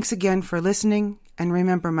time, thanks again for listening, and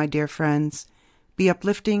remember, my dear friends, be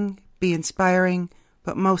uplifting, be inspiring,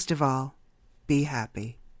 but most of all, be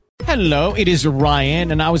happy. Hello, it is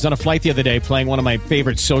Ryan, and I was on a flight the other day playing one of my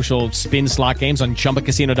favorite social spin slot games on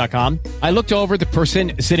ChumbaCasino.com. I looked over at the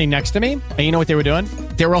person sitting next to me, and you know what they were doing?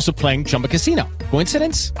 They were also playing Chumba Casino.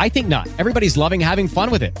 Coincidence? I think not. Everybody's loving having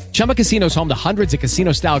fun with it. Chumba Casino is home to hundreds of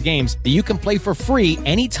casino-style games that you can play for free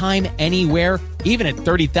anytime, anywhere, even at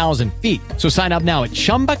 30,000 feet. So sign up now at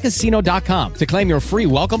ChumbaCasino.com to claim your free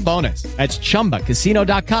welcome bonus. That's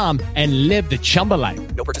ChumbaCasino.com and live the Chumba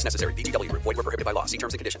life. No purchase necessary. VGW. Void where prohibited by law. See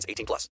terms and conditions. 18+.